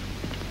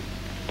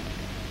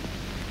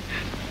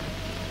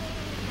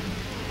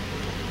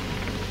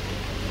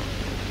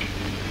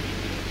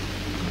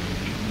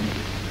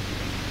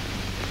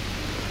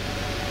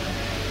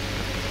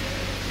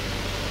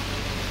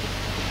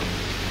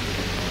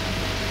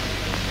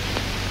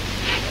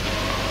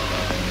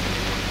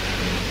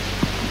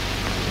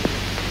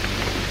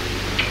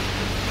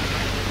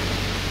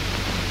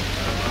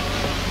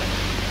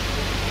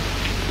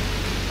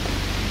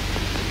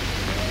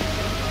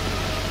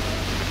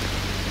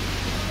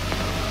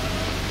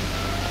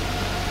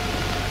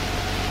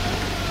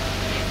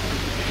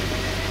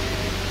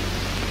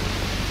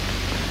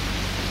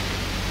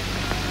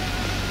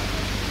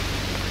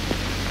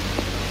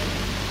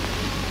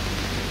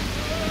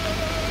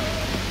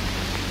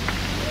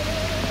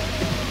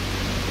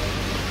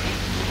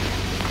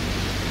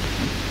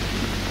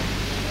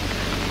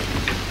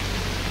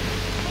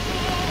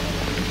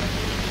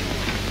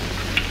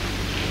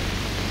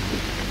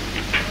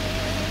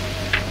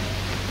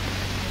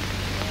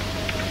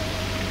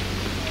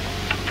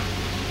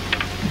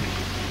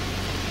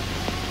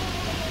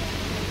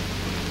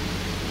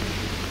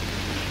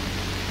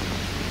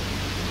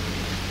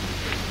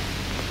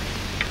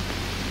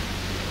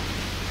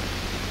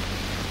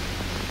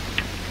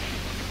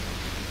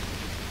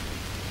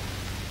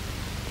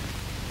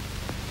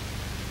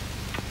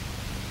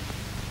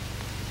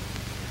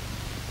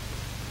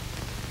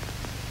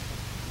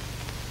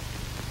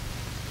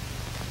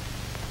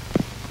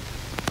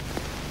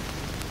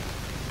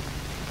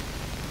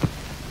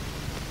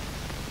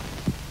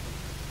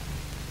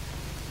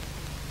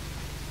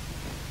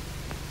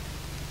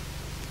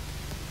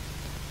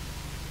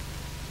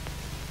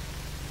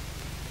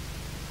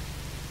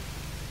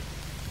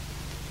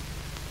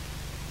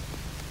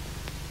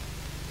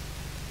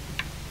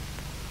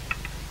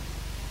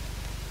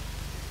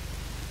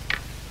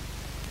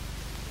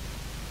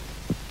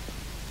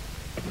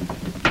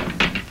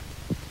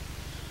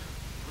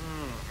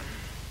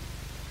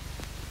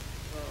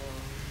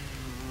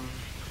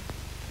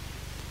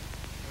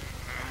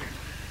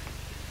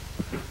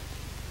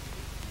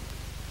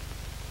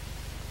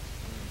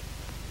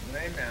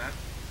 Lena?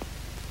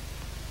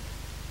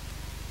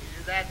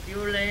 Is that you,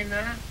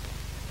 Lena?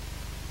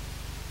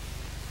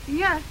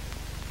 Yes,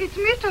 it's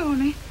me,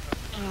 Tony.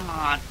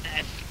 Oh,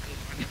 that's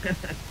good.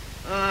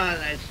 Oh,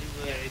 that's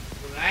very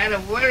good. I had a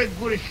very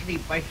good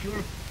sleep. I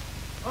sure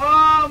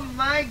Oh,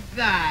 my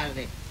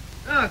God.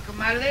 Look,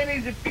 my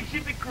lady's a pixie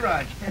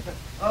crush.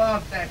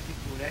 Oh, that's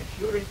good. That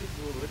sure is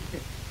good.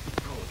 Good.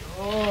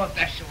 Oh,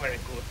 that's very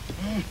good.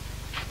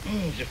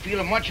 He's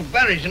feeling much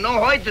better. He's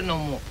no hurting no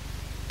more.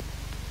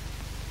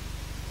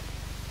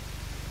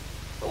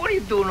 What are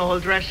you doing all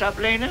dressed up,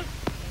 Lena?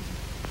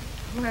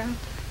 Well,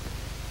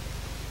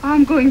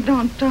 I'm going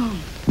downtown.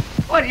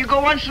 What, you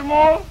go once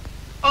more?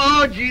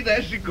 Oh, gee,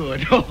 that's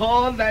good.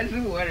 Oh, that's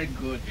very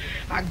good.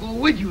 I'll go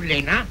with you,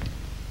 Lena.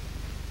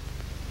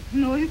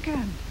 No, you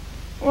can't.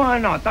 Why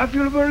not? I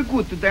feel very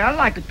good today. I'd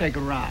like to take a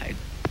ride.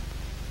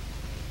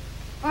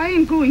 I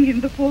ain't going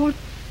in the Ford.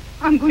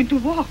 I'm going to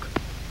walk.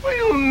 What do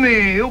you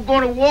mean? You're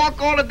going to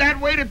walk all of that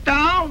way to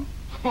town?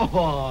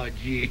 Oh,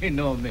 gee, you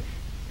know me.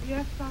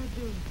 Yes, I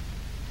do.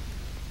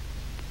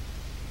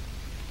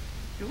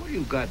 What do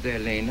you got there,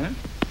 Lena?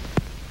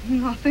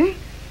 Nothing.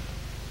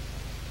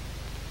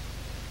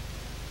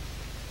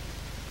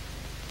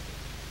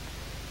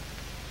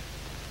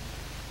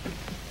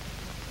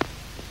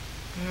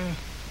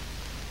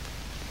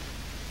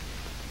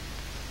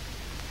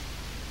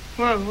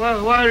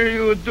 What are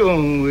you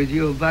doing with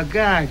your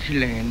baggage,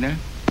 Lena?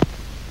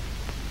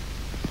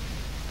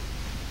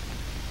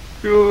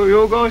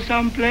 You go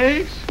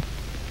someplace?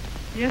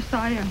 Yes,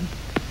 I am.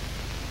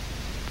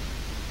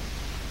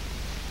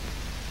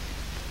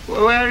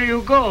 Where do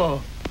you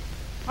go?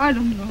 I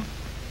don't know.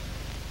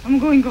 I'm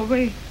going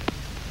away.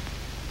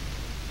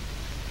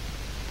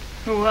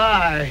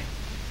 Why?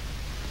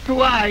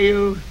 Why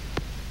you?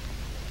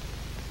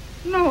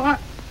 No,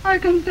 I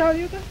can tell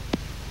you that.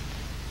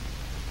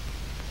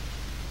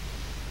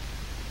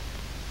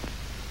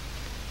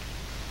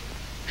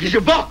 He's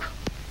a buck.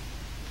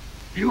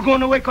 You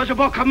going away because a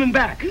buck coming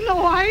back? No,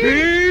 I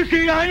ain't.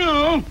 See, I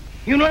know.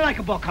 You don't like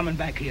a buck coming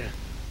back here.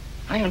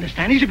 I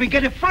understand. He's been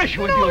getting fresh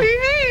with you. No, he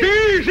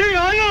ain't. See,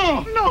 I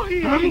know. No, he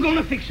ain't. I'm going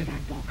to fix it,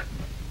 that buck.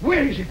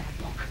 Where is it, that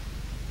buck?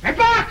 Hey,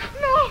 Buck!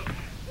 No.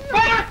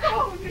 Buck!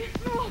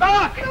 No.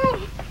 Buck! No.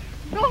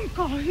 Don't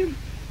call him.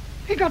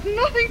 He got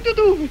nothing to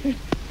do with it.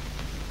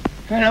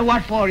 Well,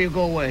 what for you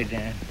go away,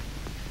 then?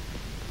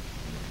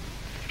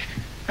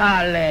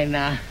 Ah,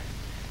 Lena.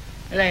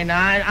 Lena,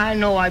 I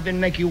know I've been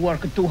making you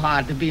work too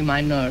hard to be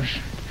my nurse.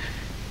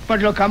 But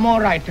look, I'm all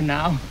right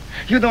now.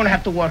 You don't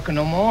have to work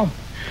no more.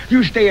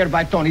 You stay here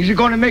by Tony. He's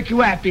going to make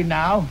you happy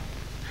now.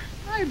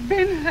 I've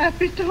been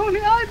happy, Tony.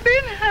 I've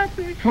been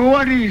happy.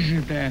 What is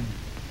it, then?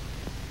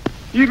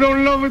 You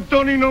don't love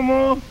Tony no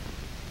more?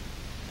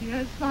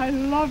 Yes, I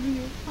love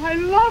you. I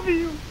love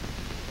you.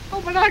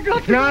 Oh, but I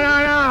got to...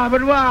 No,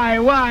 but why?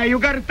 Why? You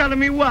got to tell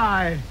me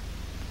why.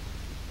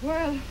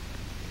 Well,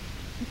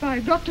 if I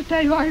got to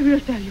tell you, I will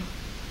tell you.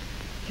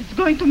 It's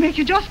going to make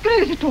you just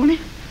crazy, Tony.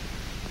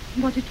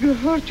 But it will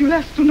hurt you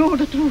less to know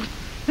the truth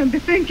than be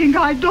thinking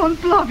I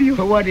don't love you.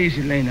 But what is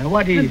it, Lena?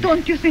 What is And it?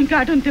 don't you think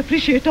I don't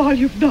appreciate all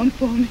you've done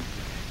for me?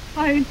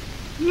 I ain't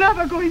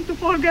never going to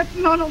forget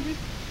none of it.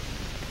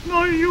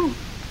 Nor you,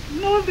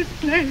 nor this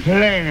place.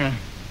 Lena.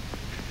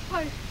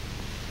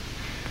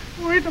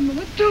 Wait a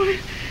minute, Tony.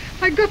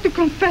 I got to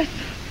confess.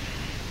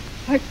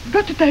 I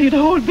got to tell you the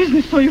whole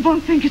business so you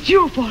won't think it's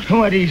your fault.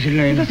 What is it,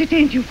 Lena? Because it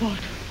ain't your fault.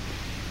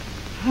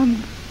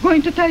 I'm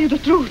going to tell you the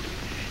truth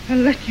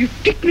and let you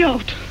kick me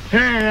out.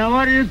 Lena,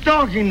 what are you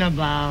talking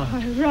about?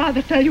 I'd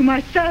rather tell you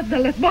myself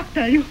than let Buck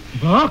tell you.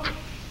 Buck?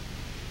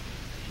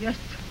 Yes,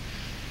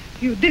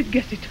 you did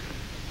guess it.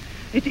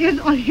 It is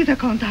on his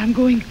account I'm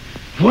going.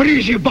 What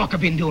is your Buck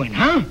been doing,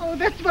 huh? Oh,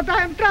 that's what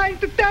I'm trying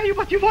to tell you,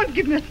 but you won't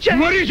give me a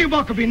chance. What is your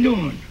Buck been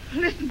doing?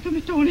 Listen to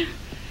me, Tony.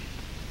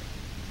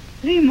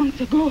 3 months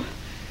ago,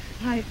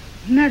 I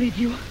married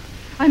you.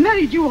 I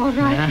married you, all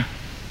right. Yeah.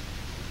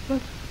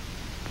 But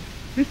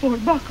before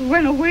Buck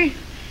went away,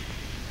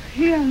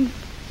 he and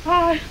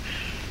I...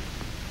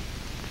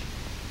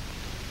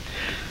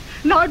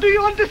 Now, do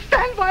you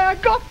understand why I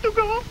got to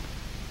go?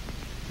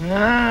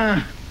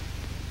 Yeah,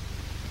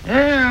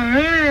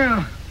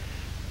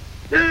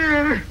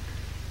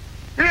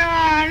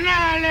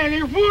 Lena,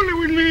 you're fooling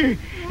with me.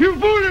 You're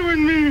fooling with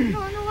me. No,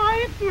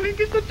 I ain't fooling.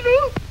 It's the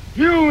truth.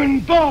 You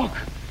and Buck.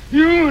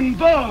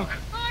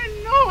 I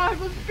know I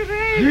was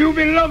crazy. You've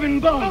been loving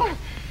Buck. No,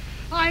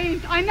 I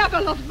ain't. I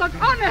never loved Buck.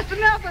 Honest,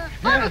 never.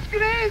 I was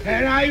crazy.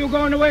 And now you're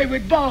going away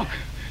with Buck.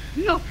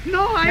 No,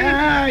 I ain't.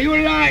 Yeah, you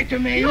lied to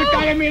me. No. You're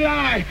telling me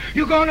lies.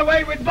 You're going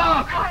away with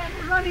Buck. I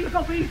am running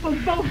away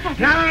from both of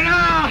you.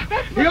 No.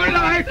 You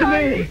lied to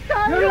me.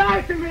 You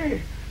lied to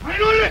me. I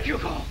don't let you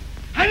go.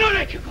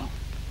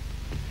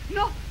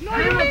 No,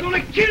 I'm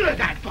going to kill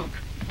that Buck.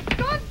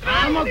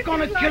 I'm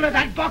going to kill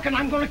that Buck, and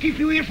I'm going to keep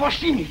you here for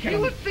singing. You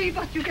will see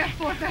what you get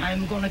for that.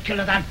 I'm going to kill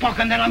that Buck,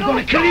 and then I'm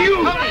going to kill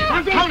you.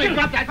 I'm going to kill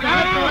drop that gun.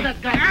 Let go of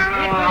that gun.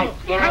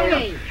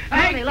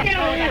 Tony, let go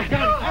of that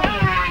gun.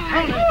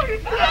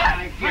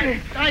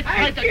 I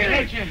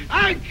killed him.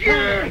 I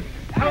killed him.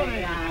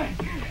 Tony,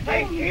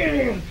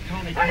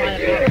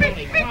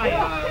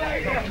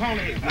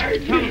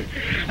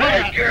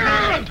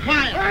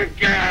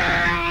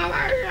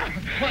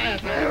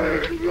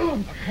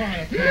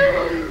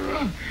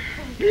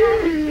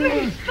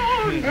 Please,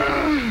 Tony.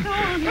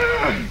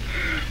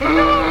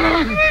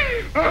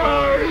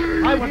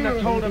 I wouldn't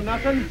have told him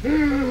nothing.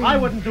 I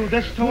wouldn't do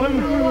this to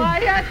him. Oh, I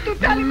had to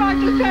tell him. I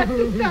just had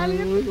to tell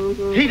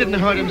him. He didn't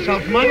hurt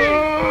himself much.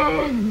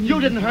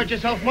 You didn't hurt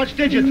yourself much,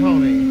 did you,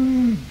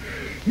 Tony?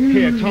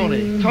 Here,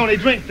 Tony. Tony,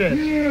 drink this.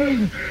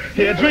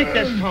 Here, drink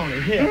this,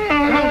 Tony. Here,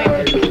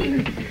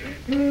 Tony.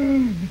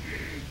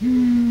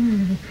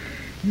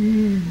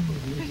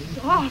 This is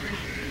awful.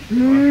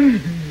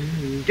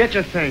 Get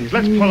your things.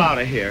 Let's pull out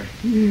of here.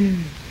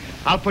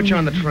 I'll put you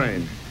on the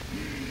train.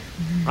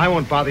 I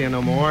won't bother you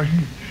no more.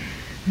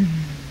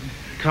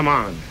 Come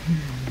on.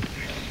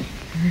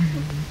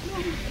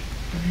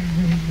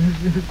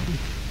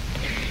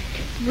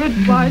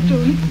 Goodbye,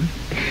 Tony.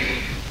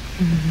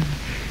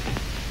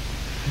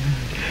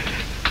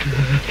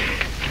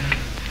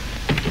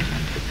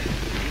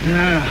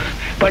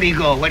 Where do you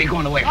go? Where are you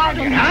going away from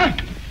here, huh?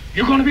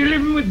 You gonna be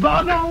living with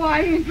Bob? No,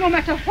 I ain't. No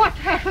matter what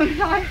happens,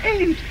 I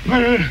ain't.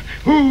 Well,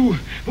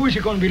 who is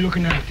gonna be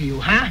looking after you,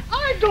 huh?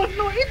 I don't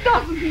know. It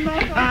doesn't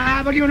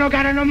matter. But you don't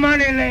got no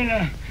money,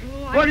 Lena.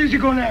 Oh, What is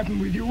gonna happen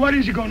with you? What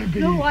is it gonna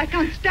be? No, I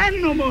can't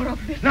stand no more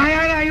of this. No,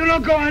 you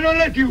don't go. I don't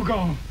let you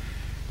go.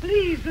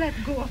 Please let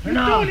go of me,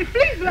 No. Tony.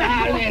 Please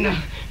let go of me.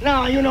 Lena.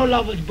 No, you don't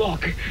love it,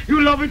 Buck.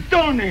 You love it,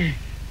 Tony.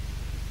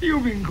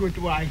 You've been good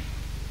wife.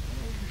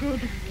 Good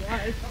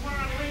wife. Come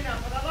on, Lena,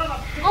 for the love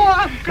of... Oh,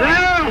 I've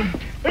got...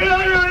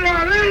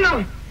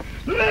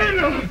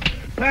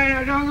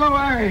 Lena, don't go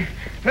away.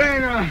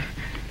 Lena,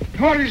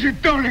 what is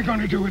it Tony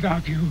gonna do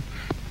without you?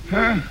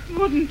 Huh?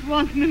 Wouldn't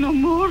want me no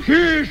more.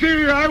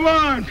 See, I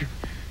want.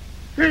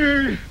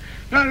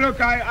 Now,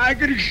 look, I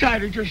get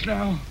excited just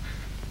now.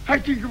 I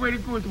think a very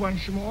good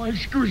once more.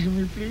 Excuse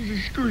me, please,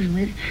 excuse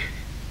me.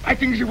 I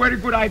think it's a very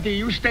good idea.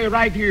 You stay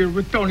right here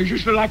with Tony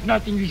just like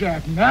nothing has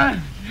happened, huh?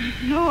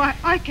 No,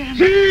 I can't.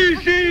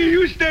 See,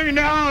 you stay in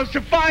the house,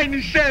 fine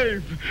and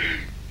safe.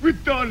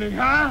 With Tony,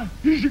 huh?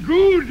 Is it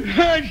good?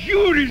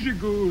 Sure is it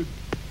good.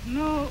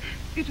 No,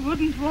 it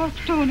wouldn't work,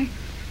 Tony.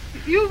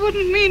 You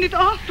wouldn't mean it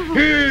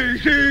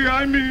afterwards. See,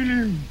 I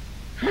mean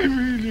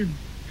him.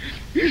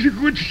 He's a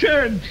good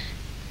sense.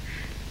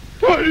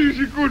 What is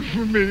it good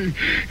for me?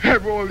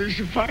 Have all this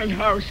fine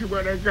house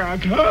what I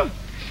got, huh?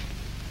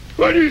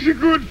 What is it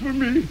good for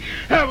me?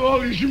 Have all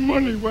this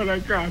money what I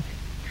got.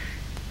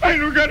 I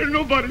don't got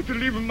nobody to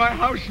leave in my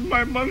house and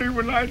my money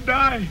when I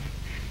die.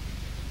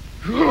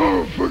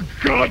 Oh, for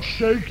God's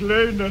sake,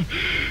 Lena,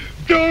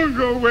 don't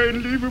go away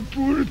and leave a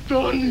poor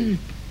Tony.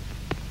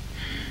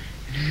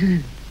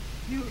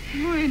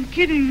 You ain't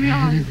kidding me,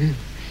 are you?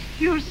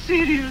 You're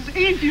serious,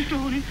 ain't you,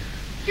 Tony?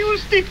 You'll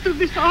stick to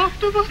this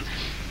afterwards?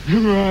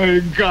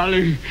 My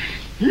golly,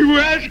 you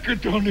ask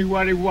Tony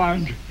what he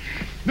wants.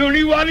 Don't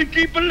he want to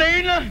keep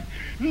Lena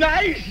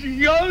nice,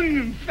 young,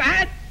 and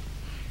fat?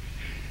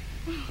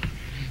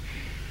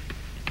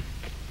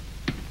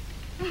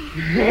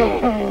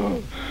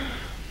 Oh.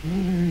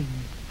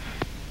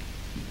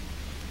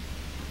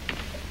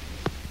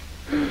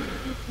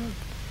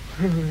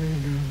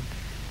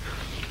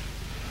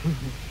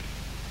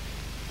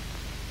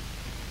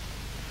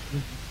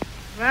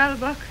 Well,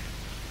 Buck,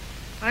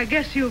 I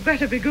guess you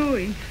better be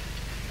going.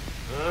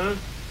 Huh?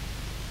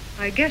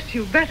 I guess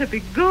you better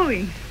be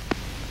going.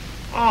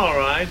 All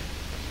right.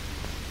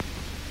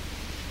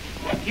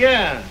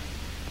 Yeah,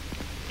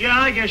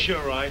 I guess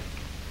you're right.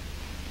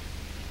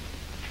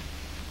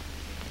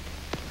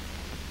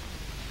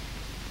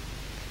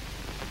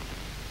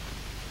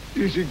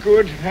 Is it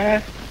good,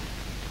 huh?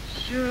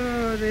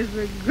 Sure is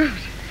a good.